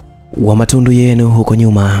wa matundu yenu huko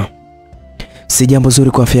nyuma. Si jambo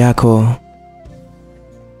zuri kwa afya yako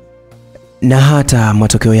na hata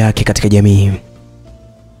matokeo yake katika jamii.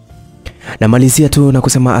 Namalizia tu na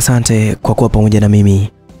kusema asante kwa kuwa pamoja na mimi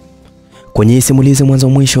kwenye simulizi mwanzo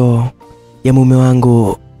mwisho ya mume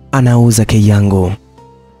wangu anauza Yangu.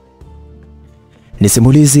 Ni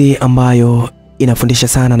simulizi ambayo inafundisha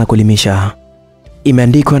sana na kuelimisha.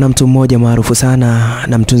 Imeandikwa na mtu mmoja maarufu sana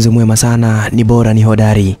na mtunzi mwema sana, ni bora ni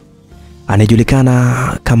hodari, anajulikana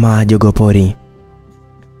kama Jogopori,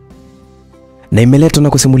 na imeletwa na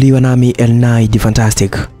kusimuliwa nami Elnai the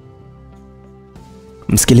Fantastic.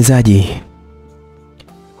 Msikilizaji,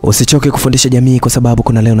 Usichoke kufundisha jamii kwa sababu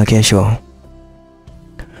kuna leo na kesho.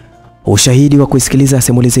 Ushahidi wa kusikiliza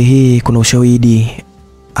simulizi hii, kuna ushahidi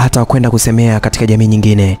hata kwenda kusemea katika jamii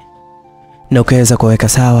nyingine, na ukaweza kuweka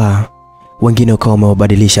sawa wengine ukawa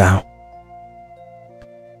umewabadilisha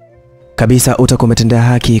kabisa. Utakuwa umetendea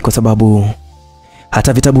haki, kwa sababu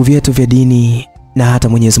hata vitabu vyetu vya dini na hata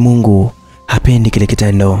Mwenyezi Mungu hapendi kile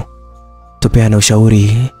kitendo. Tupeana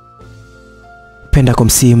ushauri, penda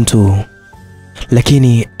kumsii mtu,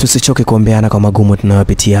 lakini tusichoke kuombeana kwa magumu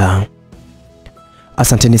tunayopitia.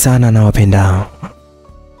 Asanteni sana na wapenda.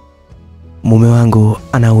 Mume wangu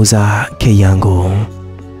anauza Yangu.